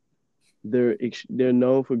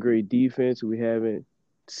known for great defense. We haven't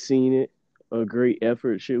seen it. A great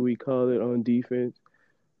effort, should we call it, on defense.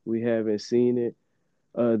 We haven't seen it.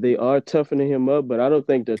 They are toughening him up, but I don't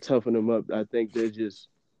think they're toughening him up. I think they're just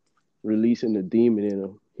releasing the demon in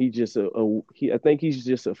him. I think he's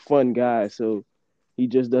just a fun guy, so he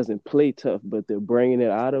just doesn't play tough, but they're bringing it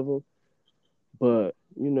out of him. But,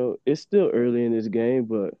 it's still early in this game,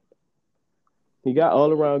 but he got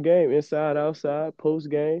all-around game, inside, outside,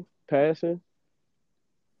 post-game, passing,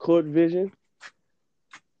 court vision.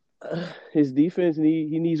 His defense,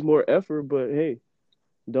 he needs more effort, but, hey,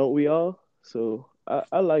 don't we all? So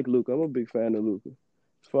I like Luka. I'm a big fan of Luka.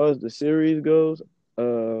 As far as the series goes,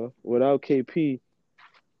 without KP,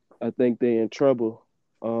 I think they're in trouble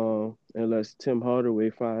unless Tim Hardaway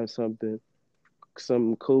finds something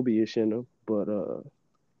Kobe-ish in him. But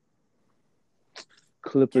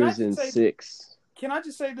Clippers in 6. Can I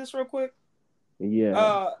just say this real quick?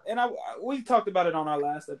 Yeah. And we talked about it on our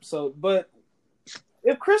last episode, but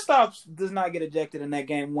if Kristaps does not get ejected in that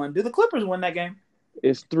game 1, do the Clippers win that game?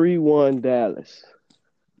 It's 3-1 Dallas.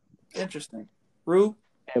 Interesting. Rue?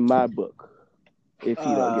 In my book, if he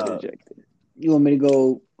don't get ejected. You want me to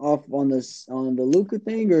go off on the Luka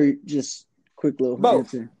thing, or just quick little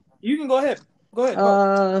answer? You can go ahead. Go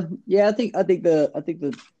ahead. Yeah, I think that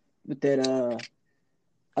would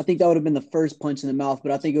have been the first punch in the mouth,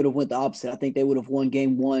 but I think it would have went the opposite. I think they would have won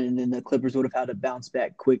game 1, and then the Clippers would have had to bounce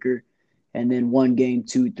back quicker, and then won game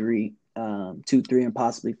 2, 3, and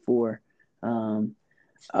possibly 4.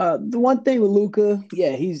 The one thing with Luka,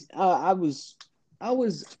 yeah, I was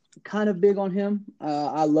kind of big on him.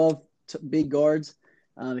 I love big guards.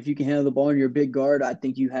 If you can handle the ball and you're a big guard, I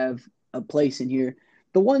think you have a place in here.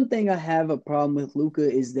 the one thing I have a problem with Luka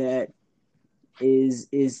is that is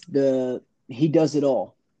the he does it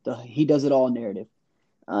all. The he does it all narrative.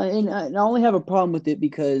 And I only have a problem with it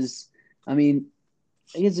because, I mean,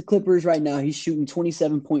 against the Clippers right now, he's shooting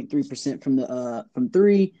 27.3% from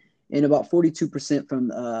three and about 42% from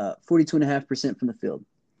 42.5% from the field.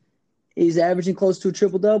 He's averaging close to a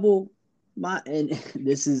triple double. And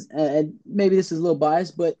this is maybe this is a little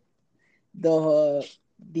biased, but the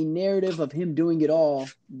narrative of him doing it all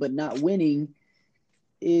but not winning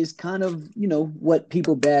is kind of what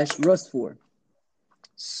people bash Russ for.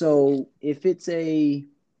 So if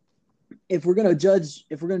we're gonna judge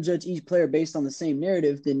each player based on the same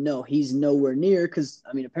narrative, then no, he's nowhere near, because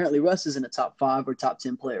I mean apparently Russ isn't a top 5 or top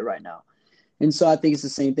 10 player right now. And so I think it's the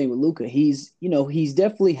same thing with Luka. He's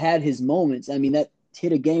definitely had his moments. I mean, that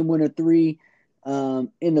hit a game winner 3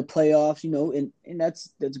 in the playoffs, and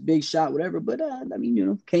that's a big shot, whatever. But I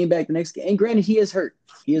mean, came back the next game. And granted, he is hurt.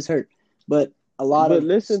 But a lot But of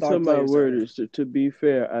listen star to my players are hurt. words. To be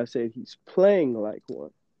fair, I said he's playing like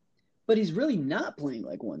one. But he's really not playing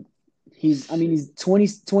like one. He's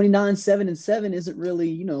 29, 7 and 7 isn't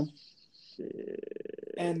really,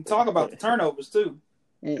 And talk about the turnovers too.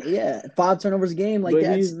 Yeah, 5 turnovers a game, like but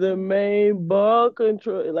that's. he's the main ball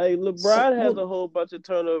control. Like LeBron has a whole bunch of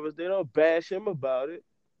turnovers. They don't bash him about it.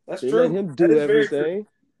 That's They true. let him That do is very true. everything.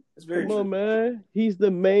 That's very Come true. on, man. He's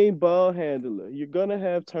the main ball handler. You're gonna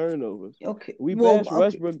have turnovers. Okay. We bash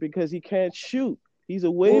Westbrook because he can't shoot. He's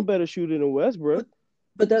a way better shooter than Westbrook.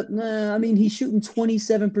 But I mean, he's shooting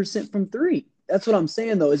 27% from 3. That's what I'm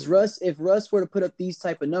saying, though. Is Russ? If Russ were to put up these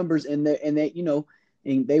type of numbers and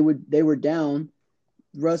they were down,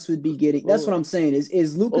 Russ would be getting. That's what I'm saying.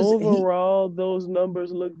 Is Luka's overall those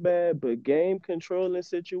numbers look bad, but game controlling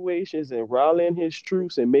situations and rallying his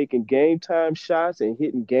troops and making game time shots and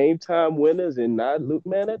hitting game time winners and not look,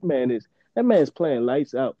 man. That man's playing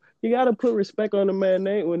lights out. You got to put respect on the man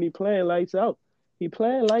name when he playing lights out. He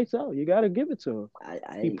playing lights out. You got to give it to him.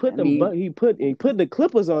 He put the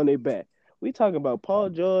Clippers on their back. We talking about Paul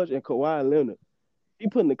George and Kawhi Leonard. He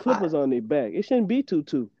putting the Clippers on their back. It shouldn't be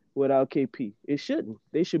 2-2 without KP. It shouldn't.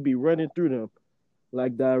 They should be running through them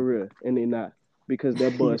like diarrhea, and they're not, because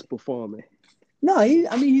that boy's performing. No,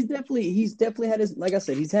 he's definitely had his, like I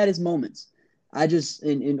said, he's had his moments. I just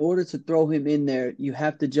in order to throw him in there, you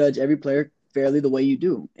have to judge every player fairly the way you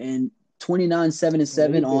do. And 29, 7 and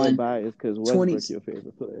 7 on biased because Westbrook's your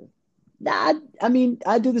favorite player. Nah, I mean,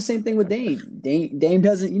 I do the same thing with Dame. Dame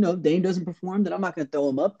doesn't perform, then I'm not going to throw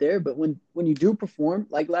him up there. But when you do perform,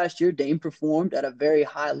 like last year, Dame performed at a very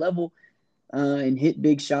high level and hit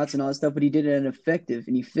big shots and all that stuff, but he did it at an effective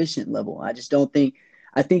and efficient level. I just don't think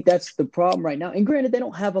 – I think that's the problem right now. And granted, they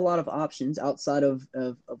don't have a lot of options outside of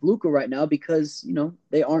Luka right now because,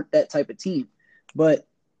 they aren't that type of team. But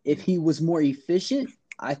if he was more efficient,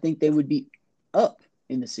 I think they would be up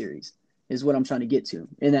in the series. Is what I'm trying to get to.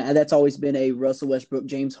 And that's always been a Russell Westbrook,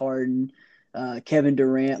 James Harden, Kevin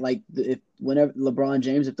Durant, whenever LeBron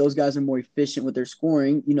James, if those guys are more efficient with their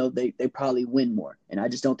scoring, they probably win more. And I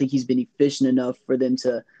just don't think he's been efficient enough for them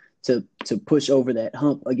to push over that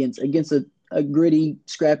hump against a gritty,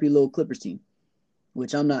 scrappy little Clippers team,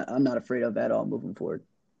 which I'm not afraid of at all moving forward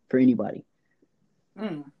for anybody.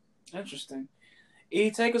 Interesting. E,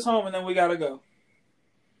 take us home and then we gotta go.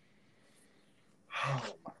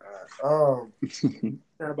 Oh my God.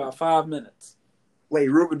 Got about 5 minutes. Wait,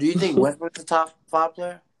 Ruben, do you think Westbrook's a top 5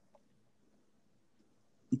 player?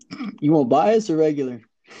 You want bias or regular?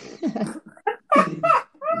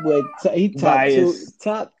 Wait, he top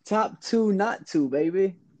 2, not 2,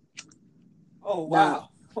 baby. Oh wow!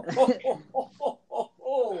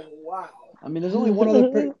 Oh wow! I mean, there's only one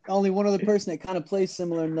other person that kind of plays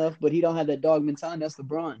similar enough, but he don't have that dog mentality. That's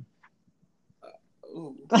LeBron.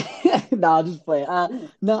 No, I'll just play.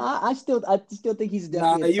 I still think he's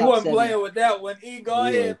definitely. You wasn't playing with that one. E, go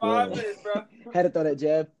ahead. 5 minutes, bro. Had to throw that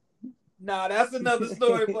jab. Nah, that's another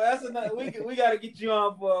story, boy. That's another. We got to get you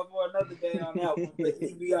on for another day on that one. But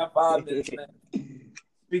we got 5 minutes, man.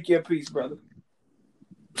 Speak your piece, brother.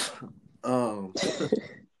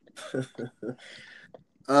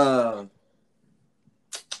 The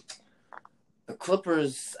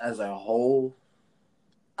Clippers as a whole,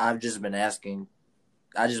 I've just been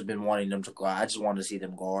wanting them to go. I just want to see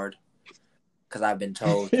them guard because I've been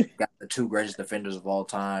told they've got the 2 greatest defenders of all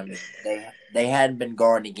time. They hadn't been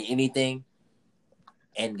guarding anything.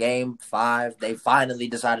 In Game 5, they finally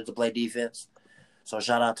decided to play defense. So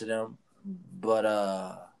shout out to them. But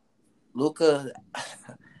Luka,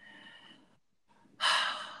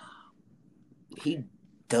 he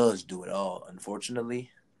does do it all.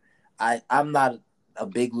 Unfortunately, I'm not a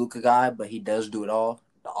big Luka guy, but he does do it all.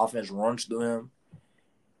 The offense runs through him.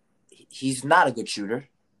 he's not a good shooter.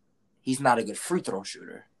 He's not a good free throw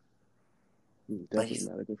shooter. But he's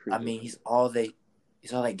not a good free throw. I mean, he's all they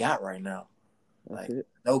got right now. That's like it.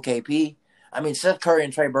 no KP. I mean, Seth Curry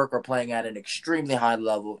and Trey Burke are playing at an extremely high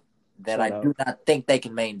level that I do not think they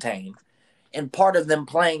can maintain. And part of them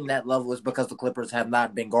playing that level is because the Clippers have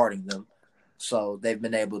not been guarding them. So they've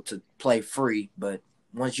been able to play free. But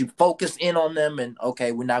once you focus in on them and,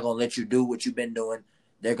 okay, we're not going to let you do what you've been doing,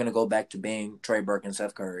 they're going to go back to being Trey Burke and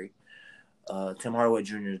Seth Curry. Tim Hardaway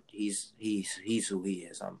Jr., he's who he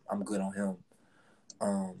is. I'm good on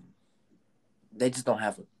him. They just don't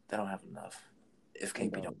have enough. If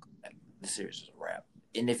KP don't come back, the series is a wrap.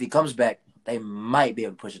 And if he comes back, they might be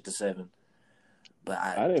able to push it to 7. But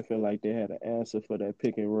I didn't feel like they had an answer for that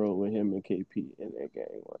pick and roll with him and KP in that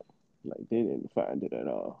game. Like they didn't find it at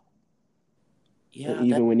all. Yeah, and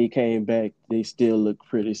even when he came back, they still looked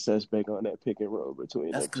pretty suspect on that pick and roll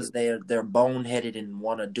between. That's because they're boneheaded and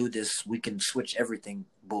want to do this. We can switch everything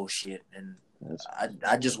bullshit, and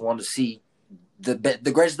I just want to see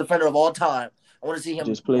the greatest defender of all time. I want to see him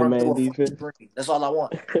just play man defense. That's all I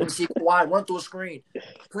want. I want to see Kawhi run through a screen.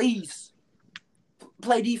 Please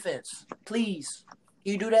play defense. Please,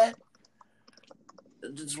 can you do that?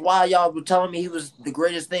 That's why y'all were telling me he was the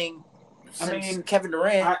greatest thing since Kevin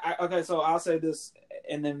Durant. Okay, so I'll say this,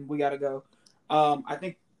 and then we got to go. I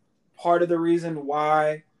think part of the reason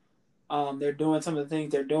why they're doing some of the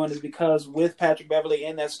things they're doing is because with Patrick Beverley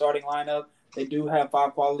in that starting lineup, they do have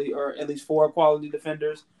 5 quality or at least 4 quality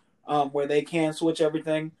defenders where they can switch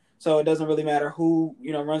everything. So it doesn't really matter who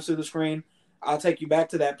runs through the screen. I'll take you back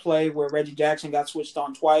to that play where Reggie Jackson got switched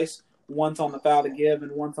on twice, once on the foul to give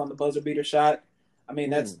and once on the buzzer beater shot. I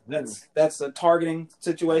mean, that's a targeting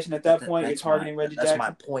situation at that point. You're targeting Reggie Jackson.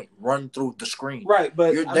 That's my point. Run through the screen. Right,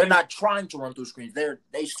 but they're not trying to run through screens.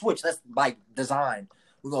 They switch. That's by design.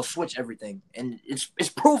 We're going to switch everything. And it's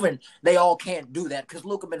proven they all can't do that because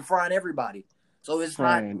Luka been frying everybody. So it's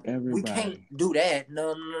we can't do that.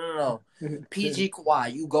 No. PG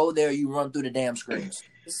Kawhi, you go there, you run through the damn screens.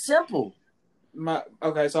 It's simple.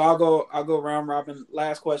 Okay, so I'll go round robin.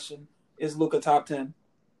 Last question. Is Luka top 10?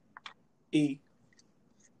 E.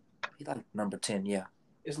 He's like number 10, yeah.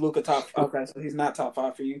 Is Luka top? Okay, so he's not top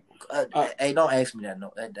 5 for you. Hey, don't ask me that.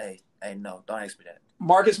 No, no, don't ask me that.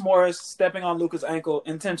 Marcus Morris stepping on Luka's ankle,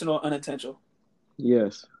 intentional, unintentional?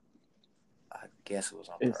 Yes. I guess it was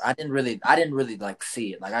on purpose. I didn't really like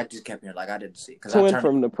see it. Like I just kept hearing like I didn't see it. Twin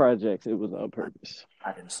from the projects, it was on purpose.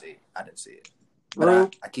 I didn't see it.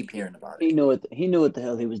 But I keep hearing about it. He knew what the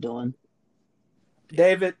hell he was doing.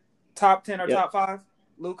 David, top 10 or top 5?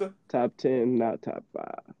 Luka? Top 10, not top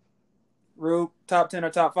 5. Rube, top 10 or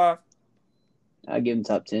top 5? I give him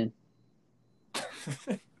top 10.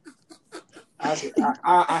 I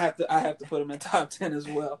have to put him in top 10 as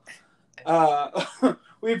well.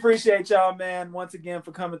 We appreciate y'all, man, once again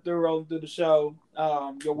for coming through, rolling through the show.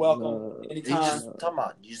 You're welcome anytime.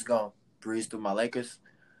 You just gonna breeze through my Lakers?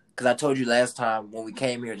 Because I told you last time when we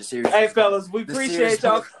came here, the series. Hey, fellas, we appreciate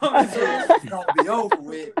y'all coming through. It's gonna be over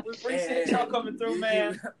with. We appreciate y'all coming through,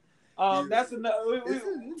 man. That's enough.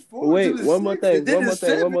 Wait, one more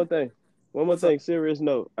thing. Serious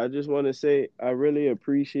note. I just want to say I really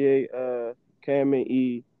appreciate Cam and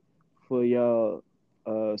E for y'all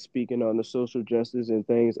speaking on the social justice and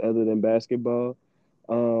things other than basketball.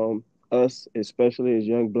 Us, especially as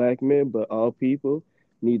young black men, but all people,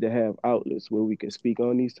 need to have outlets where we can speak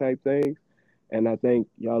on these type things. And I think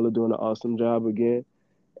y'all are doing an awesome job again.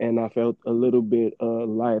 And I felt a little bit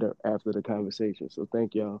lighter after the conversation. So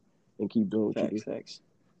thank y'all and keep doing what you do. Thanks.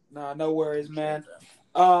 Nah, no worries, man.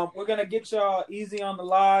 We're going to get y'all easy on the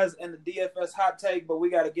lies and the DFS hot take, but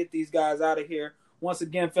we got to get these guys out of here. Once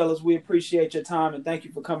again, fellas, we appreciate your time and thank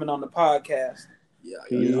you for coming on the podcast.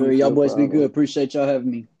 Y'all boys be good. Appreciate y'all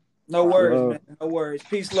having me. No worries, man. No worries.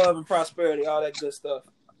 Peace, love, and prosperity. All that good stuff.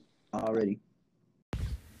 Already.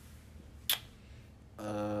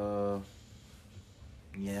 Yeah,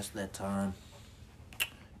 it's that time.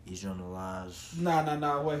 Easy on the lies.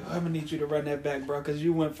 Nah. Wait, I'm gonna need you to run that back, bro, because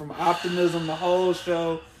you went from optimism the whole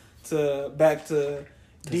show to back to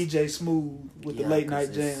DJ Smooth with the late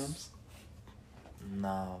night jams.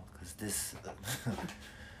 No, because this.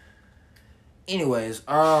 Anyways,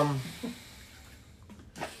 I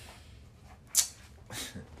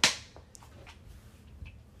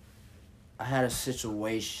had a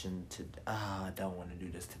situation to. I don't want to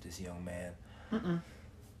do this to this young man.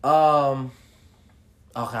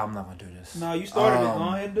 Okay, I'm not gonna do this. No, you started it. Go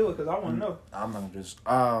ahead and do it, because I want to know. I'm not gonna do this.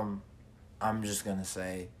 I'm just gonna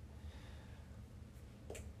say.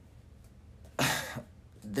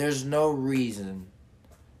 There's no reason,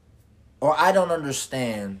 or I don't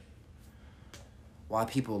understand why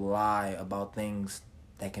people lie about things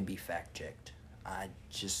that can be fact checked. I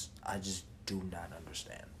just do not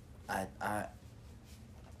understand. I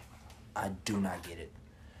do not get it.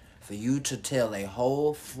 For you to tell a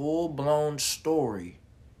whole full-blown story,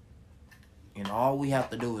 and all we have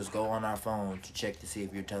to do is go on our phone to check to see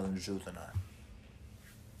if you're telling the truth or not.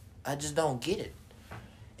 I just don't get it.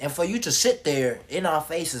 And for you to sit there in our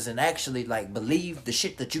faces and actually like believe the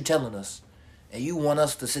shit that you telling us, and you want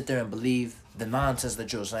us to sit there and believe the nonsense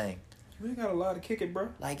that you're saying. We ain't got a lot to kick it, bro.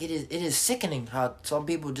 Like it is sickening how some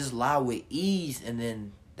people just lie with ease, and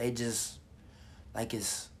then they just like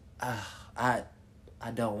it's I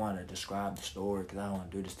don't want to describe the story because I don't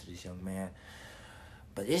want to do this to this young man.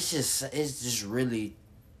 But it's just really,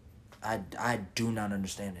 I do not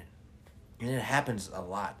understand it, and it happens a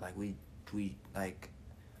lot. Like we like,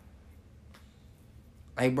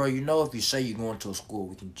 hey bro, you know if you say you're going to a school,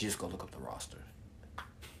 we can just go look up the roster.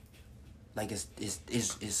 Like it's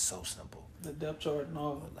so simple. The depth chart and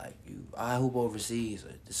all. Like I hoop overseas.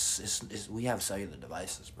 It's we have cellular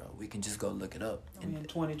devices, bro. We can just go look it up. In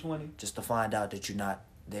 2020. Just to find out that you're not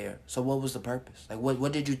there. So what was the purpose? Like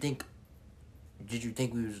what did you think? Did you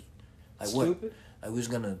think we was like Stupid? What? Like we was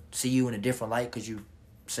gonna see you in a different light because you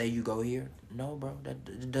say you go here? No, bro.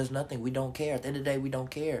 That does nothing. We don't care. At the end of the day, we don't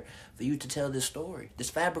care for you to tell this story, this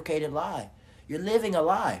fabricated lie. You're living a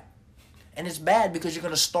lie, and it's bad because you're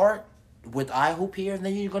gonna start with I hoop here, and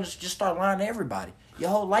then you're gonna just start lying to everybody. Your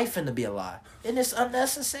whole life finna be a lie, and it's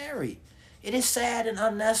unnecessary. It is sad and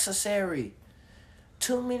unnecessary.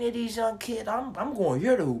 Too many of these young kids. I'm going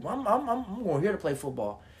here to hoop. I'm going here to play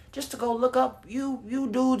football. Just to go look up you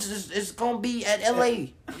dudes is gonna be at LA.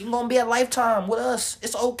 You're gonna be at Lifetime with us.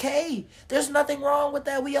 It's okay. There's nothing wrong with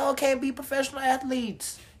that. We all can't be professional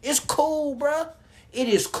athletes. It's cool, bruh. It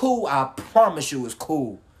is cool. I promise you, it's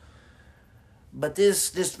cool. But this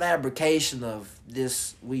fabrication of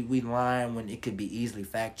this we lying when it could be easily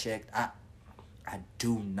fact checked. I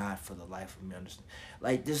do not for the life of me understand.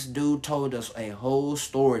 Like this dude told us a whole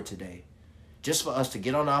story today, just for us to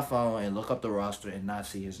get on our phone and look up the roster and not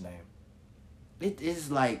see his name. It is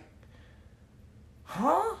like,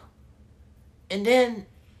 huh? And then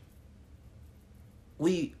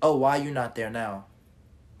why you not there now?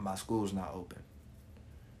 My school's not open.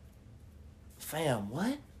 Fam,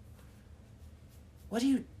 what?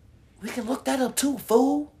 We can look that up too,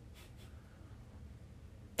 fool.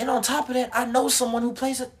 And on top of that, I know someone who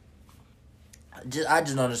plays it. I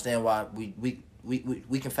just don't understand why we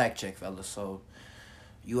can fact check, fellas. So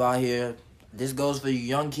you out here, this goes for you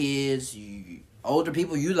young kids, you older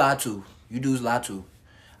people. You lie to, you dudes lie to.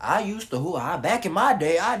 I used to back in my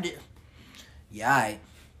day I did. Yeah,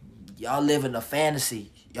 y'all live in a fantasy.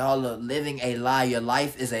 Y'all are living a lie. Your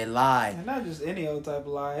life is a lie. And not just any old type of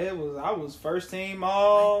lie. I was first team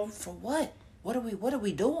all. Like, for what? What are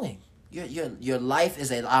we doing? Your life is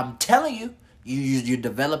a lie. I'm telling you, you're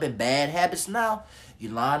developing bad habits now.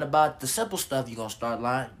 You're lying about the simple stuff. You're gonna start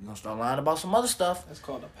lying. You're gonna start lying about some other stuff. That's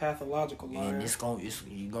called a pathological lie. And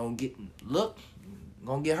you're gonna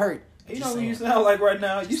get hurt. You know who you sound like right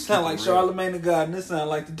now? You sound like Charlemagne the God, and this sound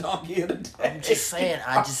like the donkey of the day. I'm just saying,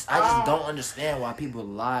 I just don't understand why people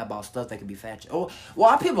lie about stuff that can be fact checked. Or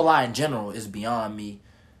why people lie in general is beyond me.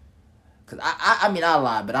 Cause I mean I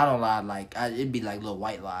lie, but I don't lie like it'd be like little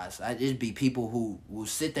white lies. It'd be people who will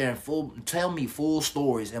sit there and tell me full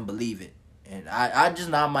stories and believe it, and I just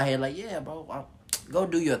nod my head like, yeah, bro, go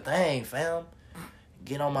do your thing, fam.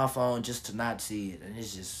 Get on my phone just to not see it, and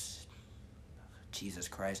it's just Jesus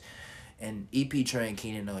Christ. And EP Train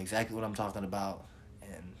Keenan know exactly what I'm talking about.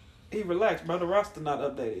 And he relaxed, bro. The roster not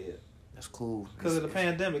updated yet. That's cool. Because of the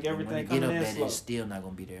pandemic, everything coming in slow. It's still not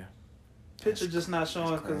going to be there. Picture just not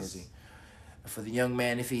showing because... For the young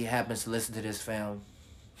man, if he happens to listen to this, fam...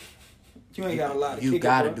 You ain't got a lot of You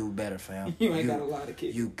got to do better, fam. You ain't got a lot of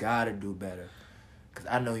kids. You got to do better. Because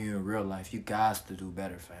I know you in real life. You got to do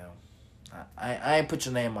better, fam. I ain't put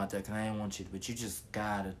your name out there because I ain't want you to, but you just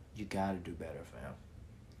got to do better, fam.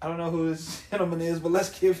 I don't know who this gentleman is, but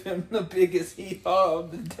let's give him the biggest hee-haw of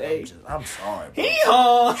the day. I'm sorry, bro.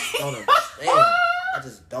 Hee-haw! I don't understand. I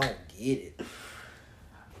just don't get it.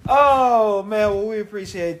 Oh, man. Well, we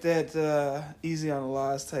appreciate that. Easy on the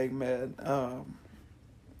last take, man.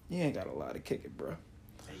 You ain't got a lot to kick it, bro.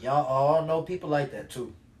 Y'all all know people like that,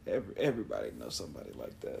 too. Everybody knows somebody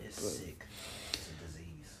like that. It's sick. It's a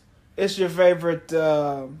disease. It's your favorite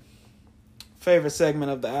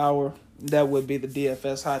segment of the hour. That would be the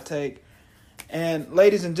DFS hot take. And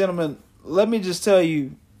ladies and gentlemen, let me just tell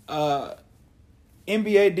you,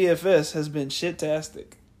 NBA DFS has been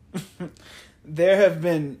shit-tastic. There have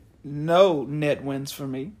been no net wins for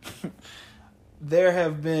me. There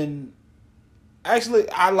have been Actually,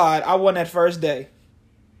 I lied. I won that first day.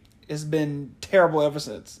 It's been terrible ever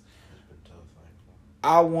since.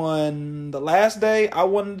 I won the last day. I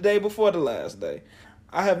won the day before the last day.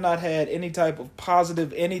 I have not had any type of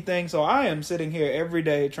positive anything, so I am sitting here every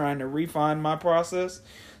day trying to refine my process.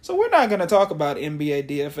 So we're not going to talk about NBA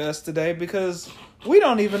DFS today because we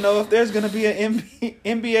don't even know if there's going to be an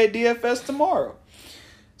NBA DFS tomorrow.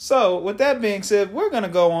 So with that being said, we're going to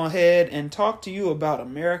go on ahead and talk to you about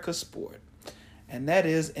America's sport. And that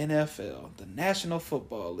is NFL, the National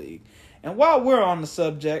Football League. And while we're on the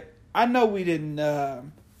subject, I know we didn't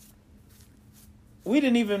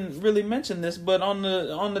even really mention this, but on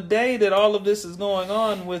the day that all of this is going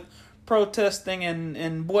on with protesting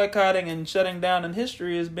and boycotting and shutting down and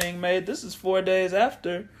history is being made, this is 4 days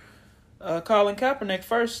after Colin Kaepernick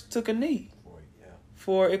first took a knee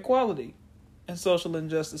for equality and social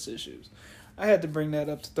injustice issues. I had to bring that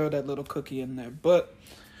up to throw that little cookie in there. But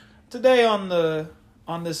today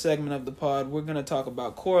on this segment of the pod, we're going to talk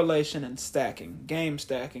about correlation and stacking, game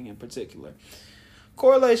stacking in particular.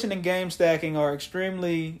 Correlation and game stacking are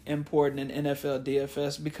extremely important in NFL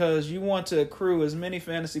DFS because you want to accrue as many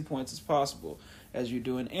fantasy points as possible as you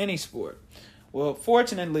do in any sport. Well,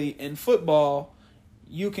 fortunately, in football,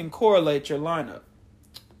 you can correlate your lineup.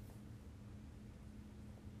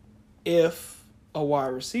 If a wide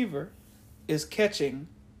receiver is catching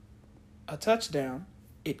a touchdown,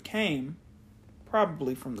 it came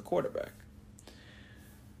probably from the quarterback.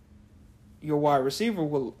 Your wide receiver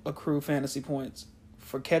will accrue fantasy points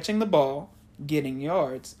for catching the ball, getting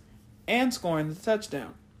yards, and scoring the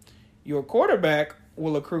touchdown. Your quarterback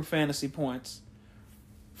will accrue fantasy points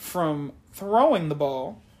from throwing the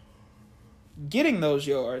ball, getting those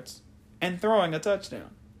yards, and throwing a touchdown.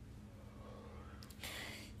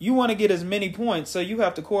 You want to get as many points, so you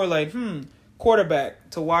have to correlate, quarterback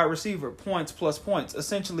to wide receiver, points plus points.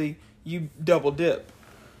 Essentially, you double dip.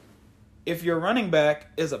 If your running back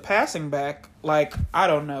is a passing back, like, I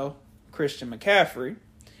don't know, Christian McCaffrey,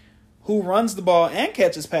 who runs the ball and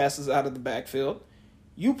catches passes out of the backfield,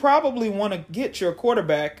 you probably want to get your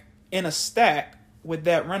quarterback in a stack with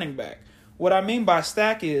that running back. What I mean by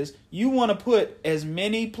stack is you want to put as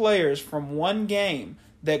many players from one game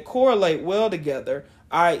that correlate well together,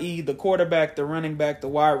 i.e. the quarterback, the running back, the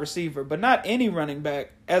wide receiver, but not any running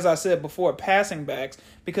back, as I said before, passing backs,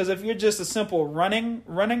 because if you're just a simple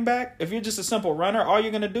running back, if you're just a simple runner, all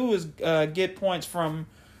you're going to do is get points from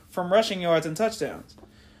rushing yards and touchdowns.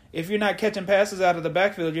 If you're not catching passes out of the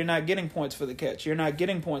backfield, you're not getting points for the catch. You're not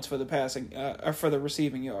getting points for the passing or for the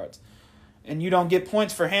receiving yards. And you don't get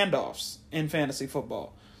points for handoffs in fantasy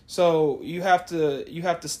football. So you have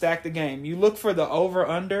to stack the game. You look for the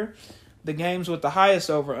over-under, the games with the highest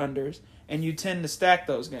over-unders, and you tend to stack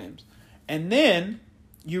those games. And then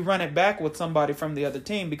you run it back with somebody from the other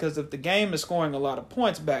team, because if the game is scoring a lot of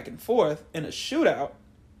points back and forth in a shootout,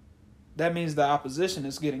 that means the opposition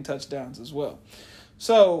is getting touchdowns as well.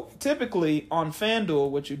 So typically on FanDuel,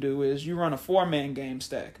 what you do is you run a 4-man game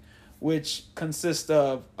stack, which consists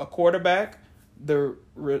of a quarterback, the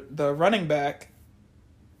running back,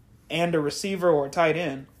 and a receiver or a tight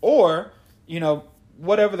end, or,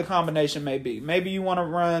 whatever the combination may be. Maybe you want to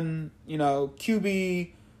run,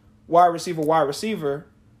 QB, wide receiver,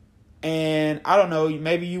 and I don't know,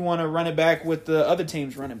 maybe you want to run it back with the other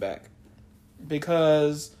team's running back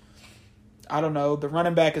because, I don't know, the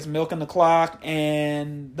running back is milking the clock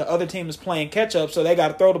and the other team is playing catch up, so they got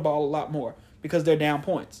to throw the ball a lot more because they're down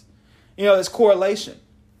points. It's correlation.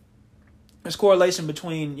 There's correlation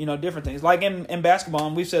between, different things. Like in basketball,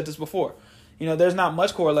 and we've said this before, there's not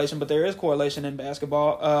much correlation, but there is correlation in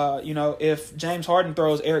basketball. If James Harden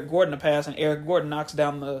throws Eric Gordon a pass and Eric Gordon knocks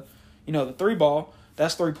down the 3 ball,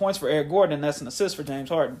 that's 3 points for Eric Gordon, and that's an assist for James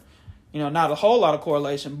Harden. Not a whole lot of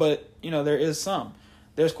correlation, but, there is some.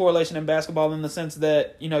 There's correlation in basketball in the sense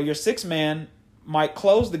that, your 6-man might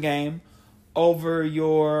close the game over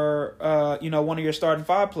your, one of your starting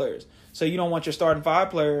 5 players. So you don't want your starting 5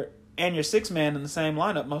 player and your 6-man in the same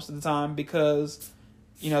lineup most of the time because,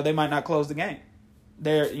 they might not close the game.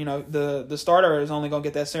 They're, the starter is only going to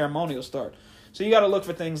get that ceremonial start. So you got to look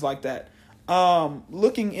for things like that.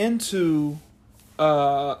 Looking into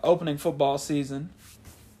opening football season,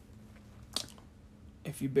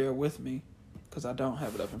 if you bear with me, because I don't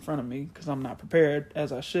have it up in front of me because I'm not prepared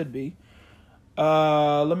as I should be.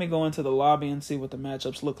 Let me go into the lobby and see what the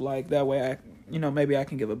matchups look like. That way maybe I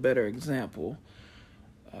can give a better example.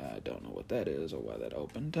 I don't know what that is or why that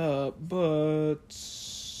opened up, but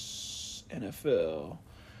NFL.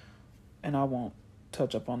 And I won't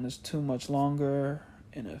touch up on this too much longer.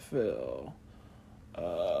 NFL.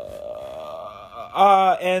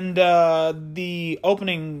 The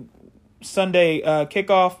opening Sunday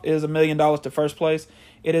kickoff is $1 million to first place.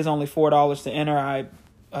 It is only $4 to enter. I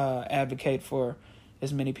advocate for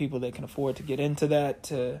as many people that can afford to get into that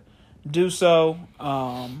to do so.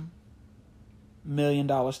 $1 million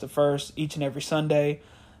to first each and every Sunday.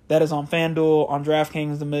 That is on FanDuel. On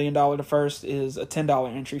DraftKings, the $1 million to first is a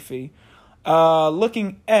 $10 entry fee.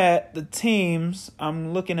 Looking at the teams,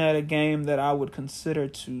 I'm looking at a game that I would consider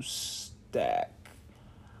to stack.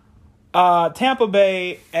 Tampa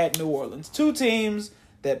Bay at New Orleans. Two teams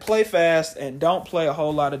that play fast and don't play a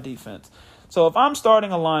whole lot of defense. So if I'm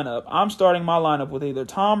starting a lineup, I'm starting my lineup with either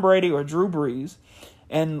Tom Brady or Drew Brees.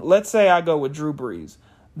 And let's say I go with Drew Brees.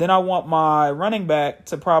 Then I want my running back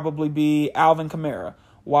to probably be Alvin Kamara.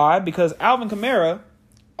 Why? Because Alvin Kamara,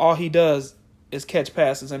 all he does is catch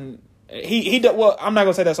passes. And he does, well, I'm not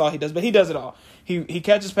going to say that's all he does, but he does it all. He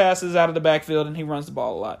catches passes out of the backfield and he runs the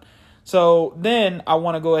ball a lot. So then I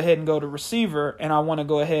want to go ahead and go to receiver, and I want to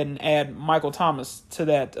go ahead and add Michael Thomas to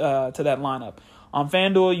that lineup. On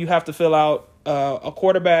FanDuel, you have to fill out a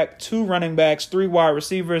quarterback, 2 running backs, 3 wide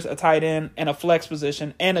receivers, a tight end, and a flex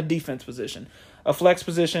position, and a defense position. A flex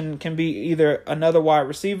position can be either another wide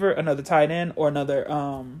receiver, another tight end, or another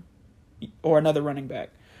running back.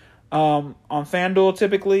 On FanDuel,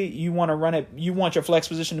 typically you want to run it. You want your flex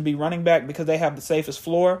position to be running back because they have the safest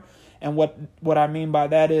floor. And what I mean by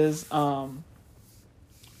that is, they're always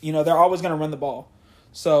going to run the ball.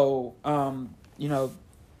 So,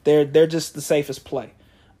 they're just the safest play.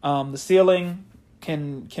 The ceiling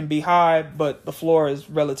can be high, but the floor is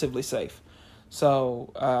relatively safe.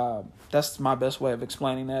 So that's my best way of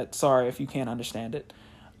explaining that. Sorry if you can't understand it.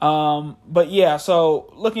 But yeah,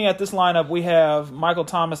 so looking at this lineup, we have Michael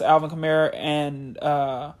Thomas, Alvin Kamara, and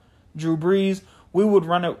Drew Brees. We would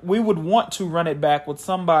want to run it back with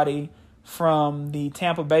somebody from the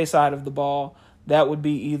Tampa Bay side of the ball. That would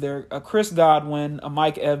be either a Chris Godwin, a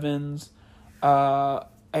Mike Evans, a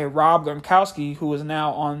Rob Gronkowski, who is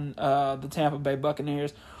now on the Tampa Bay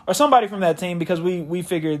Buccaneers, or somebody from that team, because we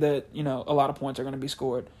figured that a lot of points are going to be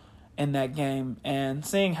scored in that game. And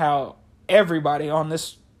seeing how everybody on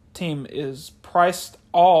this team is priced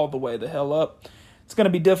all the way the hell up, it's going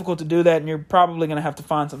to be difficult to do that, and you're probably going to have to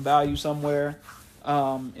find some value somewhere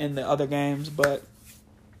in the other games. But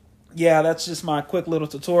yeah, that's just my quick little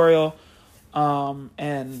tutorial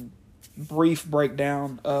and brief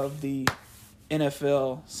breakdown of the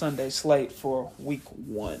NFL Sunday slate for week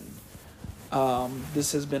 1.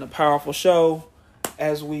 This has been a powerful show.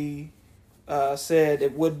 As we said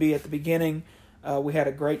it would be at the beginning, we had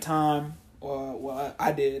a great time. Well,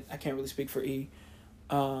 I did. I can't really speak for E.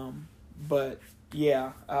 But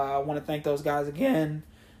yeah, I want to thank those guys again.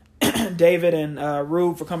 David and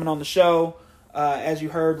Rube for coming on the show. As you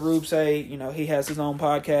heard Rube say, he has his own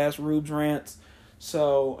podcast, Rube's Rants.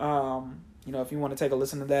 So, if you want to take a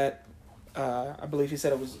listen to that, I believe he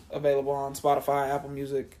said it was available on Spotify, Apple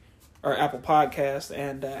Music, or Apple Podcast,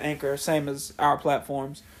 and Anchor, same as our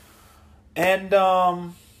platforms. And,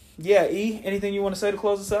 E, anything you want to say to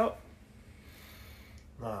close us out?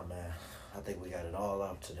 Nah, man. I think we got it all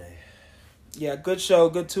out today. Yeah, good show,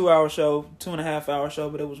 good 2-hour show, 2.5-hour show,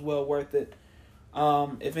 but it was well worth it.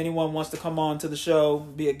 If anyone wants to come on to the show,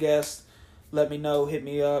 be a guest, let me know. Hit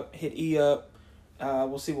me up, hit E up.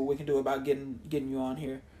 We'll see what we can do about getting you on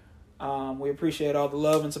here. We appreciate all the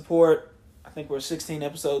love and support. I think we're 16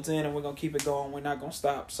 episodes in, and we're going to keep it going. We're not going to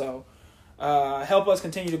stop. So help us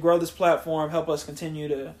continue to grow this platform. Help us continue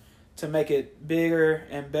to make it bigger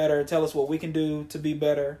and better. Tell us what we can do to be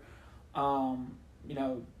better.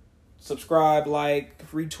 Subscribe,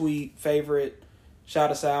 like, retweet, favorite, shout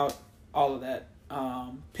us out, all of that.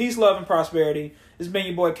 Peace, love, and prosperity. This has been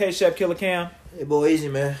your boy K-Shep Killer Cam. Hey, boy, easy,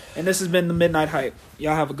 man. And this has been the Midnight Hype.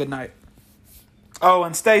 Y'all have a good night. Oh,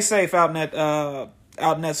 and stay safe out in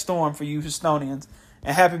that storm for you Houstonians.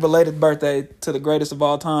 And happy belated birthday to the greatest of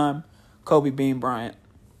all time, Kobe Bean Bryant.